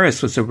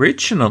Paris was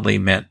originally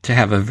meant to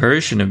have a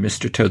version of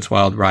Mr. Toad's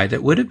Wild Ride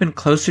that would have been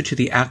closer to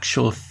the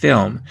actual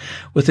film,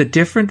 with a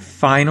different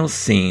final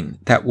scene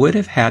that would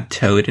have had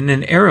Toad in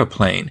an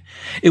aeroplane.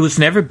 It was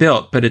never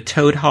built, but a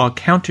Toad Hall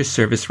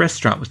counter-service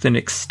restaurant with an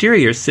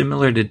exterior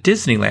similar to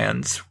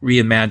Disneyland's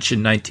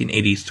reimagined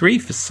 1983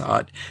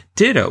 facade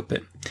did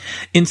open.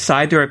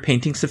 Inside, there are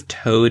paintings of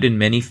Toad and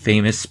many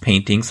famous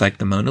paintings like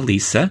the Mona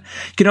Lisa.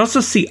 You can also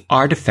see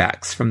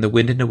artifacts from The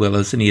Wind in the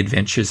Willows and the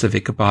Adventures of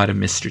Ichabod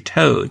and Mr.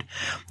 Toad.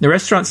 The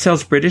restaurant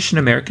sells British and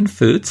American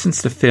food,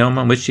 since the film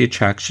on which the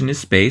attraction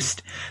is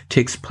based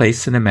takes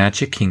place in the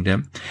Magic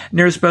Kingdom. And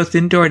there is both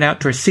indoor and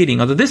outdoor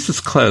seating, although this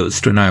was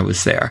closed when I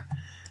was there,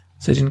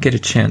 so I didn't get a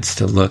chance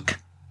to look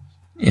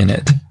in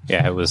it.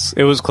 Yeah, it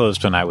was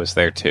closed when I was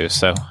there too,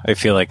 so I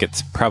feel like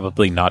it's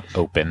probably not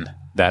open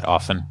that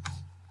often.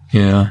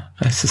 Yeah,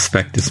 I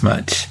suspect as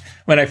much.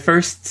 When I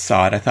first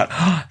saw it, I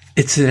thought,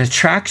 it's an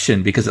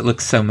attraction because it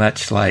looks so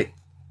much like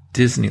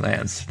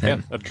Disneyland's. Yeah,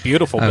 a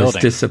beautiful building. I was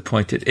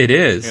disappointed. It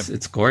is. Yeah.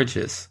 It's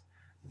gorgeous.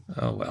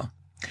 Oh, well.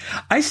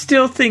 I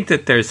still think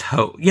that there's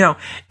hope.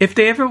 If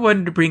they ever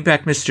wanted to bring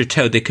back Mr.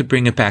 Toad, they could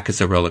bring it back as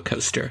a roller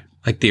coaster,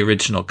 like the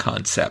original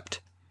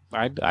concept.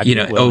 I'd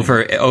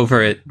over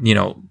at,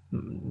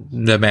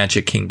 the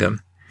Magic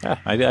Kingdom. Yeah,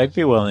 I'd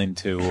be willing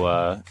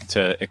to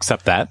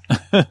accept that.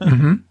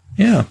 Mm-hmm.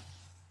 Yeah.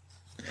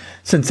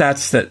 Since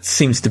that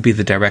seems to be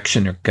the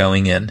direction they're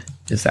going in,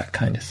 is that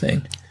kind of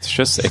thing.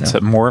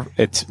 It's more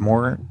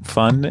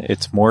fun,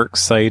 it's more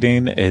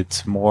exciting,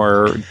 it's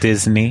more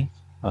Disney.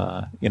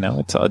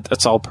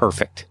 It's all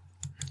perfect.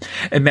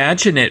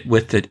 Imagine it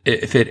with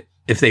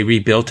if they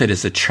rebuilt it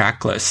as a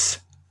trackless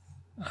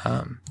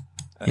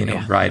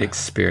ride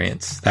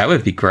experience. That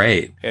would be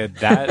great.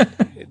 That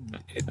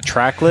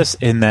trackless,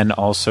 and then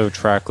also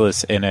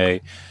trackless in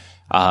a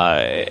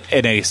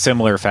in a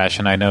similar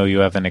fashion. I know you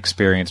haven't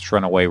experienced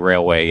Runaway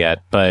Railway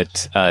yet,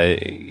 but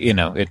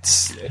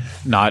it's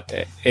not.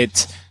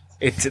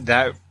 It's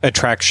that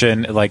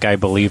attraction, like I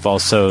believe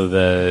also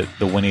the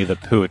Winnie the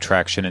Pooh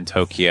attraction in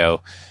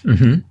Tokyo.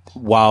 Mm-hmm.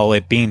 While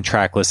it being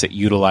trackless, it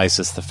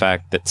utilizes the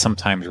fact that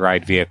sometimes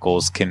ride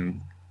vehicles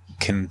can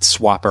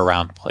swap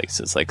around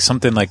places. Like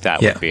something like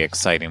that would be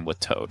exciting with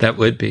Toad. That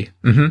would be.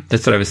 Mm-hmm.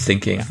 That's what I was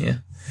thinking. Yeah.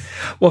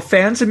 Well,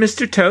 fans of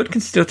Mr. Toad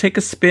can still take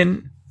a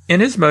spin in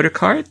his motor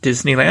car at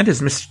Disneyland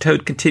as Mr.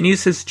 Toad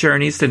continues his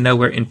journeys to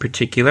nowhere in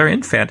particular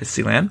in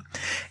Fantasyland.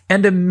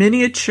 And a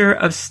miniature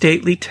of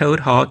stately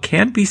Toad Hall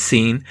can be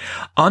seen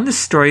on the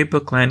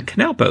Storybook Land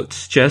canal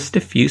boats, just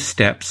a few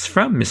steps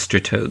from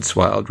Mr. Toad's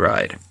Wild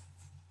Ride.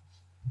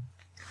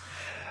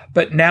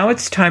 But now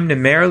it's time to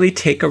merrily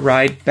take a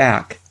ride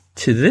back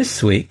to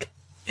this week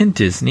in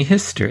Disney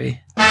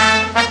history.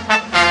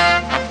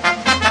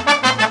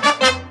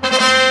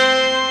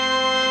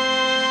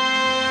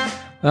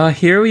 Well,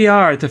 here we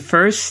are, the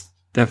first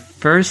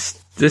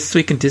This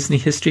Week in Disney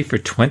History for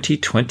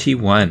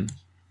 2021.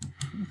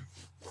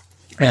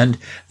 And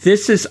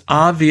this is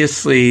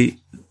obviously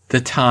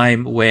the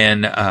time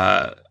when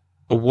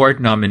award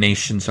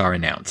nominations are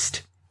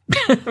announced.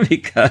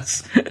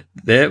 Because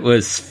it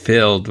was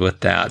filled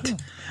with that.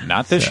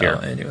 Not this year.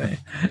 Anyway.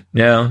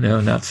 No,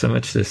 not so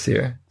much this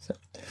year.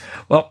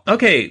 Well,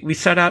 okay, we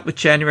start out with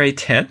January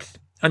 10th.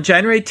 On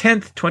January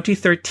 10th,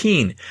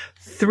 2013,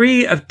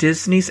 3 of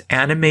Disney's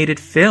animated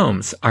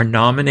films are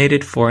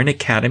nominated for an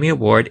Academy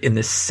Award in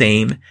the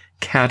same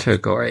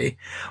category.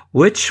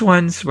 Which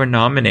ones were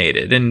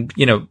nominated? And,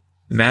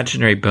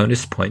 imaginary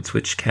bonus points,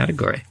 which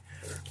category?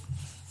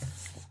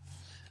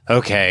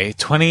 Okay,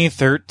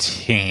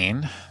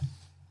 2013.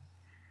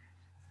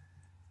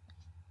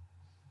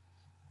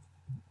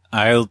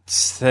 I'll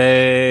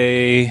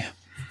say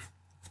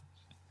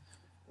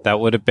that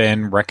would have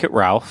been Wreck-It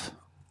Ralph.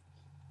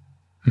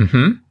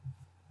 Mm-hmm.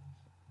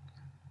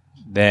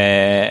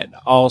 Then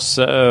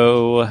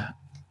also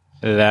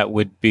that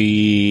would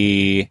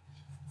be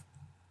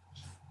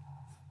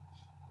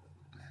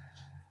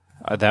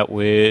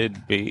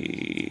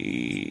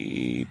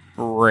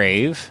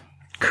Brave.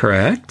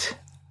 Correct.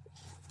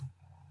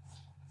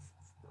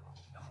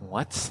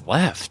 What's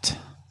left?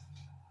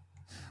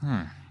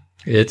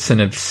 It's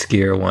an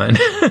obscure one.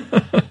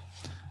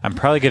 I'm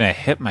probably going to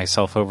hit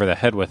myself over the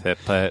head with it,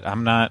 but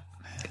I'm not.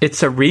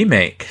 It's a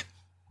remake.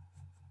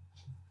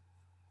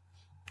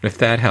 If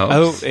that helps.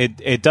 Oh,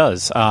 it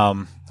does.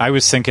 I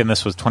was thinking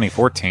this was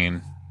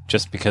 2014,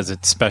 just because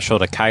it's special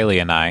to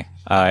Kylie and I.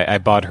 I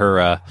bought her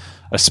a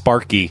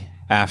Sparky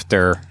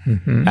after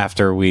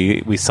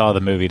we saw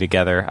the movie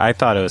together. I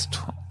thought it was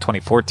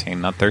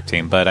 2014, not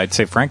 13, but I'd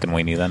say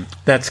Frankenweenie then.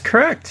 That's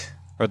correct.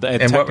 Or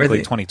technically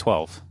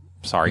 2012.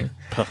 Sorry.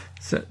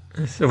 So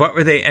what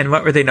were they? And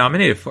what were they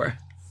nominated for?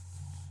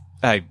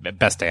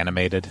 Best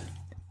animated.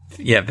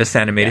 Yeah, best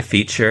animated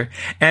feature.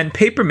 And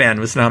Paperman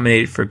was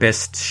nominated for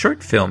best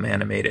short film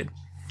animated.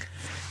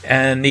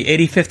 And the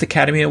 85th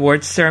Academy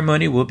Awards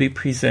ceremony will be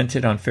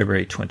presented on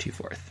February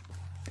 24th.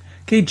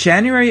 Okay,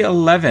 January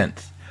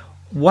 11th.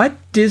 What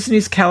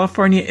Disney's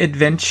California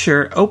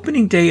Adventure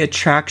opening day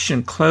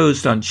attraction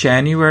closed on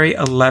January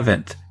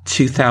 11th,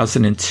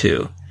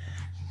 2002?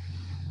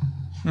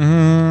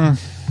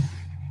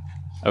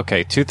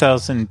 Okay,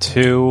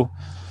 2002.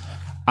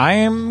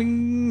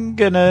 I'm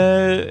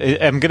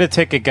gonna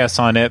take a guess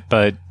on it,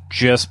 but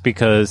just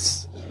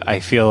because I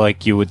feel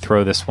like you would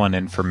throw this one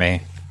in for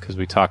me, because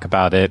we talk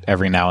about it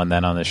every now and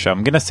then on the show.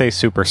 I'm gonna say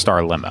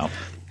Superstar Limo.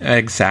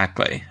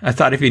 Exactly. I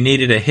thought if you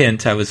needed a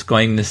hint, I was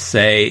going to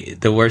say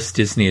the worst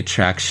Disney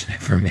attraction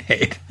ever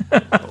made.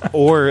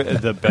 Or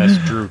the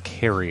best Drew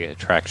Carey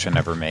attraction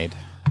ever made.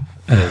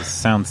 Because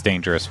Sounds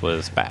Dangerous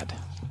was bad.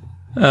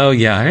 Oh,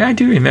 yeah. I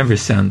do remember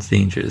Sounds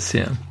Dangerous,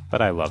 yeah.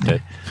 But I loved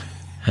it.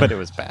 But it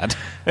was bad.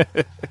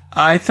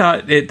 I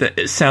thought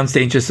Sounds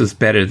Dangerous was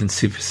better than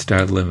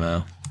Superstar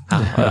Limo.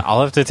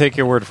 I'll have to take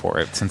your word for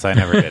it, since I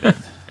never did it.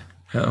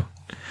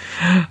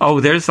 Oh,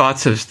 there's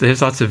lots of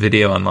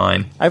video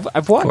online.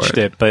 I've watched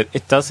it, but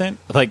it doesn't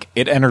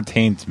it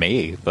entertains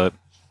me. But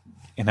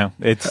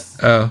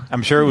it's.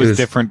 I'm sure it was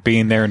different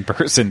being there in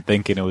person,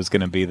 thinking it was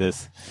going to be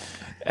this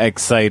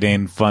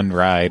exciting, fun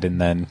ride,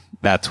 and then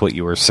that's what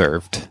you were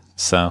served.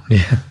 So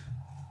yeah.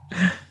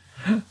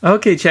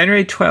 Okay,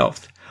 January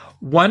 12th.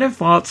 One of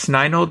Walt's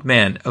 9 old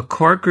men, a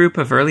core group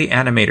of early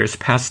animators,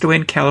 passed away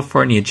in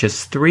California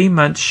just 3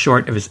 months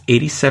short of his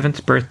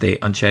 87th birthday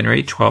on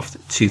January 12th,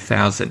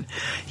 2000.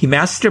 He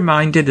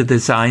masterminded the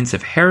designs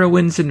of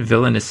heroines and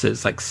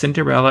villainesses like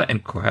Cinderella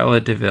and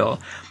Cruella de Vil.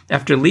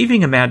 After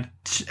leaving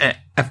animation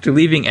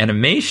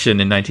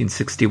in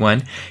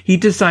 1961, he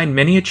designed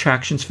many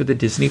attractions for the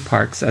Disney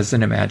parks as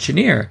an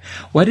Imagineer.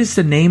 What is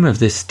the name of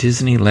this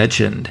Disney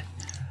legend?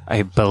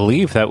 I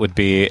believe that would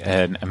be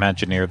an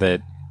Imagineer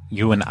that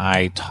you and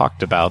I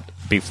talked about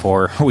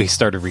before we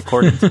started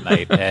recording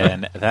tonight,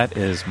 and that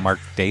is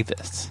Marc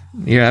Davis.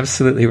 You're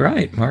absolutely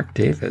right, Marc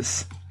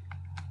Davis.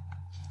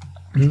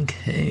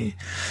 Okay.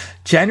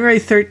 January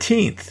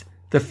 13th.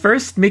 The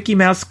first Mickey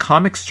Mouse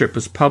comic strip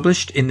was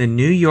published in the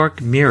New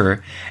York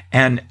Mirror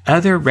and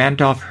other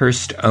Randolph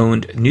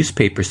Hearst-owned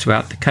newspapers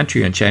throughout the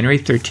country on January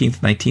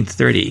 13th,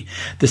 1930.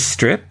 The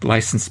strip,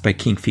 licensed by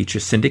King Feature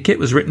Syndicate,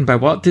 was written by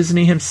Walt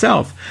Disney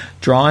himself,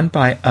 drawn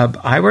by Ub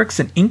Iwerks,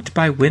 and inked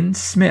by Win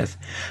Smith.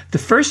 The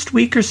first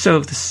week or so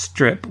of the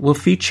strip will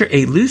feature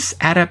a loose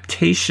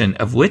adaptation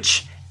of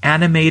which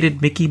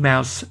animated Mickey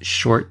Mouse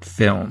short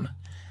film?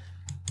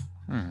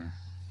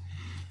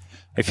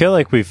 I feel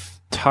like we've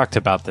talked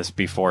about this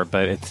before,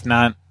 but it's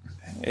not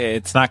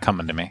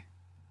coming to me.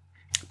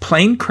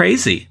 Plain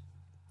Crazy.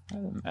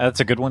 That's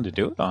a good one to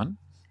do it on.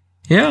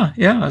 Yeah,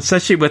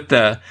 especially with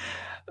the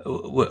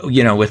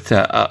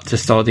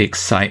just all the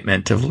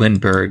excitement of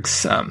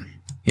Lindbergh's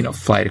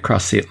flight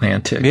across the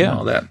Atlantic and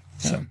all that.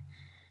 So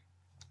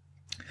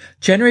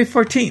January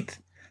 14th.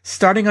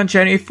 Starting on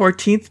January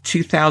 14th,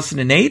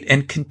 2008,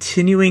 and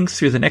continuing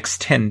through the next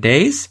 10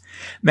 days,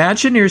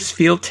 Imagineers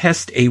field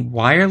test a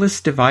wireless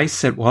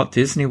device at Walt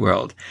Disney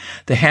World.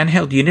 The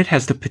handheld unit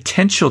has the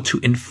potential to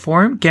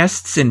inform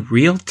guests in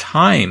real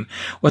time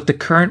what the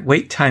current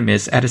wait time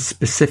is at a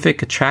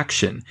specific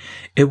attraction.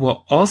 It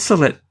will also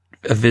let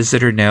a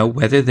visitor know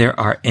whether there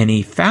are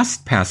any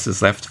fast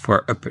passes left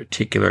for a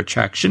particular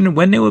attraction and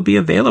when they will be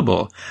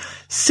available.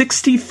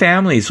 60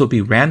 families will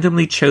be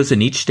randomly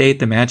chosen each day at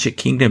the Magic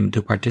Kingdom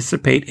to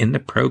participate in the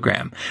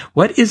program.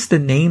 What is the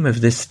name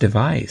of this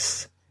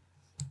device?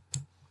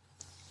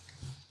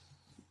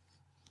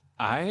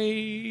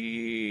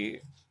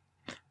 I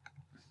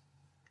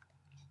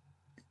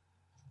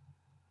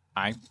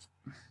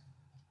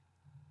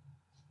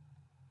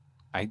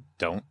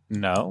don't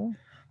know.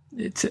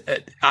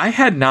 I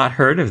had not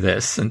heard of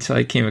this until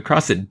I came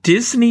across it.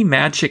 Disney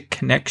Magic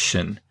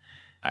Connection.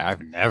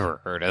 I've never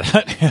heard of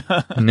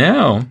that.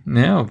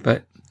 No,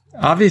 but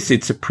obviously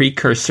it's a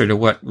precursor to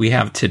what we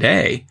have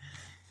today.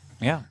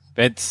 Yeah,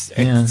 it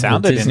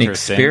sounded Disney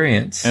interesting.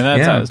 Experience. And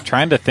I was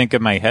trying to think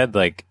in my head,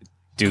 like,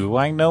 do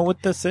I know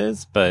what this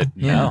is? But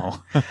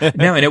no.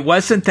 No, and it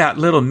wasn't that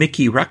little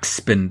Mickey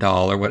Ruxpin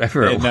doll or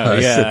whatever it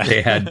was that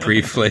they had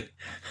briefly.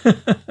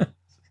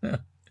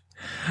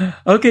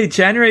 Okay,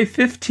 January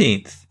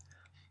 15th.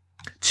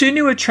 2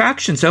 new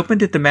attractions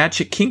opened at the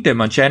Magic Kingdom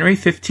on January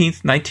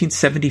 15th,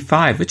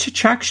 1975. Which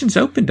attractions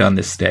opened on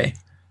this day?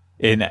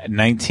 In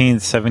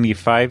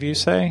 1975, you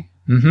say?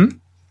 Mm-hmm.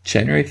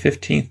 January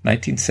 15th,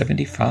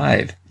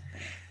 1975.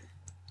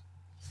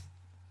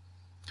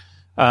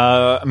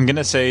 I'm going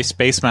to say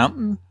Space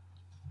Mountain.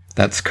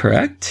 That's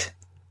correct.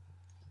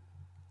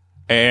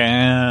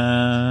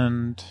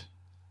 And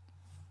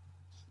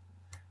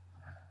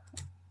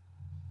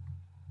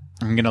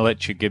I'm going to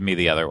let you give me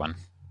the other one.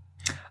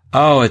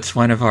 Oh, it's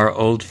one of our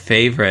old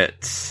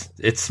favorites.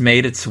 It's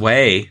made its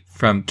way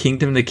from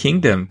Kingdom to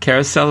Kingdom,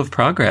 Carousel of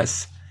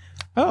Progress.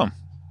 Oh,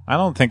 I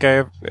don't think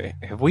I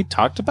have we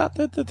talked about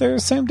that they're the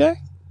same day?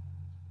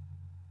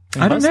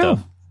 I don't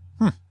know.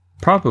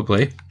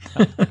 Probably.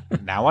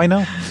 Now I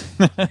know.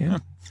 Yeah.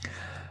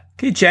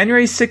 Okay,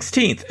 January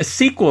 16th, a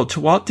sequel to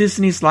Walt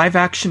Disney's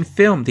live-action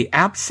film, The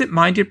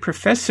Absent-Minded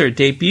Professor,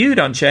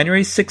 debuted on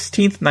January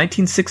 16th,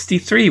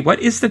 1963. What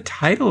is the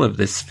title of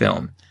this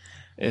film?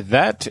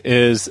 That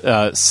is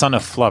Son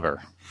of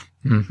Flubber.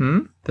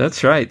 Mm-hmm.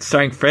 That's right.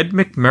 Starring Fred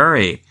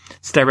MacMurray.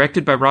 It's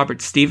directed by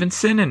Robert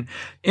Stevenson. And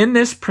in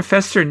this,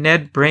 Professor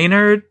Ned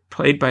Brainerd,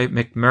 played by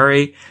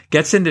MacMurray,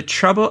 gets into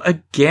trouble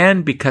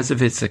again because of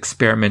his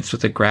experiments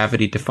with a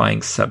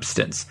gravity-defying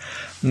substance.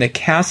 And the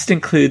cast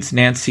includes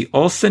Nancy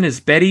Olson as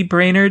Betty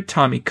Brainerd,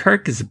 Tommy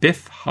Kirk as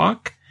Biff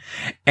Hawk,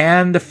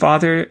 and the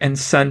father and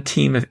son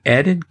team of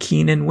Ed and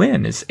Keenan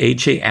Wynn as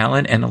A.J.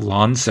 Allen and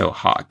Alonzo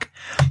Hawk.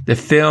 The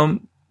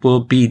film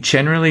will be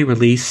generally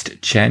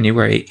released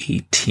January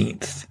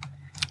 18th.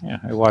 Yeah,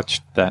 I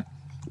watched that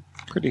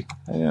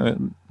I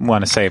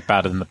want to say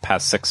about in the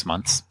past 6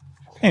 months.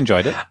 I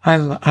enjoyed it. I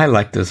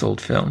like those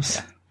old films.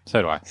 Yeah,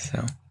 so do I.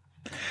 So,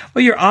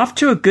 well, you're off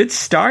to a good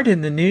start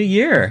in the new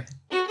year.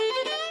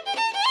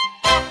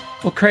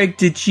 Well, Craig,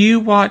 did you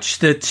watch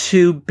the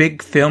 2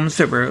 big films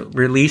that were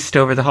released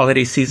over the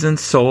holiday season,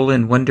 Soul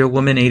and Wonder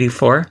Woman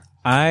 84?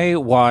 I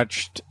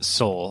watched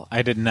Soul.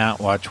 I did not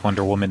watch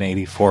Wonder Woman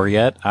 84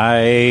 yet.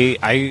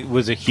 I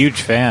was a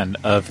huge fan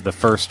of the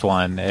first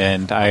one,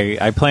 and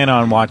I plan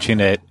on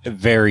watching it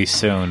very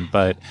soon,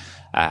 but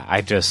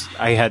I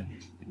had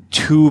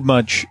too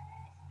much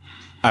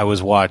I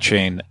was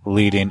watching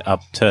leading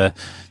up to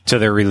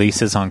their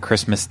releases on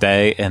Christmas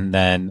Day, and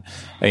then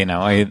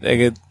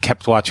I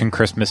kept watching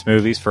Christmas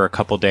movies for a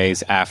couple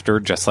days after,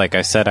 just like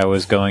I said I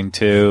was going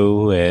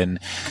to,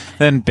 and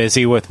then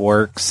busy with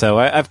work, so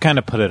I've kind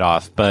of put it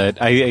off. But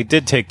I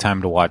did take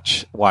time to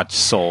watch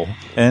Soul,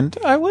 and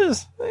it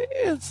was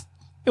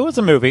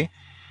a movie.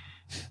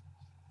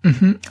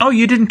 Mm-hmm. Oh,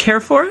 you didn't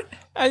care for it?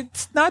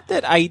 It's not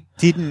that I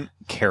didn't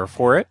care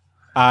for it.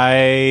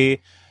 I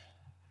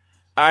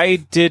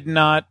did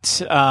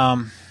not.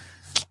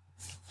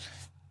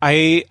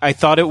 I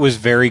thought it was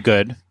very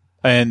good,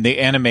 and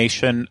the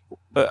animation,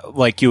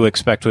 like you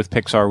expect with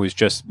Pixar, was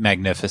just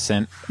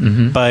magnificent.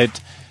 Mm-hmm. But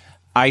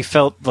I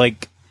felt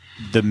like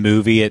the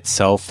movie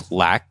itself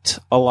lacked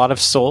a lot of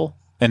soul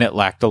and it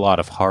lacked a lot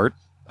of heart.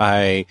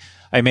 I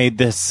made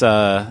this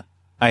I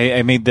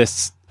made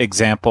this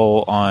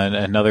example on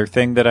another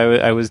thing that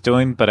I was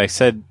doing, but I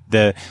said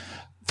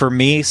for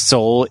me,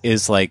 Soul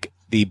is like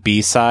the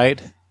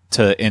B-side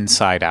to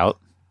Inside Out,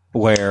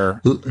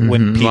 where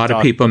when a lot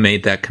of people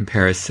made that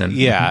comparison.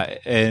 Yeah,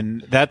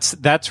 and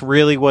that's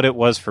really what it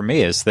was for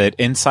me, is that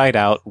Inside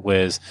Out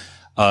was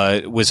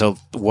a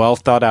well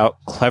thought out,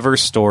 clever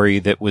story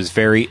that was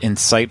very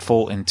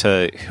insightful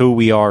into who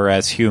we are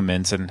as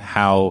humans and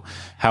how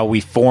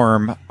we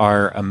form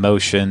our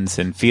emotions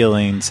and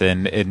feelings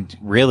and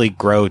really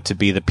grow to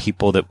be the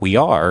people that we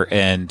are.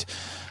 And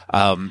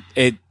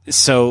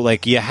so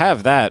like you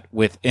have that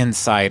with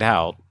Inside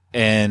Out,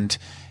 and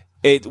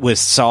it was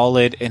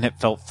solid and it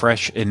felt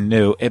fresh and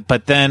new.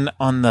 But then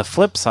on the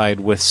flip side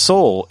with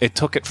Soul, it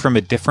took it from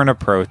a different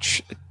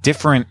approach,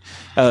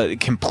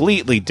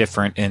 completely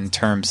different in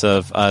terms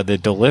of the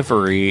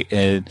delivery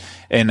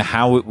and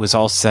how it was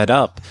all set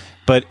up.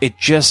 But it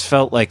just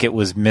felt like it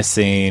was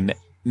missing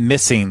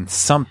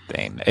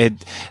something.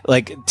 It,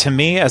 like, to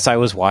me, as I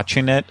was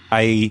watching it,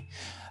 I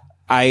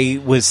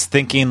was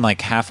thinking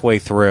like halfway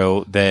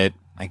through that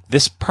like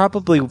this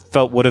probably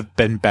would have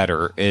been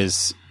better,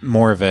 is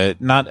more of a,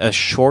 not a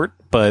short,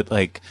 but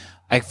like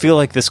I feel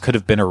like this could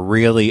have been a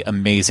really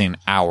amazing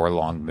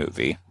hour-long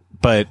movie.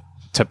 But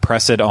to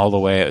press it all the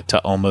way to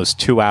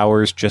almost 2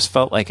 hours just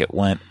felt like it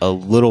went a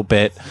little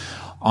bit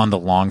on the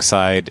long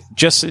side,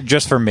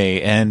 just for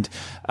me. And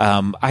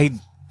I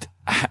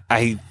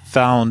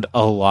found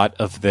a lot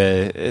of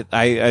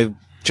I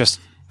just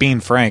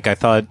being frank, I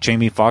thought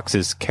Jamie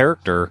Foxx's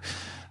character,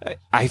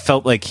 I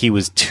felt like he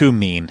was too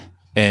mean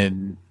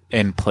in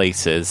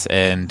places.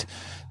 And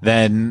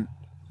then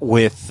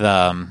with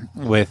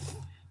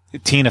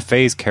Tina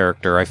Fey's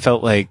character, I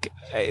felt like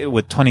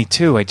with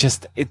 22,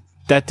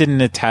 that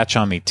didn't attach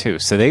on me too.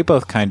 So they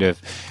both kind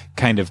of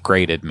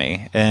grated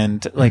me.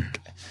 And like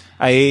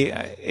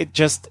it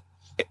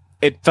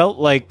felt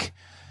like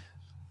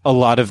a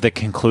lot of the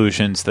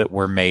conclusions that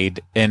were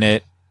made in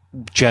it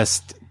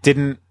just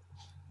didn't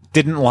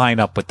line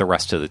up with the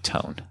rest of the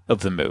tone of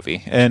the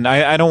movie. And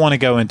I don't want to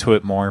go into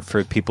it more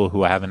for people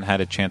who haven't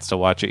had a chance to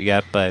watch it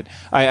yet, but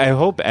I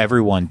hope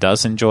everyone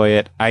does enjoy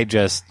it. I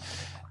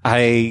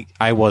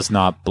was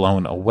not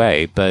blown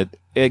away, but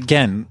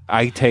again,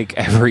 I take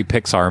every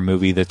Pixar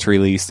movie that's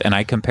released and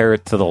I compare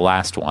it to the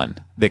last one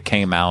that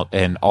came out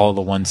and all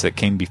the ones that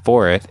came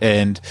before it.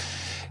 And,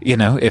 you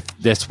know, if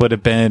this would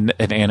have been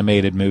an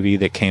animated movie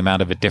that came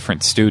out of a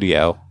different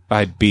studio,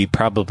 I'd be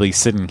probably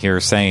sitting here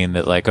saying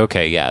that, like,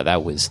 okay, yeah,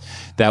 that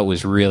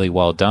was really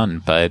well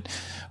done. But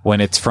when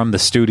it's from the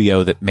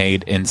studio that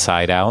made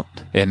Inside Out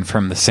and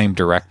from the same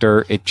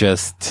director, it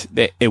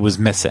was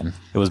missing.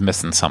 It was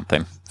missing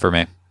something for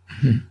me.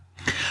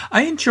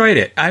 I enjoyed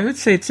it. I would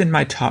say it's in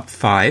my top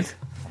 5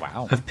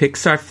 of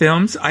Pixar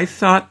films. I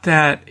thought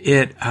that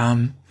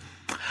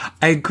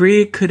I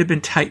agree it could have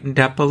been tightened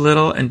up a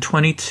little, and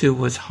 22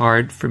 was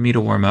hard for me to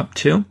warm up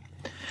to.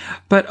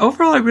 But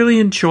overall, I really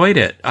enjoyed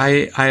it.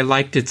 I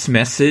liked its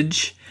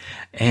message.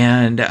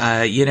 And,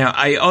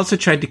 I also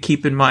tried to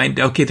keep in mind,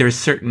 okay, there are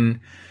certain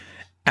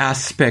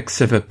aspects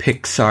of a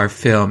Pixar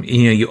film.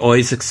 You know, you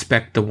always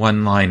expect the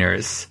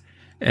one-liners.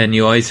 And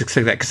you always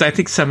expect that. Because I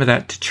think some of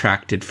that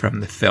detracted from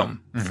the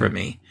film for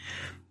me.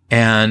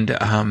 And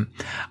I'm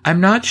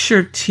not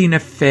sure Tina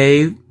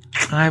Fey,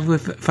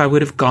 if I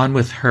would have gone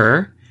with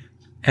her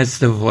as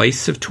the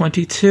voice of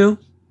 22.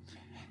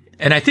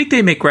 And I think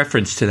they make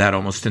reference to that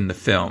almost in the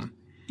film.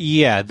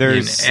 Yeah,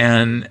 there's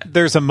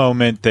a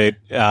moment that,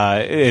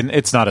 and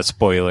it's not a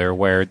spoiler,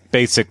 where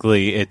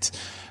basically it's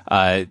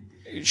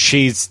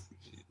she's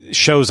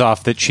shows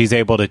off that she's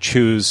able to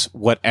choose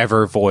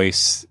whatever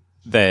voice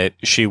that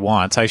she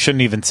wants. I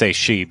shouldn't even say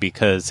she,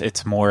 because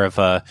it's more of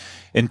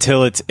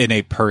until it's in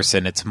a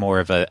person, it's more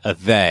of a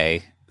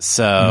they.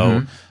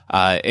 So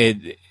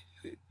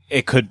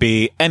it could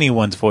be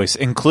anyone's voice,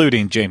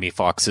 including Jamie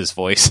Foxx's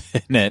voice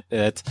in it.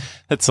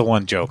 That's the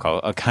one joke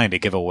I'll kind of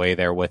give away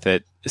there with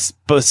it.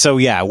 But so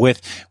yeah,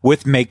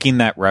 with making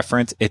that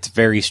reference, it's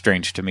very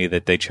strange to me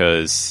that they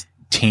chose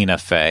Tina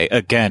Fey.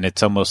 Again,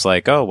 it's almost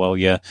like, oh well,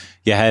 you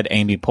had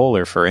Amy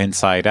Poehler for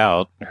Inside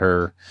Out,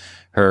 her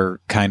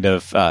kind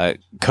of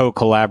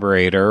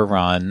co-collaborator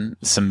on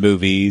some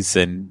movies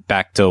and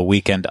back to a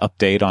Weekend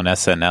Update on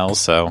SNL.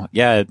 So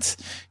yeah, it's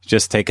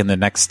just taking the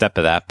next step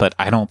of that. But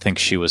I don't think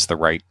she was the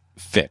right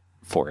fit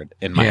for it,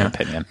 in my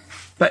opinion.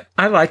 But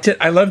I liked it.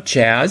 I love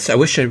jazz. I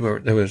wish there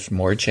was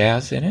more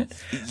jazz in it.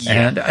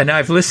 Yeah. And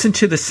I've listened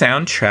to the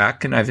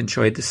soundtrack, and I've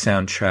enjoyed the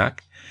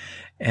soundtrack.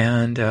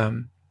 And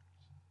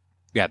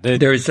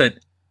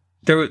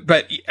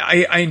but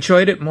I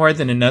enjoyed it more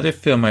than another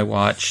film I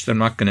watched. I'm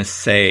not going to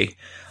say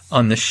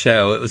on the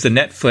show. It was a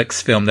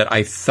Netflix film that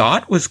I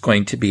thought was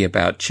going to be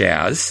about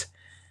jazz,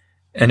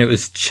 and it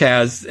was Chad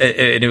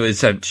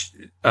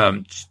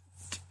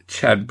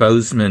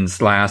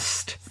Boseman's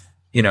last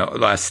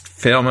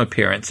film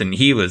appearance, and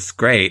he was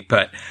great.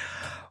 But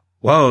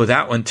whoa,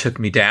 that one took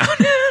me down.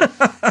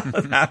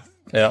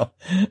 Phil.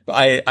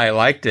 I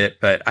liked it,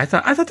 but I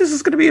thought this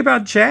was going to be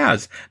about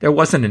jazz. There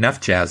wasn't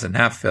enough jazz in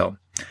that film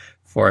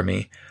for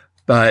me.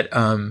 But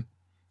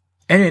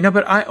anyway, no.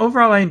 But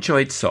overall I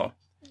enjoyed Soul,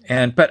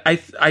 but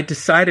I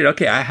decided,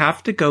 okay, I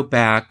have to go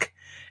back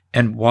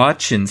and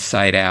watch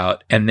Inside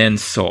Out and then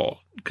Soul,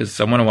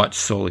 because I want to watch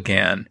Soul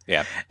again.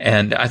 Yeah.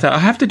 And I thought I'll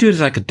have to do it as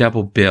like a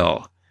double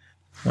bill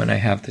when I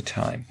have the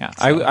time. Yeah,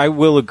 so. I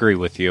will agree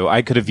with you.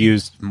 I could have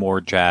used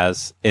more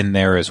jazz in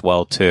there as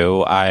well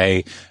too.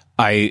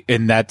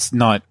 And that's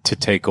not to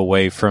take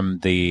away from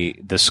the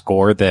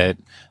score that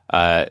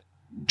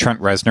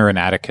Trent Reznor and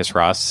Atticus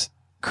Ross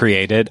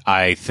created.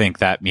 I think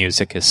that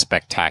music is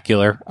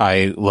spectacular.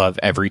 I love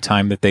every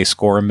time that they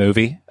score a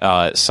movie.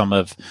 Some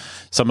of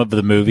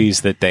the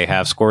movies that they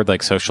have scored,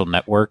 like Social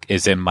Network,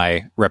 is in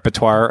my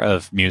repertoire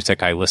of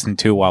music I listen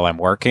to while I'm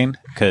working,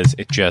 because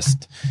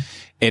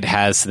it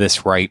has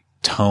this right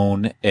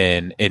tone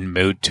and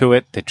mood to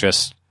it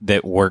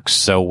that works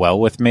so well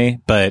with me.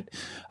 But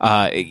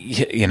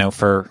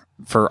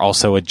for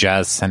also a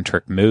jazz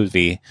centric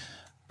movie,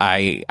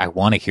 I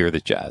want to hear the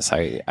jazz.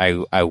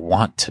 I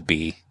want to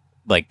be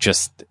like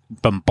just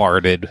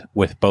bombarded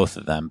with both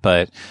of them.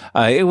 But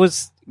it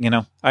was,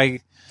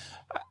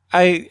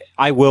 I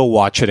will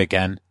watch it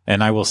again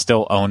and I will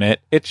still own it.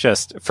 It's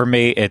just, for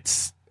me,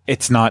 it's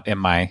not in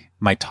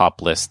my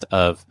top list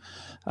of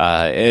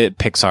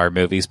Pixar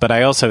movies, but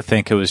I also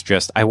think it was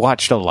just, I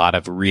watched a lot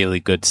of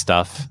really good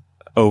stuff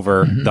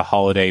over the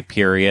holiday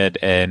period,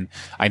 and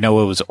I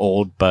know it was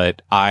old,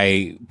 but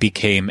I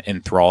became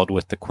enthralled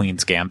with The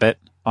Queen's Gambit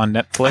on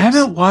Netflix. I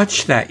haven't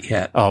watched that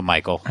yet. Oh,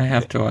 Michael. I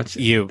have to watch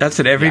it. That's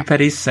what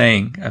everybody's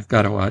saying. I've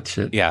got to watch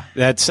it. Yeah,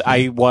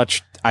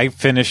 I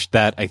finished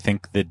that, I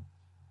think, the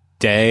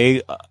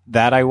day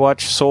that I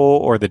watched Soul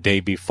or the day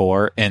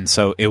before, and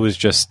so it was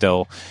just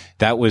still,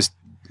 that was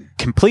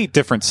complete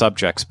different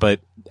subjects, but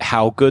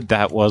how good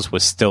that was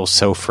still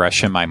so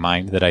fresh in my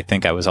mind that I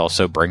think I was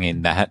also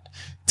bringing that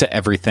to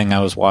everything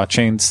I was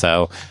watching.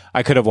 So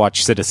I could have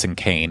watched Citizen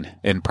Kane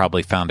and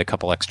probably found a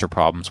couple extra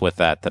problems with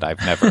that I've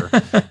never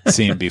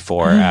seen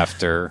before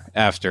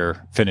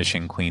after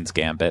finishing Queen's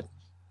Gambit.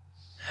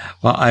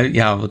 Well, I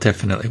will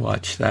definitely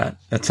watch that.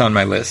 That's on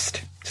my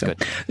list. So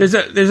there's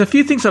a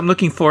few things I'm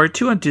looking forward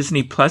to on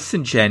Disney Plus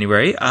in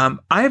January. I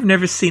have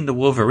never seen The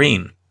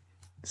Wolverine,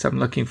 so I'm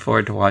looking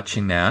forward to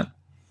watching that.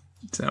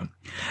 So,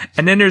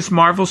 and then there's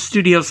Marvel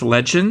Studios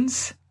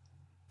Legends.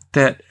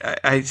 That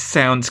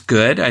sounds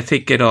good. I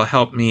think it'll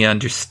help me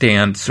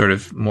understand sort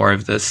of more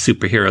of the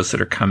superheroes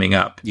that are coming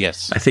up.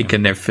 Yes. I think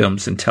in their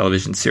films and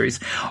television series.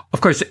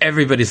 Of course,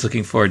 everybody's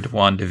looking forward to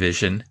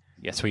WandaVision.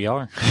 Yes, we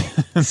are.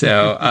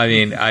 So, I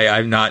mean,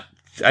 I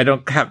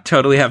don't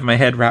totally have my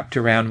head wrapped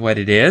around what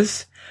it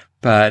is,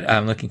 but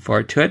I'm looking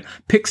forward to it.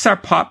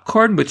 Pixar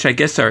Popcorn, which I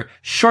guess are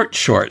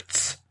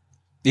shorts.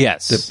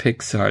 Yes. That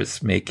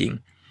Pixar's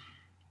making.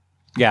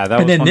 Yeah, that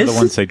was one of the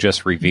ones they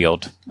just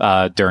revealed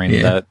during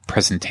the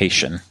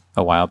presentation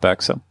a while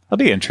back. So I'll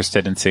be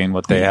interested in seeing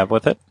what they have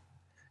with it.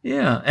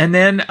 Yeah. And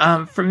then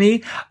for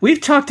me,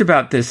 we've talked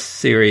about this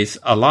series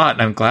a lot,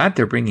 and I'm glad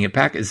they're bringing it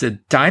back. Is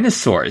it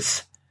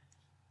Dinosaurs?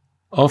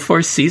 All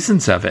 4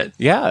 seasons of it.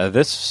 Yeah,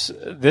 this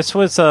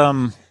was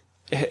a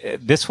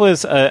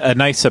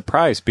nice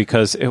surprise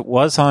because it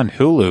was on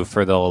Hulu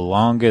for the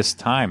longest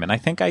time. And I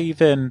think I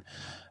even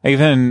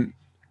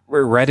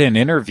read an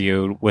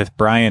interview with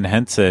Brian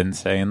Henson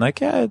saying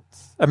like,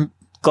 I'm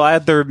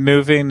glad they're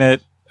moving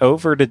it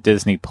over to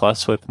Disney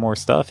Plus with more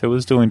stuff. It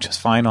was doing just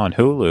fine on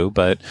Hulu,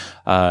 but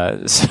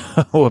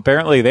so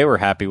apparently they were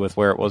happy with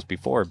where it was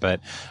before. But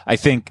I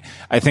think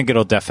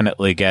it'll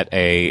definitely get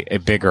a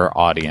bigger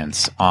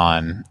audience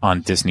on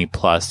Disney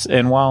Plus.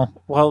 And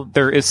while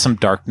there is some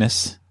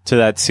darkness to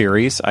that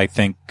series, I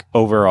think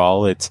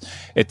overall it's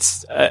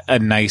a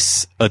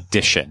nice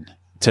addition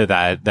to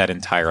that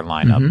entire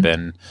lineup,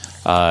 and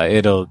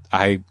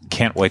I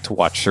can't wait to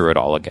watch through it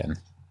all again.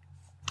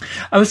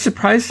 I was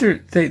surprised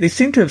they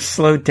seem to have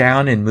slowed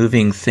down in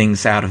moving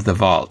things out of the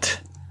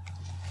vault.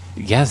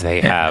 Yes,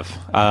 they have.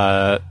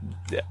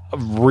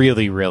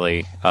 Really,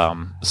 really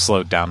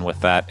slowed down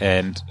with that,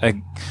 and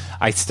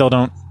I still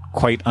don't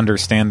quite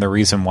understand the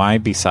reason why.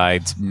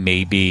 Besides,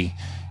 maybe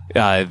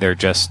they're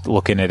just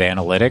looking at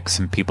analytics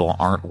and people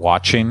aren't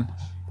watching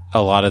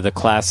a lot of the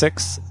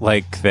classics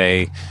like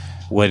they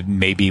would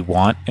maybe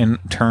want in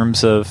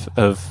terms of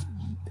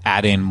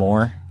adding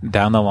more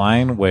down the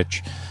line,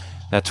 which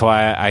that's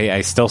why I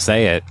still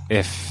say it.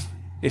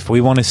 If we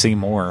want to see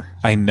more,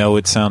 I know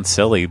it sounds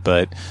silly,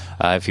 but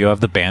if you have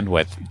the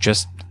bandwidth,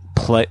 just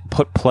put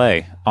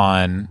play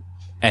on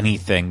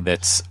anything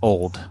that's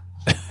old.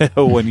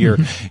 When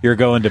you're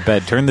going to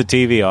bed, turn the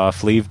TV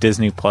off, leave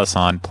Disney Plus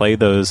on, play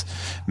those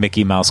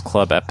Mickey Mouse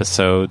Club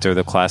episodes or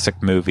the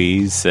classic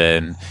movies,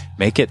 and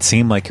make it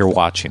seem like you're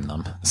watching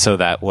them. So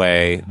that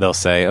way they'll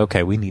say,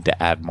 okay, we need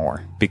to add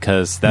more,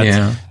 because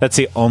that's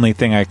the only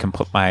thing I can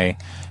put my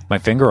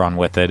finger on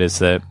with it, is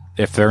that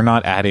if they're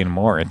not adding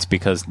more, it's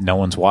because no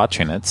one's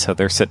watching it. So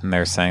they're sitting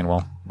there saying,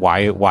 well,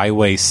 why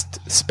waste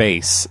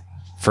space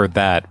for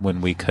that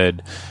when we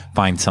could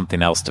find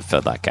something else to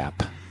fill that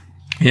gap?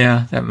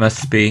 Yeah, that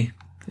must be.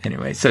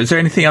 Anyway, so is there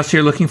anything else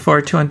you're looking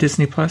forward to on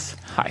Disney Plus?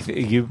 A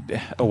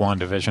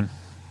WandaVision.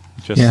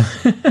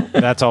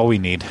 That's all we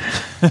need.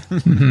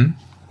 Mm-hmm.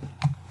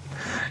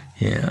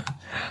 Yeah.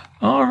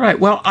 All right.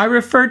 Well, I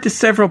referred to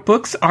several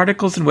books,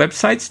 articles, and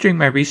websites during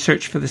my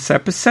research for this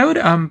episode.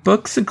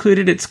 Books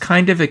included It's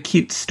Kind of a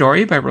Cute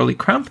Story by Rolly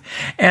Crump,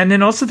 and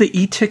then also the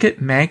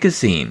E-Ticket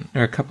magazine.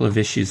 There are a couple of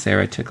issues there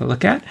I took a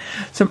look at.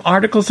 Some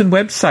articles and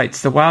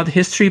websites. The Wild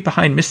History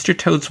Behind Mr.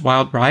 Toad's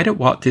Wild Ride at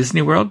Walt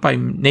Disney World by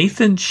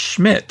Nathan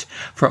Schmidt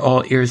for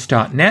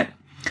allears.net.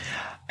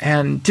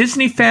 And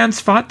Disney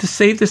fans fought to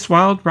save this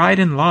wild ride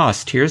and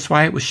lost. Here's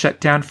why it was shut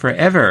down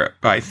forever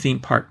by Theme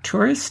Park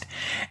Tourist.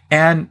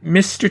 And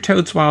Mr.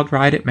 Toad's Wild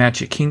Ride at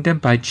Magic Kingdom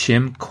by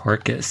Jim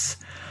Korkis.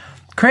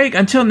 Craig,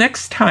 until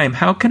next time,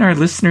 how can our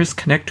listeners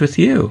connect with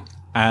you?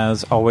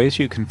 As always,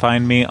 you can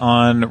find me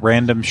on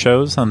random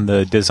shows on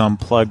the Dis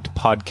Unplugged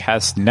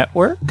podcast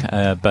network,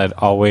 but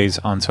always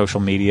on social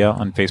media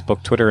on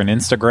Facebook, Twitter, and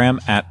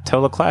Instagram at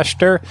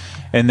Teleclaster.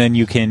 And then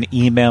you can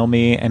email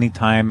me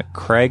anytime,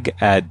 Craig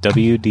at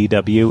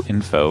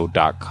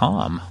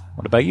wdwinfo.com.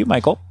 What about you,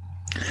 Michael?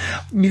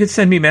 You can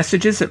send me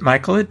messages at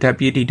Michael at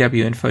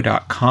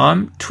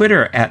wdwinfo.com,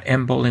 Twitter at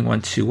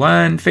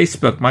mbowling121,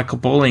 Facebook Michael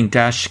Bowling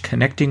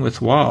 _Connecting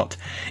with Walt,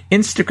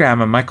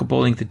 Instagram I'm Michael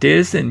Bowling the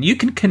Diz, and you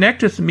can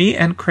connect with me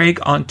and Craig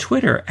on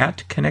Twitter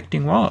at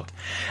Connecting Walt.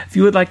 If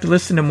you would like to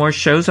listen to more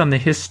shows on the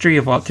history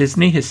of Walt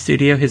Disney, his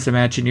studio, his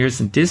Imagineers,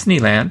 and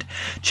Disneyland,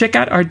 check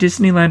out our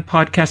Disneyland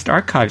podcast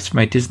archives for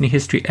my Disney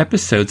history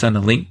episodes on the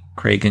link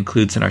Craig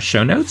includes in our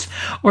show notes,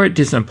 or at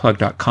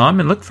DisneyUnplugged.com,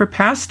 and look for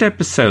past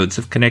episodes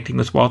of Connecting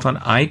with Walt on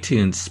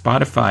iTunes,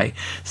 Spotify,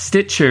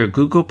 Stitcher,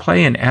 Google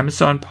Play, and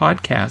Amazon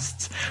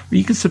Podcasts, where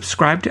you can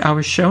subscribe to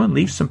our show and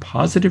leave some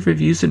positive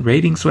reviews and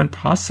ratings when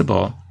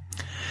possible.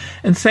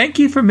 And thank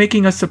you for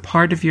making us a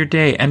part of your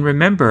day. And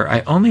remember,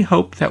 I only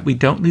hope that we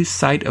don't lose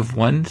sight of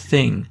one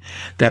thing,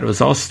 that it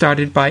was all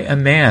started by a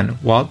man,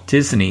 Walt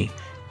Disney,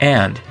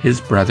 and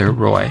his brother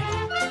Roy.